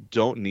Michelle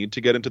don't need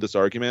to get into this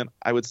argument.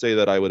 I would say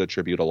that I would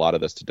attribute a lot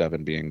of this to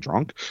Devin being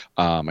drunk.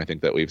 I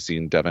think that we've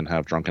seen Devin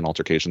have drunken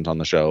altercations on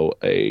the show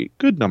a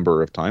good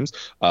number of times,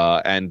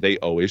 and they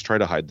always try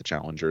to hide the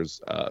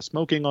challengers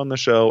smoking on the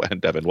show,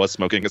 and Devin was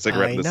smoking a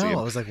cigarette in the scene.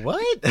 I was like,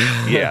 what?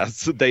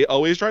 Yes, they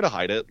always try to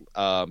hide it,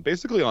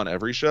 basically on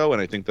every show,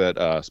 and I think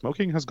that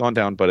smoking has gone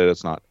down, but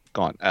it's not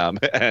gone.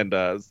 And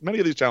many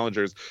of these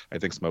challengers, I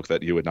think, smoke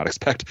that you would not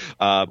expect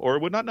or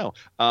would not know.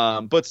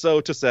 But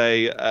so to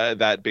say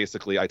that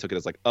basically I took it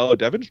as like, oh,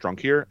 Devin's drunk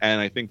here.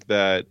 And I think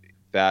that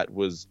that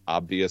was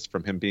obvious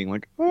from him being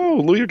like,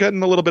 oh, you're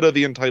getting a little bit of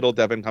the entitled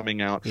Devin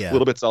coming out, a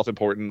little bit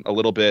self-important, a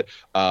little bit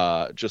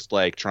just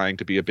like trying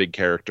to be a big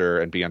character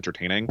and be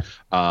entertaining.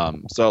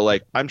 So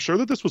like, I'm sure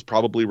that this was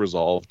probably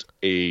resolved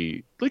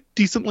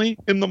decently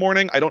in the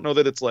morning. I don't know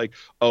that it's like,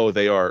 oh,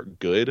 they are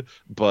good,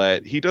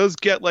 but he does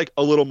get like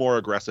a little more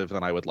aggressive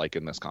than I would like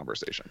in this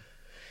conversation.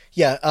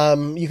 Yeah,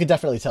 you could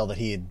definitely tell that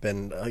he had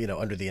been,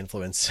 under the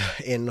influence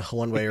in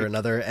one way or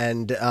another.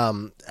 And,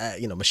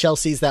 Michelle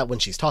sees that when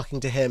she's talking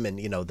to him, and,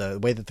 the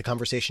way that the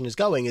conversation is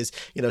going is,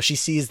 she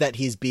sees that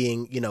he's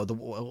being,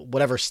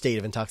 whatever state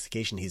of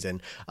intoxication he's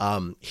in.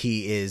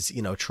 He is,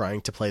 trying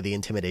to play the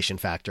intimidation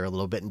factor a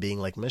little bit and being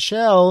like,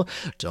 Michelle,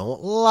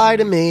 don't lie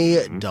to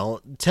me.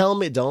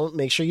 Don't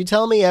make sure you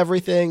tell me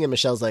everything. And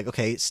Michelle's like,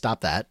 okay,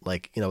 stop that.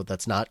 Like,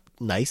 that's not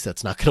nice.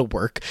 That's not going to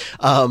work.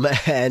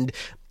 And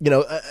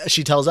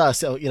she tells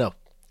us,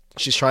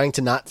 she's trying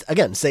to not,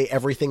 again, say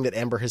everything that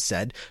Amber has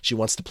said. She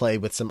wants to play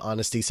with some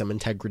honesty, some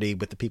integrity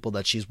with the people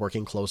that she's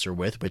working closer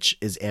with, which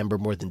is Amber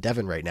more than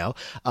Devin right now.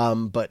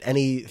 But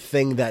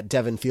anything that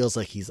Devin feels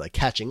like he's like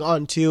catching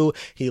on to,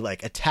 he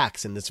like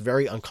attacks in this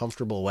very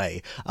uncomfortable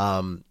way.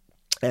 And,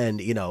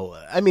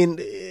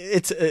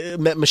 it's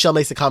Michelle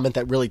makes a comment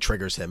that really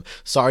triggers him.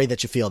 Sorry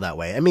that you feel that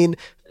way. I mean,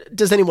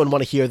 does anyone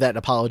want to hear that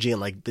apology in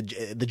like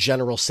the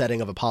general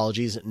setting of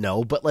apologies?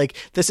 No, but like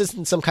this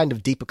isn't some kind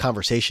of deep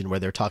conversation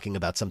where they're talking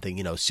about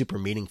something, super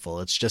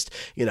meaningful. It's just,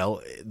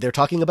 they're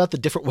talking about the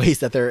different ways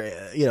that they're,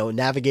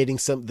 navigating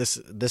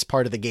this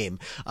part of the game.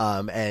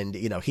 And,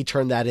 he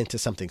turned that into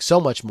something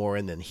so much more.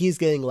 And then he's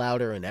getting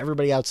louder and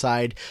everybody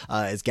outside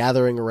is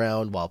gathering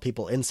around while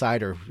people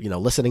inside are,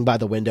 listening by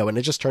the window. And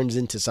it just turns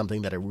into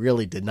something that it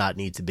really did not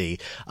need to be.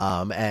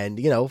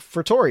 And,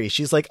 for Tori,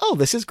 she's like, oh,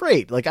 this is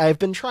great. Like I've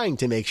been trying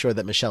to make sure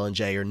that Michelle and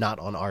Jay are not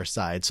on our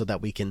side so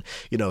that we can,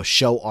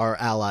 show our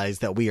allies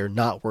that we are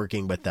not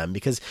working with them,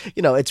 because,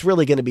 it's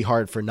really going to be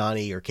hard for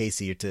Nany or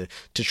Casey to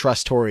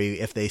trust Tori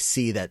if they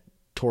see that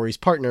Tori's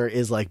partner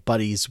is like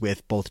buddies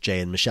with both Jay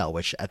and Michelle,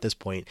 which at this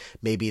point,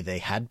 maybe they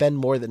had been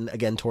more than,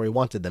 again, Tori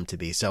wanted them to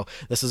be. So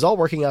this is all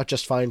working out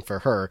just fine for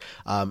her.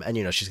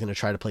 And, she's going to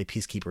try to play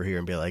peacekeeper here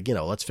and be like,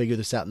 let's figure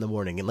this out in the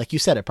morning. And like you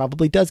said, it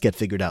probably does get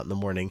figured out in the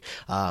morning,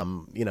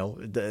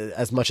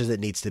 as much as it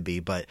needs to be.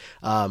 But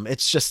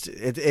it's just,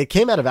 it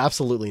came out of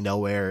absolutely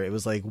nowhere. It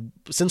was like,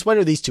 since when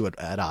are these two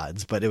at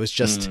odds? But it was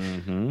just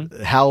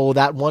how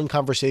that one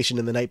conversation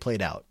in the night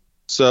played out.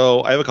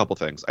 So I have a couple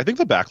things. I think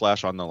the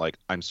backlash on the like,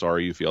 I'm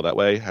sorry you feel that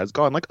way has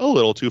gone like a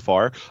little too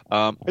far.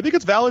 I think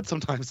it's valid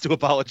sometimes to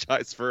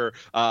apologize for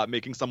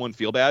making someone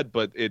feel bad,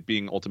 but it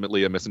being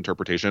ultimately a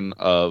misinterpretation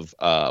of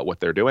what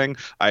they're doing.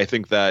 I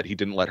think that he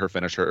didn't let her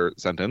finish her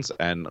sentence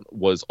and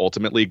was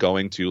ultimately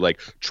going to like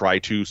try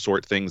to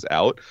sort things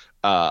out.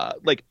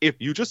 Like if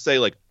you just say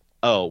like,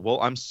 oh,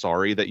 well, I'm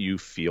sorry that you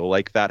feel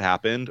like that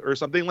happened or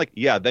something, like,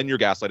 yeah, then you're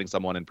gaslighting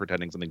someone and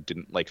pretending something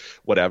didn't, like,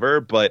 whatever.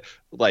 But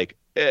like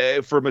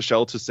for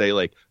Michelle to say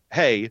like,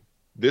 hey,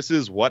 this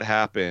is what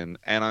happened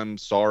and I'm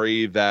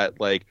sorry that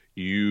like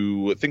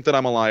you think that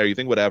I'm a liar, you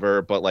think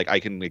whatever, but like I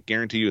can like,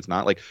 guarantee you it's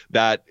not like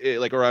that,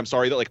 like, or I'm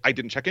sorry that like I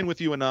didn't check in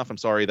with you enough, I'm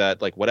sorry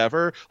that like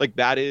whatever, like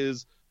that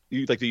is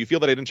you like, do you feel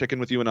that I didn't check in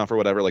with you enough or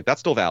whatever, like that's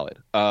still valid.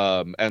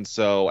 And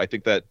so I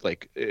think that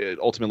like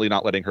ultimately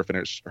not letting her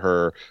finish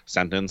her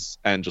sentence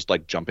and just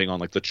like jumping on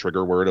like the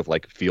trigger word of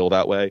like feel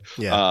that way,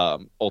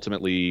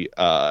 ultimately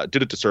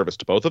did a disservice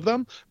to both of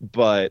them.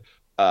 But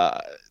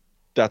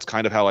that's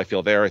kind of how I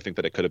feel there. I think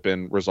that it could have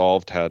been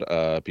resolved had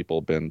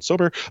people been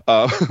sober.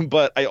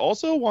 But I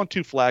also want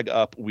to flag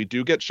up, we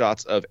do get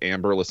shots of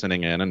Amber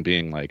listening in and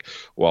being like,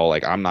 well,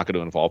 like, I'm not going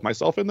to involve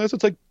myself in this.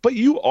 It's like, but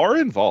you are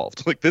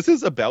involved. Like, this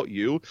is about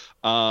you.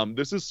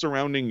 This is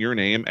surrounding your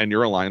name, and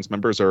your alliance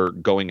members are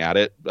going at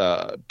it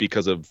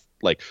because of,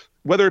 like,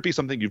 whether it be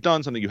something you've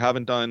done, something you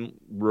haven't done,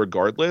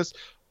 regardless.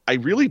 I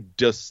really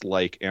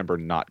dislike Amber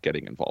not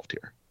getting involved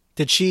here.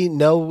 Did she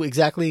know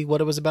exactly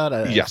what it was about?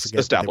 Yes,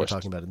 established. They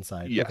were talking about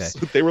inside. Yes,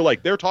 okay. They were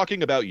like, they're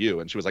talking about you,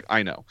 and she was like,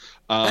 I know.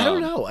 I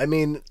don't know. I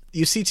mean,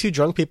 you see two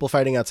drunk people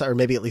fighting outside, or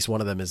maybe at least one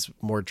of them is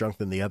more drunk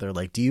than the other.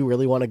 Like, do you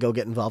really want to go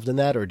get involved in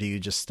that, or do you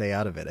just stay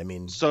out of it? I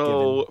mean,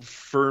 so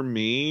for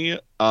me,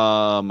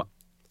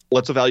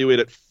 let's evaluate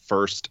it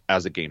first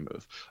as a game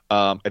move.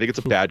 I think it's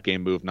a bad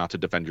game move not to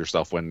defend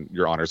yourself when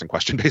your honor's in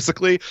question,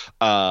 basically.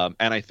 And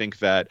I think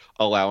that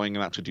allowing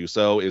them to do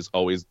so is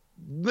always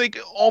like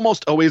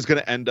almost always going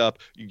to end up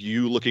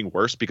you looking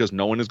worse because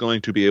no one is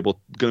going to be able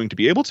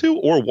to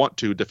or want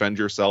to defend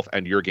yourself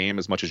and your game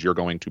as much as you're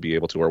going to be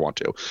able to or want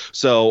to.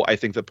 So I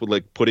think that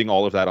like putting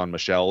all of that on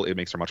Michelle, it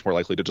makes her much more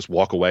likely to just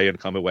walk away and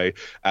come away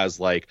as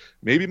like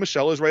maybe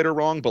Michelle is right or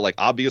wrong, but like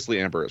obviously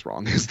Amber is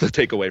wrong is the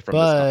takeaway from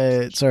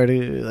this. But sorry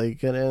to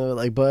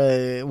like,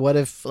 but what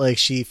if like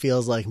she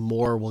feels like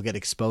more will get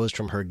exposed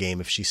from her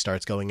game if she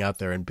starts going out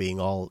there and being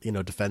all,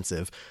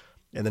 defensive?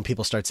 And then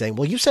people start saying,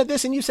 well, you said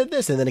this and you said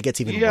this. And then it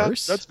gets even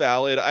worse. That's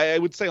valid. I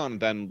would say on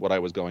then what I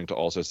was going to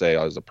also say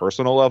as a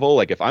personal level,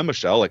 like if I'm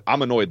Michelle, like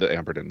I'm annoyed that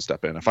Amber didn't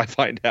step in. If I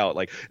find out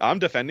like I'm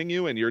defending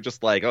you and you're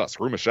just like, oh,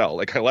 screw Michelle,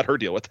 like I let her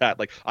deal with that.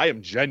 Like I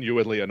am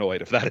genuinely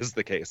annoyed if that is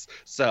the case.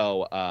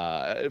 So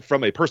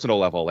from a personal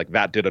level, like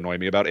that did annoy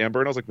me about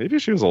Amber. And I was like, maybe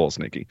she was a little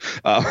sneaky.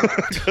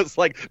 Just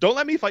like, don't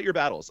let me fight your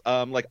battles.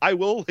 Like I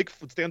will like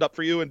stand up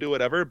for you and do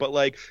whatever. But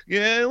like,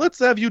 yeah, let's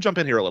have you jump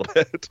in here a little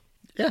bit.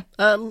 Yeah,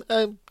 I'm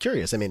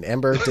curious. I mean,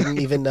 Amber didn't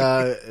even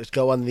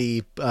go on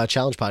the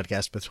challenge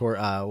podcast before.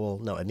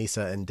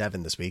 Anissa and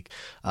Devin this week.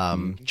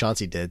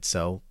 Chauncey did.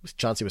 So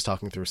Chauncey was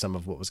talking through some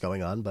of what was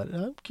going on, but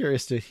I'm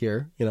curious to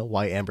hear,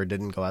 why Amber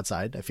didn't go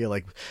outside. I feel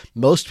like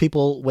most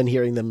people, when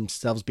hearing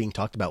themselves being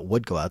talked about,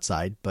 would go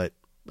outside, but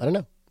I don't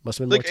know. Must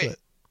have been more to it.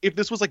 If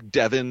this was like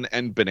Devin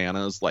and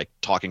Bananas like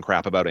talking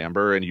crap about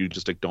Amber and you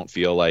just like don't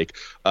feel like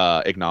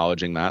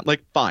acknowledging that,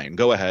 like fine,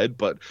 go ahead.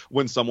 But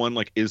when someone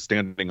like is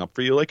standing up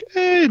for you, like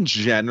in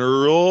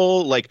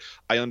general, like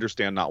I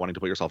understand not wanting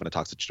to put yourself in a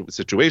toxic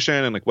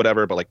situation and like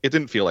whatever, but like it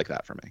didn't feel like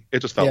that for me.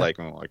 It just felt like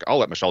I'll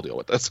let Michelle deal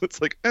with this. It's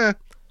like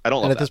I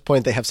don't. And at this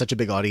point, they have such a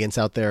big audience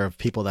out there of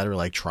people that are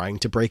like trying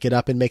to break it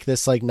up and make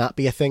this like not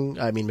be a thing.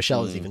 I mean,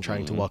 Michelle is even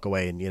trying to walk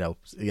away, and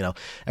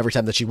every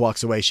time that she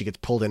walks away, she gets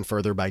pulled in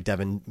further by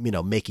Devin,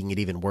 making it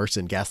even worse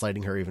and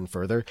gaslighting her even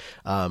further.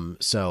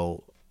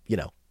 So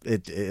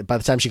by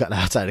the time she got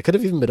outside, it could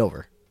have even been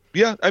over.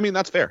 Yeah, I mean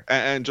that's fair,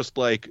 and just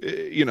like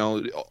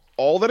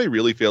all that I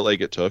really feel like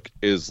it took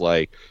is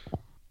like.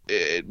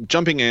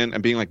 Jumping in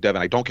and being like,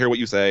 Devin, I don't care what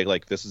you say,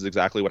 like this is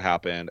exactly what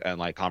happened, and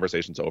like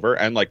conversation's over,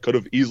 and like could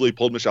have easily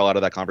pulled Michelle out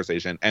of that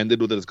conversation,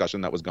 ended with the discussion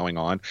that was going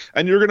on,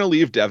 and you're gonna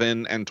leave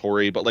Devin and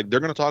Tori, but like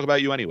they're gonna talk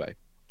about you anyway.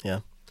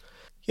 Yeah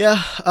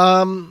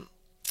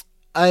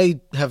I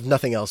have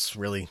nothing else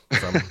really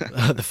from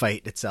the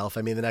fight itself.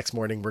 I mean, the next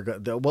morning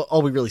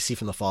all we really see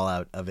from the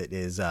fallout of it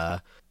is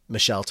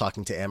Michelle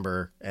talking to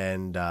Amber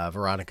and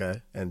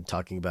Veronica and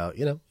talking about,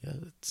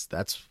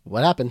 that's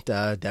what happened.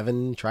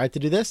 Devin tried to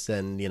do this,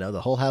 and,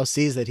 the whole house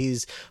sees that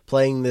he's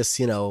playing this,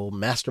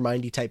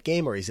 mastermindy type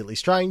game, or he's at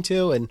least trying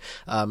to. And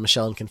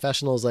Michelle in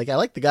confessional is like, I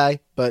like the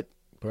guy, but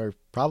we're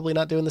probably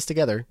not doing this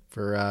together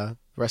for the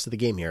rest of the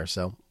game here.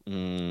 So,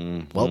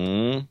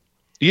 well.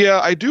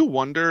 Yeah, I do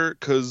wonder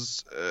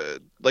because,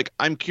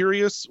 I'm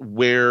curious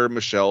where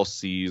Michelle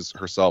sees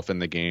herself in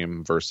the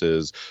game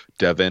versus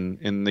Devin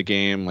in the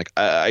game. Like,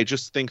 I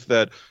just think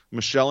that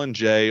Michelle and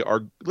Jay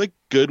are, like,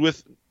 good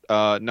with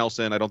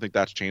Nelson. I don't think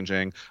that's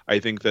changing. I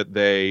think that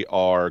they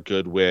are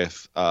good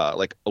with,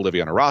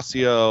 Olivia and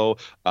Horacio,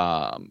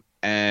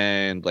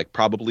 and,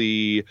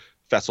 probably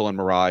Fessel and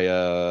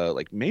Mariah,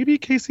 maybe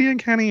Casey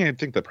and Kenny. I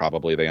think that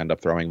probably they end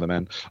up throwing them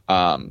in.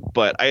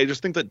 But I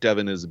just think that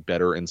Devin is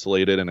better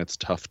insulated, and it's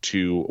tough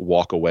to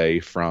walk away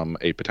from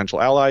a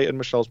potential ally in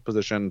Michelle's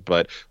position.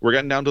 But we're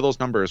getting down to those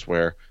numbers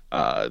where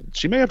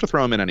she may have to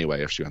throw him in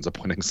anyway if she ends up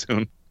winning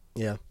soon.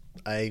 Yeah,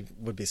 I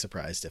would be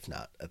surprised if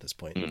not at this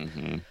point.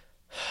 Mm-hmm.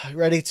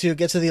 Ready to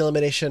get to the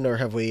elimination, or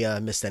have we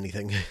missed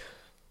anything?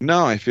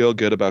 No, I feel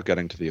good about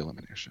getting to the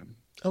elimination.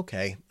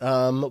 Okay.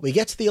 We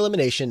get to the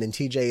elimination, and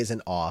TJ is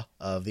in awe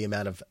of the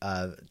amount of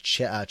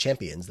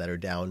champions that are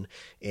down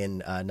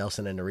in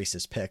Nelson and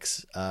Neresa's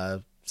picks.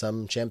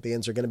 Some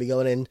champions are going to be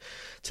going in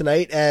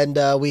tonight, and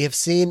we have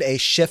seen a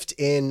shift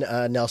in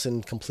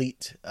Nelson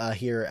complete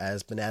here,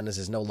 as Bananas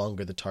is no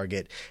longer the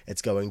target.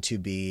 It's going to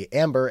be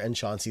Amber and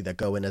Chauncey that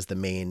go in as the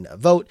main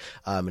vote,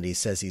 and he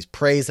says he's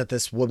praised that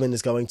this woman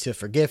is going to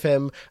forgive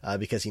him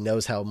because he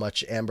knows how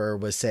much Amber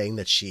was saying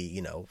that she,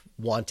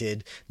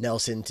 wanted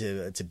Nelson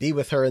to be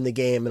with her in the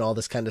game and all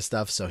this kind of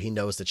stuff, so he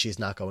knows that she's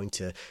not going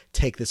to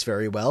take this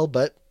very well,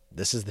 but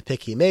this is the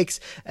pick he makes.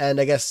 And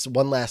I guess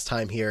one last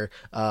time here,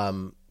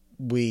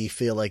 we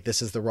feel like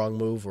this is the wrong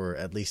move, or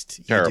at least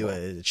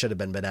it should have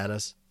been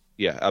Bananas.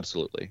 Yeah,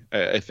 absolutely.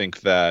 I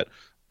think that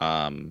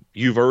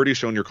you've already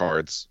shown your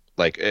cards.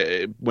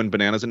 When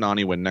Bananas and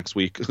Nany win next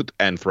week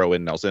and throw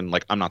in Nelson,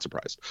 I'm not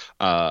surprised.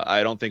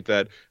 I think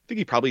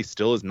he probably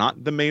still is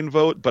not the main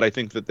vote, but I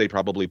think that they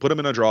probably put him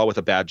in a draw with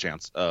a bad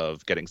chance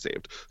of getting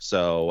saved.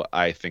 So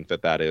I think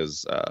that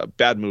is a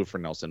bad move for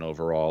Nelson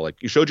overall.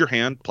 You showed your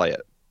hand, play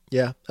it.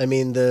 Yeah, I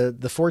mean,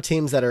 the four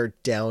teams that are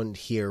down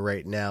here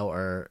right now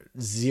are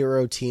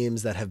 0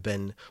 teams that have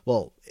been,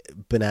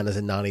 Bananas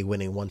and Nany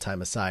winning one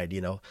time aside,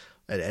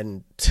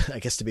 and I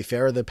guess to be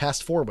fair, the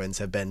past 4 wins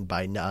have been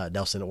by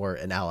Nelson or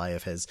an ally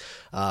of his.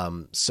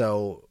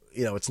 So,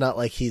 it's not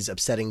like he's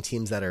upsetting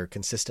teams that are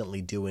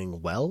consistently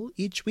doing well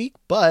each week,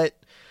 but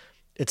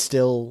it's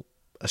still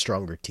a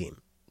stronger team.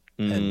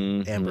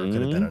 And Amber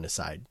could have been on his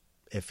side.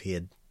 if he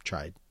had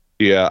tried.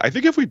 Yeah, I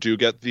think if we do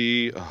get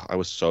I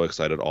was so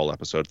excited all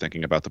episode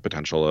thinking about the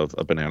potential of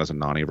Bananas and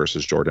Nany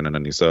versus Jordan and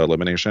Anissa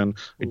elimination.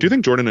 I do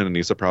think Jordan and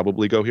Anissa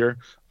probably go here.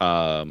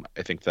 I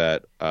think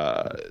that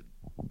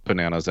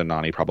Bananas and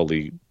Nany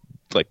probably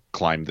like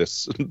climb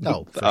this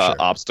Oh, for sure.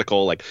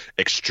 obstacle like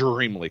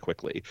extremely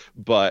quickly.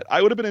 But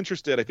I would have been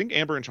interested. I think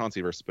Amber and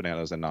Chauncey versus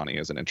Bananas and Nany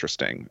is an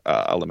interesting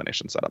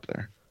elimination setup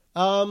there.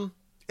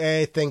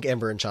 I think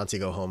Amber and Chauncey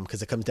go home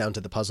because it comes down to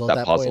the puzzle at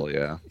That that puzzle, point.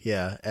 yeah.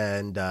 Yeah,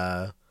 and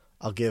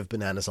I'll give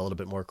Bananas a little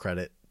bit more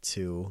credit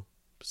to,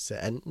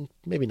 and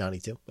maybe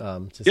Nany too,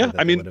 to say Yeah, that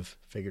I they mean- would have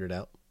figured it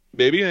out.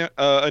 Maybe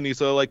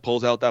Anissa like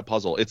pulls out that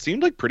puzzle. It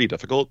seemed like pretty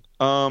difficult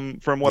from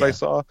what Yeah. I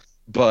saw,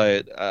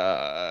 but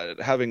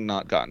having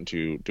not gotten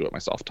to do it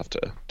myself, tough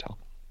to tell.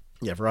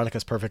 Yeah,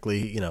 Veronica's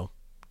perfectly,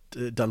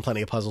 done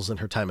plenty of puzzles in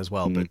her time as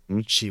well, but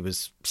Mhm. she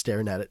was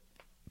staring at it,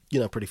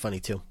 pretty funny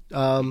too.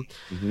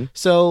 Mhm.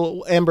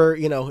 So Amber,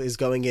 is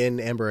going in,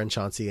 Amber and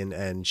Chauncey,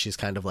 and she's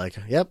kind of like,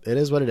 yep, it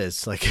is what it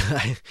is. Like,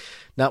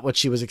 not what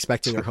she was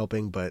expecting or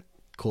hoping, but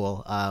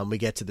cool. We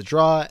get to the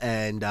draw,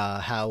 and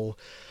how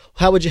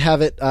would you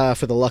have it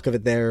for the luck of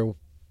it there?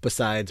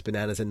 Besides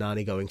Bananas and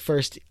Nany going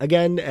first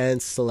again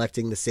and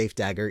selecting the safe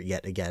dagger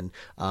yet again.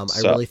 I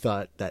really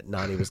thought that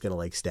Nany was going to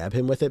like stab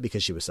him with it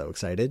because she was so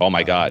excited. Oh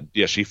my God.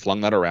 Yeah, she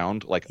flung that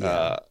around. Like,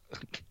 Yeah.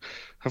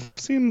 I've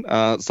seen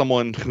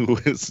someone who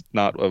is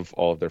not of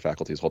all of their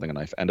faculties holding a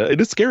knife, and it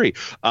is scary.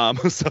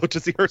 So to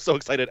see her so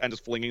excited and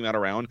just flinging that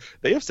around,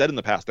 they have said in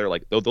the past, they're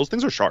like, those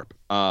things are sharp.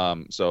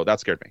 So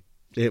that scared me.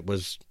 It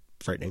was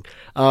frightening.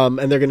 And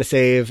they're going to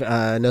save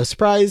no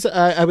surprise.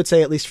 I would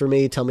say, at least for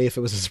me, tell me if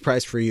it was a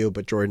surprise for you,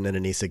 but Jordan and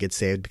Anissa get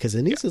saved because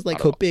Anissa's like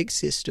not at her all. big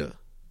sister.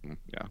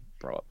 Yeah,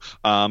 throw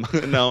up.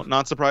 No,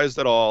 not surprised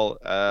at all.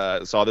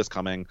 Saw this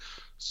coming.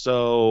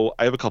 So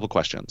I have a couple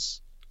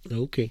questions.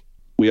 Okay.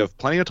 We have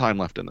plenty of time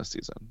left in this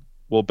season.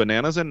 Will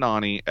Bananas and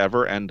Nany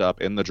ever end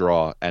up in the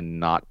draw and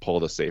not pull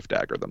the safe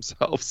dagger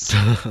themselves?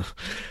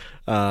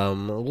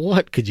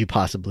 What could you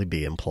possibly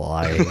be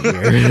implying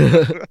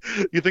here?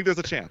 You think there's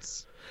a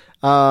chance?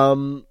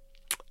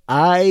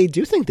 I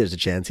do think there's a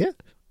chance, yeah.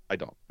 I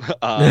don't.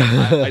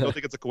 I don't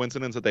think it's a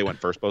coincidence that they went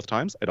first both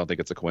times. I don't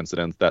think it's a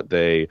coincidence that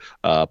they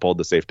pulled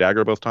the safe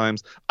dagger both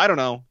times. I don't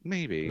know.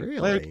 Maybe. Really?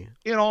 Like,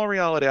 in all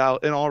reality,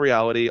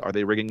 are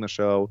they rigging the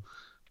show?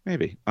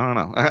 Maybe. I don't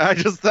know. I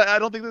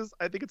don't think this.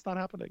 I think it's not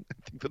happening.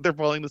 I think that they're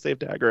pulling the safe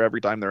dagger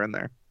every time they're in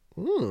there.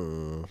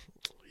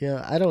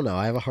 Yeah, I don't know.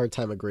 I have a hard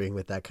time agreeing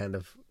with that kind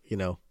of,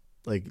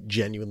 like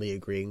genuinely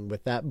agreeing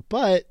with that.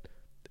 But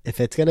if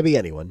it's going to be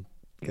anyone,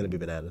 it's going to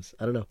be Bananas.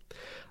 I don't know.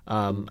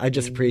 I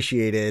just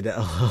appreciated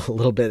a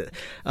little bit.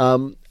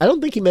 I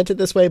don't think he meant it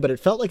this way, but it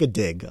felt like a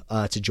dig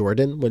to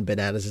Jordan when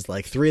Bananas is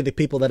like, 3 of the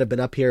people that have been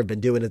up here have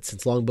been doing it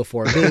since long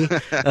before me.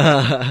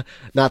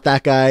 Not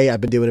that guy.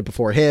 I've been doing it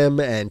before him.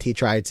 And he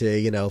tried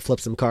to,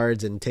 flip some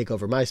cards and take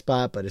over my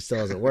spot, but it still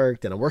hasn't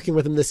worked. And I'm working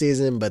with him this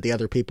season, but the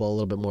other people are a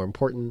little bit more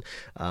important.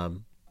 I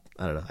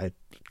don't know. I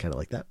kind of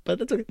like that, but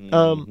that's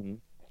okay.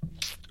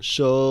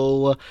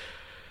 So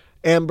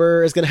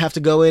Amber is going to have to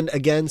go in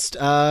against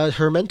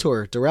her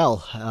mentor,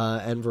 Darrell,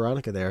 and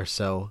Veronica there.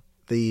 So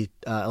the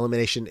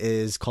elimination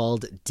is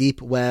called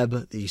Deep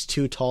Web. These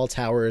 2 tall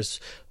towers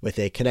with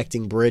a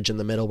connecting bridge in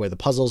the middle where the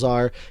puzzles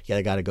are. You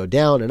got to go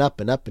down and up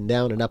and up and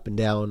down and up and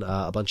down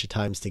a bunch of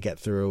times to get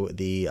through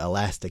the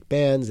elastic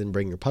bands and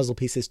bring your puzzle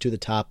pieces to the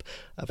top,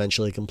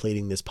 eventually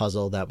completing this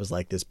puzzle that was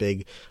like this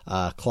big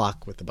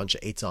clock with a bunch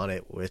of 8s on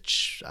it,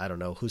 which I don't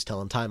know who's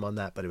telling time on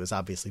that, but it was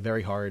obviously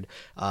very hard.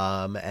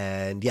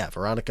 And yeah,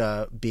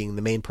 Veronica being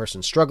the main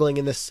person struggling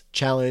in this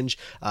challenge,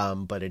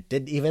 but it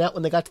did even out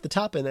when they got to the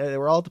top and they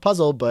were all at the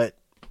puzzle, but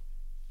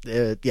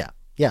yeah.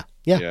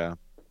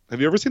 Have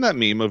you ever seen that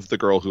meme of the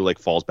girl who like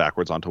falls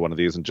backwards onto one of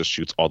these and just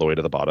shoots all the way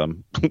to the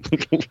bottom,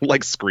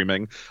 like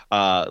screaming,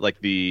 like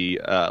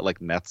the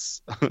like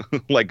nets,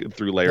 like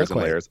through layers and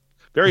layers?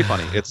 Very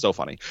funny. It's so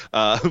funny.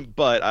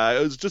 But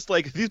it was just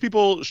like these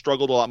people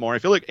struggled a lot more. I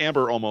feel like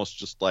Amber almost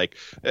just like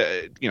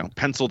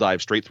pencil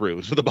dive straight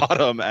through to the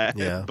bottom.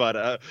 Yeah.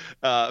 But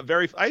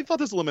I thought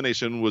this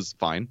elimination was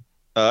fine.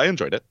 I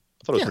enjoyed it.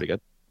 I thought it was pretty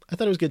good. I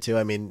thought it was good too.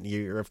 I mean,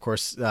 you're of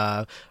course,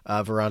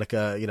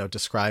 Veronica,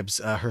 describes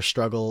her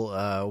struggle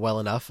well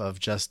enough of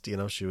just,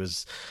 she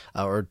was,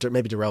 or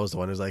maybe Darrell was the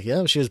one who's like,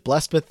 she was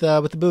blessed with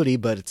the booty,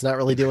 but it's not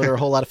really doing her a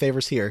whole lot of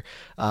favors here.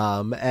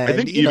 And I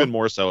think even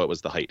more so it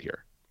was the height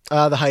here.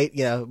 The height,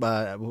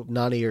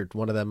 Nany or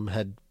one of them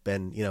had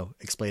been,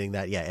 explaining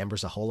that,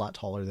 Amber's a whole lot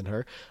taller than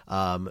her.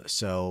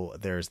 So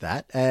there's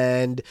that.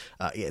 And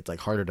it's like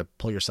harder to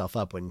pull yourself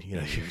up when,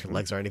 your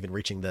legs aren't even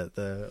reaching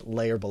the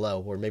layer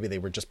below, or maybe they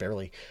were just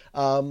barely.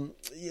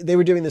 They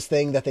were doing this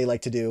thing that they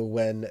like to do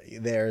when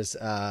there's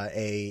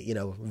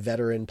a,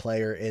 veteran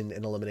player in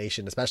an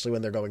elimination, especially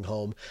when they're going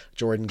home.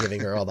 Jordan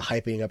giving her all the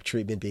hyping up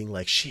treatment, being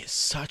like, she is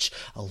such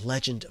a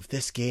legend of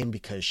this game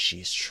because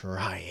she's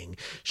trying.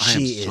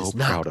 She is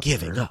not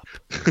giving up.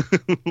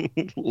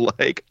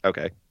 Like,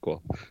 okay.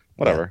 Cool.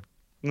 Whatever.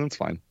 Yeah. That's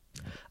fine.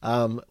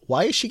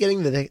 Why is she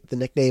getting the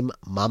nickname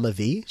Mama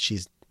V?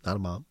 She's not a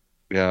mom.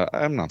 Yeah,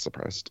 I'm not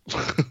surprised.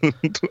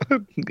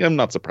 I'm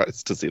not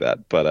surprised to see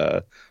that,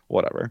 but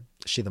whatever.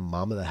 Is she the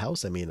mom of the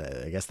house? I mean,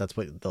 I guess that's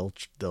what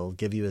they'll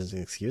give you as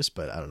an excuse,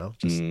 but I don't know.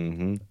 Just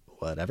Hmm.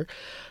 whatever.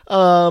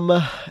 Um,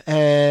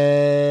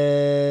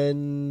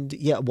 and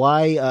yeah,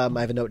 why? I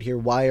have a note here.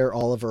 Why are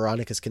all of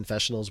Veronica's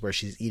confessionals where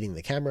she's eating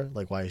the camera?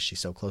 Like, why is she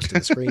so close to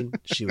the screen?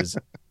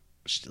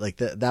 Like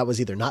that was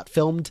either not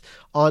filmed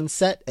on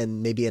set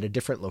and maybe at a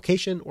different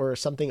location or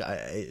something.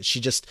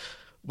 There's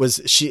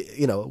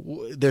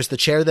the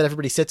chair that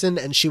everybody sits in,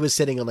 and she was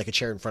sitting on like a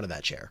chair in front of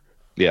that chair.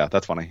 Yeah,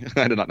 that's funny.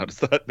 I did not notice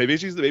that. Maybe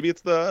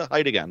it's the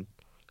height again.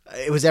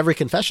 It was every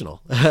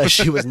confessional.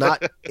 She was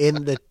not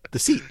in the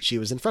seat. She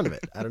was in front of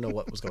it. I don't know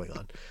what was going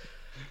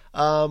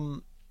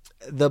on.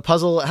 The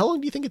puzzle, how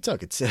long do you think it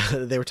took?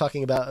 They were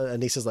talking about,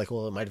 Anissa's like,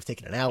 well, it might have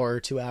taken an hour,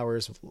 2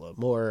 hours,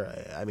 more.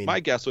 I mean, My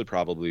guess would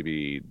probably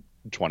be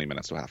 20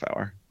 minutes to a half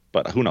hour,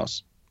 but who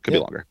knows? Could be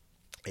longer.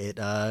 it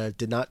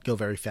did not go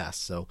very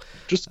fast. So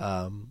Just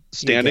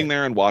standing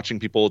there and watching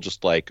people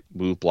just like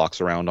move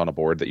blocks around on a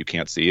board that you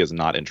can't see is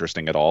not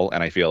interesting at all.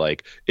 And I feel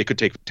like it could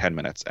take 10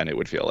 minutes and it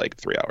would feel like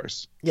 3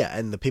 hours. Yeah,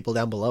 and the people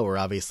down below were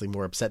obviously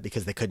more upset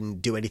because they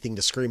couldn't do anything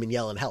to scream and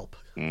yell and help.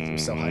 They were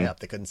so high up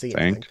they couldn't see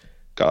anything. Thank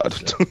God.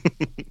 So,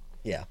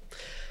 yeah.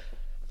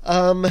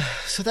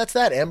 So that's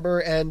that. Amber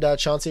and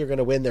Chauncey are going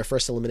to win their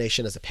first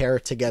elimination as a pair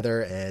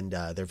together, and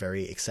they're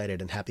very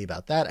excited and happy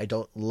about that. I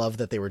don't love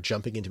that they were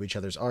jumping into each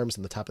other's arms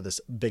on the top of this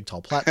big,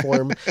 tall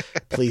platform.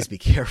 Please be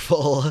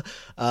careful.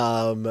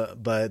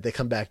 But they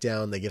come back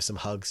down. They give some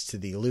hugs to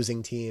the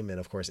losing team, and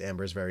of course,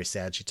 Amber's very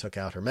sad. She took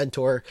out her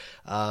mentor,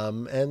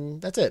 and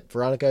that's it.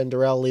 Veronica and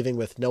Darrell leaving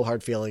with no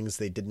hard feelings.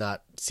 They did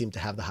not seem to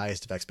have the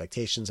highest of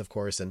expectations, of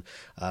course, and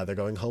they're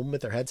going home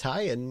with their heads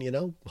high, and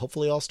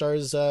hopefully All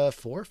Stars 4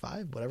 or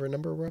 5, whatever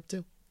number we're up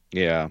to.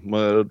 Yeah,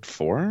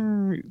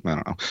 4? I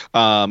don't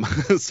know.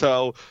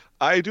 So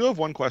I do have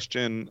one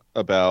question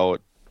about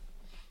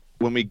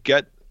when we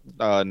get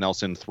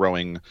Nelson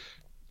throwing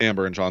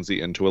Amber and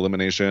Chauncey into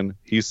elimination.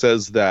 He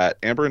says that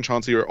Amber and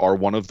Chauncey are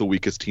one of the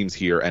weakest teams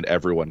here, and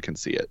everyone can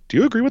see it. Do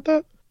you agree with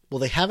that? Well,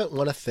 they haven't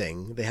won a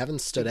thing. They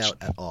haven't stood out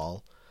at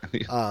all.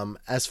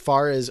 As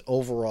far as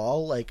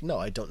overall, no,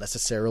 I don't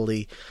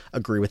necessarily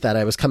agree with that.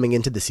 I was coming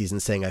into the season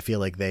saying I feel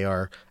like they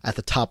are at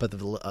the top of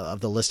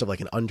the list of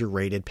like an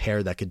underrated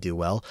pair that could do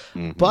well.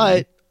 Mm-hmm.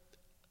 But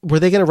were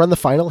they going to run the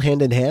final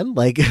hand in hand?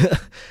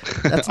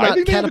 That's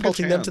not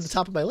catapulting them to the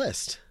top of my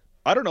list.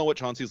 I don't know what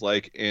Chauncey's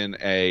like in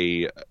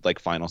a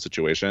final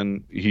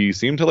situation. He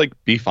seemed to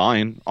be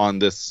fine on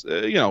this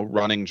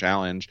running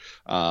challenge.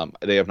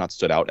 They have not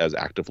stood out as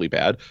actively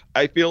bad.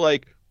 I feel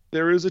like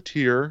there is a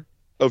tier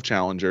of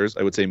challengers.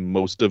 I would say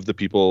most of the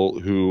people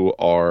who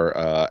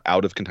are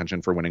out of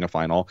contention for winning a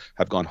final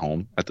have gone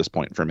home at this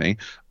point for me.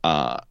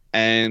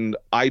 And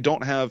I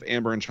don't have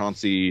Amber and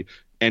Chauncey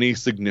any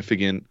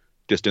significant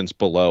distance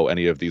below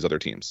any of these other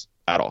teams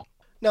at all.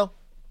 No,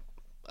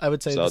 I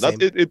would say so. The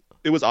same.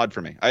 It was odd for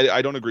me.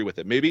 I don't agree with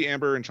it. Maybe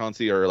Amber and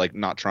Chauncey are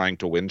not trying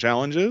to win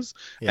challenges,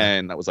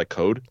 and that was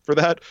code for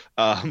that.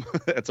 And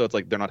so it's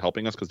they're not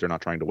helping us because they're not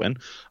trying to win.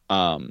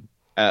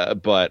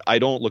 But I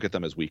don't look at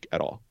them as weak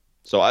at all.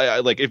 So I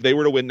if they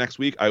were to win next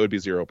week, I would be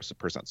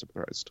 0%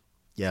 surprised.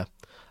 Yeah.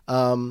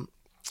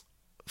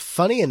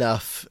 Funny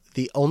enough,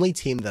 the only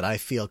team that I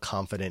feel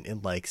confident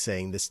in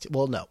saying this,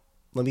 well, no,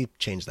 let me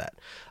change that.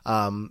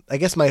 I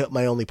guess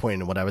my only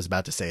point in what I was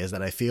about to say is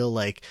that I feel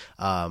and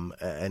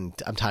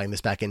I'm tying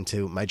this back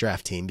into my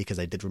draft team because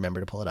I did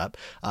remember to pull it up,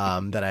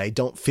 that I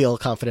don't feel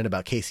confident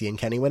about Casey and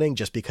Kenny winning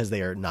just because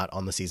they are not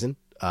on the season.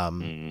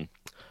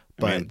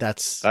 But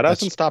that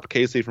hasn't stopped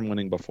Casey from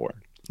winning before.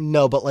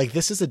 No, but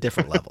this is a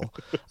different level.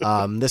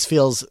 This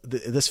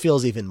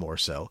feels even more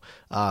so.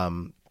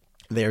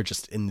 They're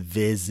just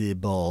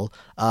invisible.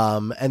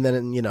 And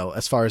then,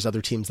 as far as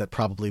other teams that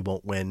probably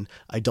won't win,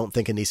 I don't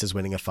think Anissa's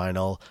winning a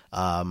final.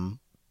 I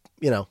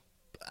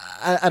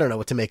don't know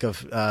what to make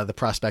of the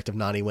prospect of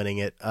Nany winning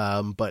it.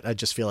 But I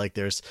just feel like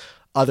there's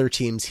other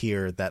teams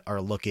here that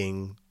are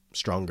looking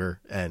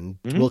stronger and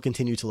will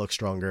continue to look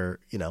stronger,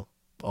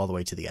 all the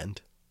way to the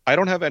end. I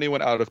don't have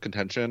anyone out of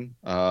contention.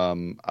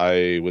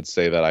 I would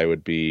say that I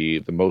would be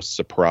the most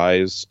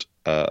surprised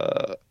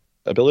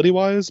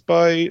ability-wise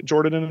by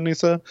Jordan and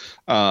Anissa.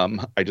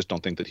 I just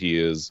don't think that he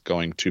is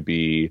going to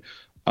be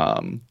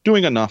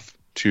doing enough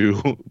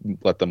to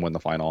let them win the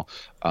final.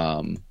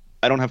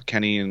 I don't have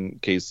Kenny and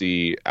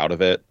Casey out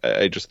of it.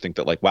 I just think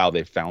that wow,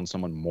 they found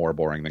someone more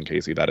boring than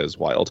Casey. That is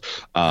wild.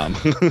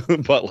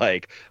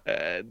 But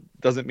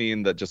doesn't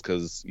mean that just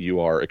because you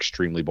are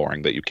extremely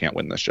boring that you can't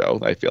win this show.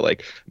 I feel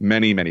like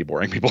many, many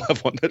boring people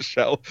have won this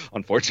show,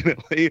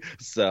 unfortunately.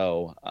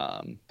 So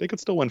they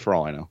could still win for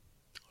all I know.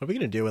 What are we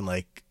going to do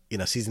when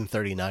season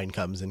 39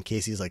 comes and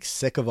Casey's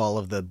sick of all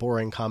of the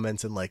boring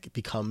comments and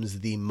becomes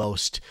the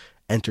most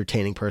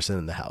entertaining person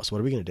in the house? What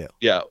are we going to do?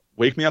 Yeah.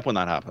 Wake me up when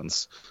that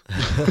happens.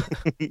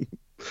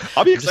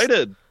 I'll be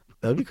excited.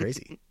 That would be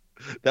crazy.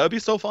 That would be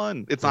so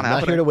fun. It's not happening. I'm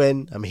not here to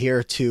win. I'm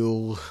here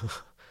to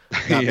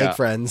not make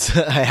friends.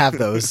 I have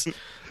those.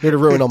 Here to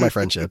ruin all my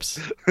friendships.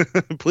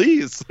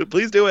 Please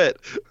do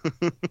it.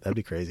 That'd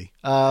be crazy.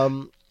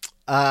 Like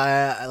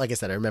I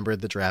said, I remember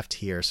the draft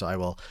here, so I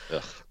will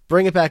Ugh.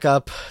 bring it back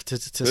up to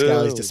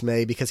Scally's Ooh.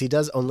 dismay, because he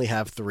does only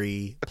have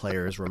 3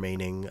 players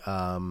remaining.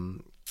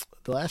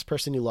 The last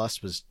person you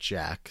lost was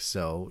Jack,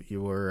 so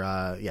you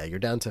were you're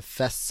down to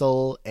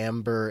Fessel,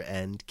 Amber,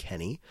 and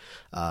Kenny,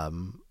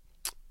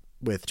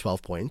 with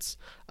 12 points.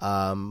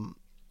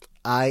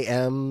 I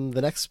am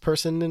the next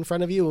person in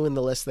front of you in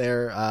the list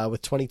there,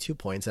 with 22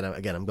 points, and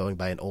again, I'm going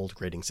by an old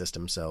grading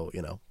system, so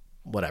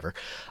whatever.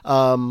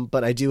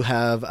 But I do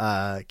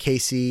have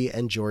Casey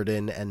and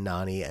Jordan and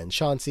Nani and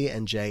Chauncey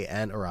and Jay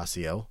and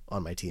Horacio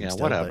on my team. Yeah,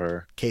 still,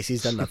 whatever.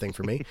 Casey's done nothing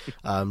for me.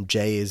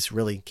 Jay is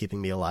really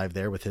keeping me alive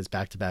there with his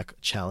back-to-back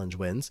challenge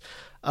wins.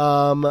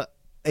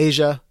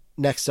 Asia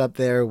next up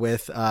there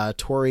with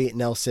Tori,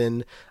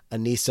 Nelson,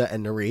 Anissa,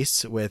 and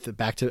Nerys with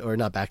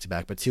not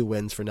back-to-back, but 2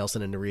 wins for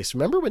Nelson and Nerys.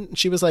 Remember when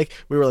she was like,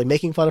 we were like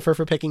making fun of her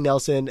for picking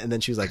Nelson, and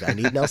then she was like, I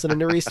need Nelson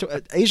and Nerys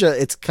to Asia,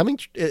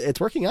 it's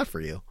working out for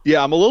you.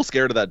 Yeah, I'm a little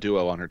scared of that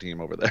duo on her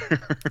team over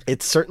there.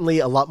 It's certainly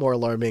a lot more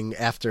alarming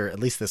after at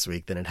least this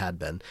week than it had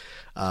been.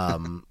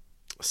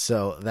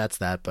 So that's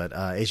that. But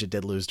Asia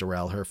did lose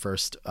Darrell, her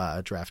first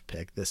draft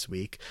pick this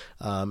week.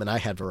 And I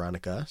had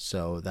Veronica,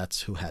 so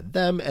that's who had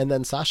them. And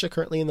then Sasha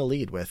currently in the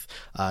lead with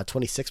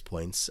 26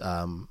 points,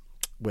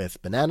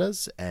 with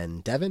Bananas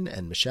and Devin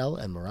and Michelle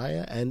and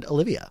Mariah and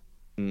Olivia.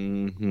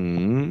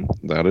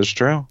 That is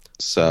true.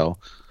 So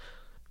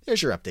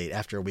there's your update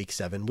after week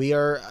 7. We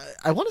are,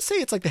 I want to say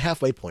it's like the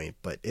halfway point,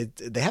 but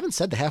they haven't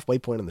said the halfway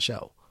point on the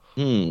show.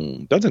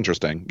 That's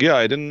interesting. Yeah,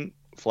 I didn't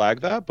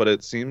flag that, but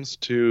it seems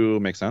to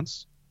make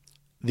sense.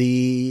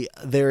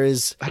 There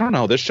is, I don't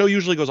know. This show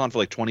usually goes on for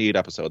like 28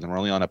 episodes, and we're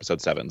only on episode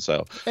 7,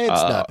 so it's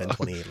not been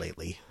 28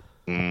 lately.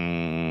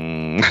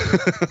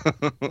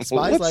 Spies,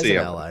 Lies, and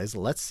Allies.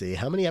 Let's see.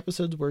 How many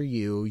episodes were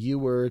you? You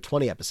were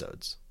 20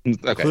 episodes,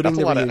 including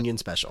the reunion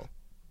special.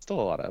 Still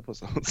a lot of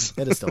episodes.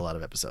 It is still a lot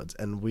of episodes,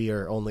 and we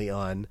are only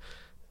on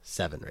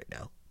 7 right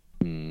now.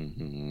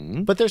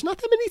 But there's not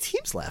that many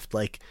teams left.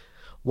 Like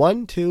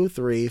 1, 2,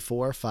 3,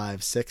 4,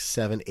 5, 6,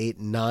 7, 8,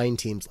 9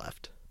 teams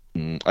left.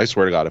 I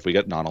swear to God, if we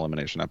get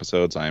non-elimination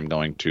episodes, I am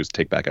going to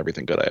take back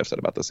everything good I have said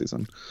about this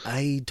season.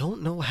 I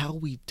don't know how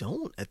we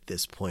don't at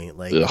this point.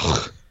 Like,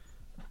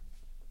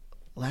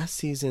 last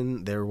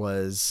season there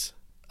was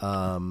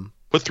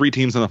put 3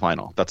 teams in the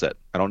final. That's it.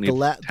 I don't need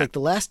the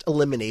last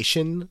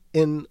elimination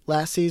in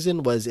last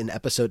season was in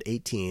episode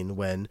 18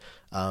 when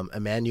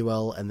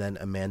Emmanuel and then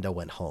Amanda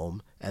went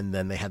home, and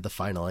then they had the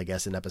final, I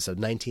guess, in episode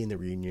 19, the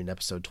reunion,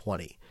 episode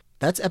 20.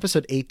 That's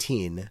episode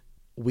 18.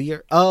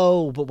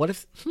 But what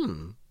if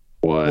what?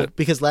 Well,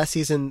 because last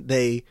season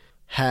they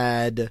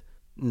had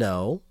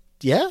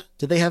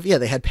they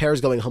had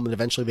pairs going home, and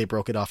eventually they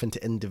broke it off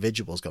into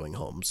individuals going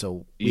home.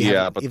 So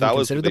but that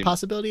was considered the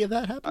possibility of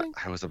that happening.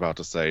 I was about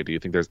to say, do you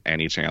think there's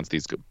any chance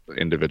these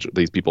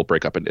people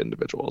break up into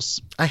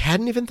individuals? I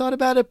hadn't even thought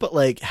about it, but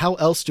like, how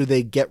else do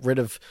they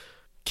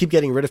keep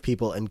getting rid of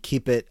people and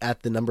keep it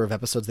at the number of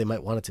episodes they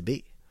might want it to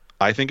be?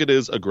 I think it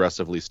is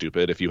aggressively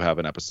stupid if you have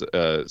an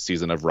episode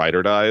season of Ride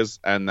or Dies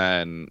and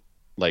then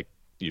like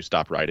you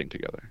stop riding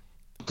together.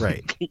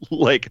 Right.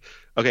 Like,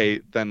 okay,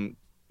 then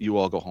you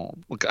all go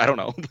home. Like, I don't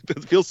know.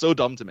 It feels so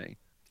dumb to me.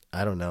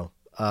 I don't know.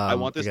 I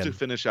want this to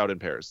finish out in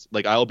pairs.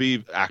 Like, I'll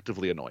be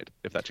actively annoyed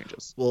if that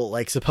changes. Well,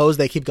 like, suppose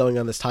they keep going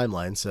on this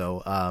timeline.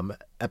 So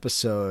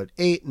episode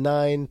 8,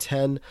 9,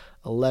 10,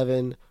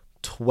 11,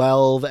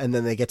 12, and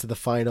then they get to the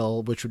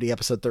final, which would be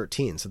episode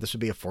 13. So this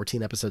would be a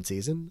 14-episode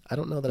season. I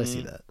don't know that I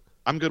see that.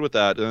 I'm good with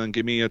that. And then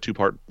give me a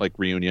 2-part like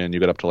reunion. You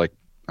get up to like,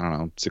 I don't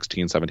know,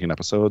 16, 17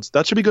 episodes.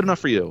 That should be good enough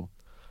for you.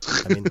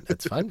 I mean,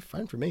 that's fine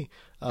for me.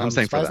 I'm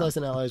saying Spies, Lies,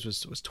 and Allies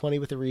was 20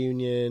 with the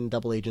reunion.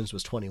 Double Agents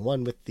was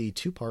 21 with the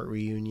 2-part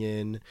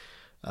reunion.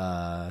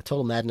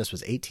 Total Madness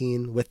was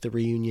 18 with the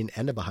reunion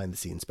and a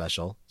behind-the-scenes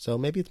special. So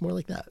maybe it's more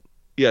like that.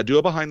 Yeah, do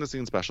a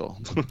behind-the-scenes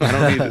special. I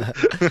don't need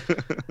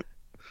it.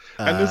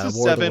 And this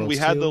is 7. We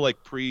had the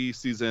like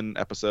pre-season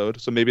episode,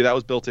 so maybe that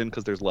was built in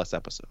because there's less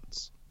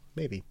episodes.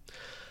 Maybe.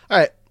 All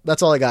right,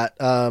 that's all I got.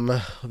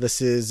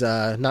 This is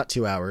not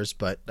 2 hours,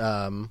 but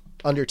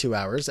under 2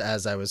 hours,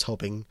 as I was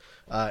hoping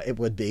it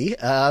would be,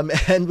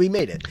 and we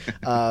made it.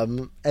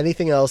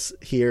 Anything else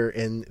here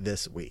in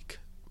this week?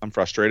 I'm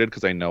frustrated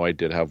because I know I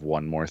did have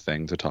one more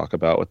thing to talk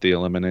about with the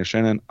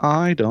elimination, and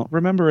I don't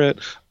remember it.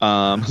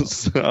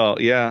 So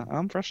yeah,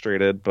 I'm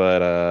frustrated,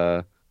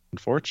 but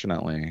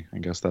unfortunately, I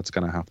guess that's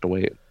gonna have to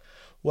wait.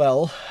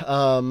 Well,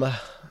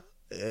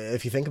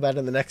 if you think about it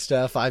in the next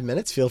 5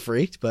 minutes, feel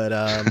free. But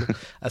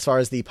as far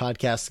as the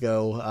podcasts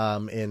go,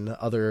 in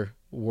other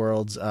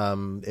worlds,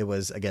 it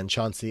was again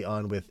Chauncey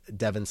on with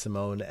Devin,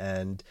 Simone,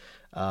 and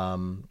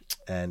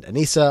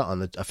Anissa on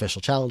the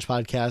Official Challenge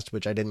podcast,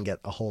 which I didn't get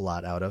a whole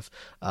lot out of.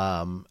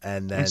 And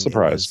then I'm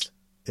surprised.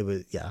 It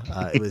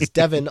was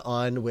Devin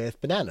on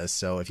with Bananas.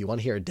 So if you want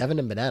to hear a Devin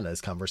and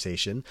Bananas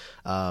conversation,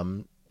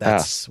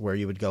 that's where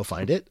you would go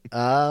find it.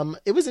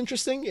 It was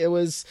interesting. It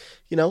was,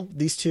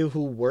 these two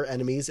who were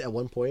enemies at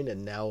one point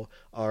and now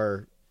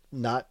are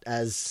not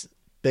as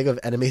big of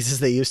enemies as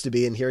they used to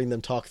be, and hearing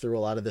them talk through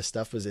a lot of this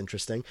stuff was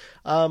interesting.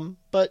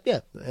 But yeah,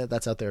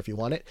 that's out there if you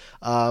want it.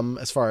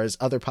 As far as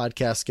other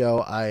podcasts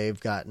go, I've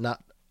got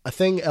not a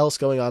thing else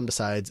going on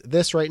besides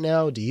this right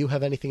now. Do you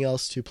have anything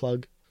else to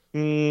plug?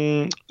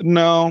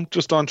 No,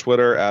 just on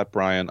Twitter at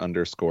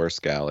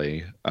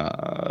Brian_Scally.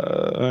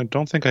 I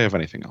don't think I have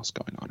anything else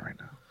going on right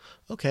now.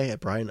 Okay, at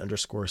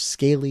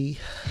Brian_Scaly,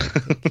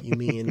 you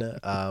mean.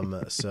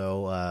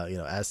 So,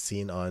 as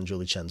seen on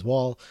Julie Chen's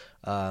wall,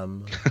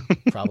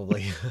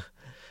 probably.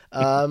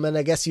 And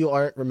I guess you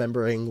aren't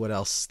remembering what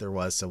else there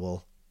was, so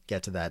we'll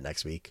get to that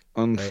next week.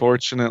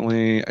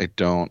 Unfortunately, right? I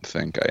don't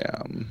think I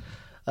am.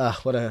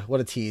 What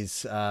a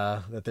tease,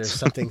 that there's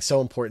something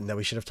so important that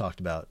we should have talked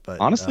about. But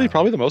honestly,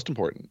 probably the most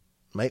important.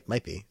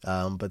 Might be.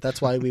 But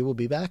that's why we will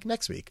be back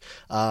next week.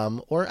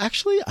 Or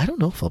actually, I don't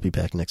know if I'll be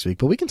back next week,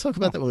 but we can talk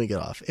about that when we get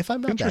off. If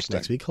I'm not back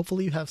next week,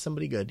 hopefully you have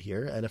somebody good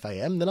here. And if I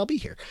am, then I'll be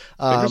here.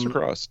 Fingers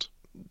crossed.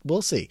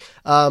 We'll see.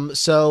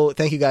 So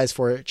thank you guys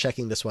for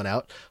checking this one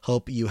out.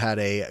 Hope you had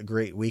a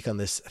great week on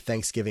this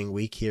Thanksgiving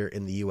week here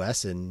in the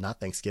US, and not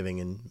Thanksgiving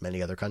in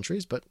many other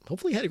countries, but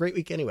hopefully you had a great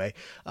week anyway.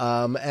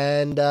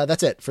 And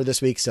that's it for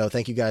this week. So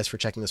thank you guys for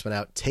checking this one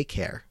out. Take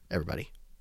care, everybody.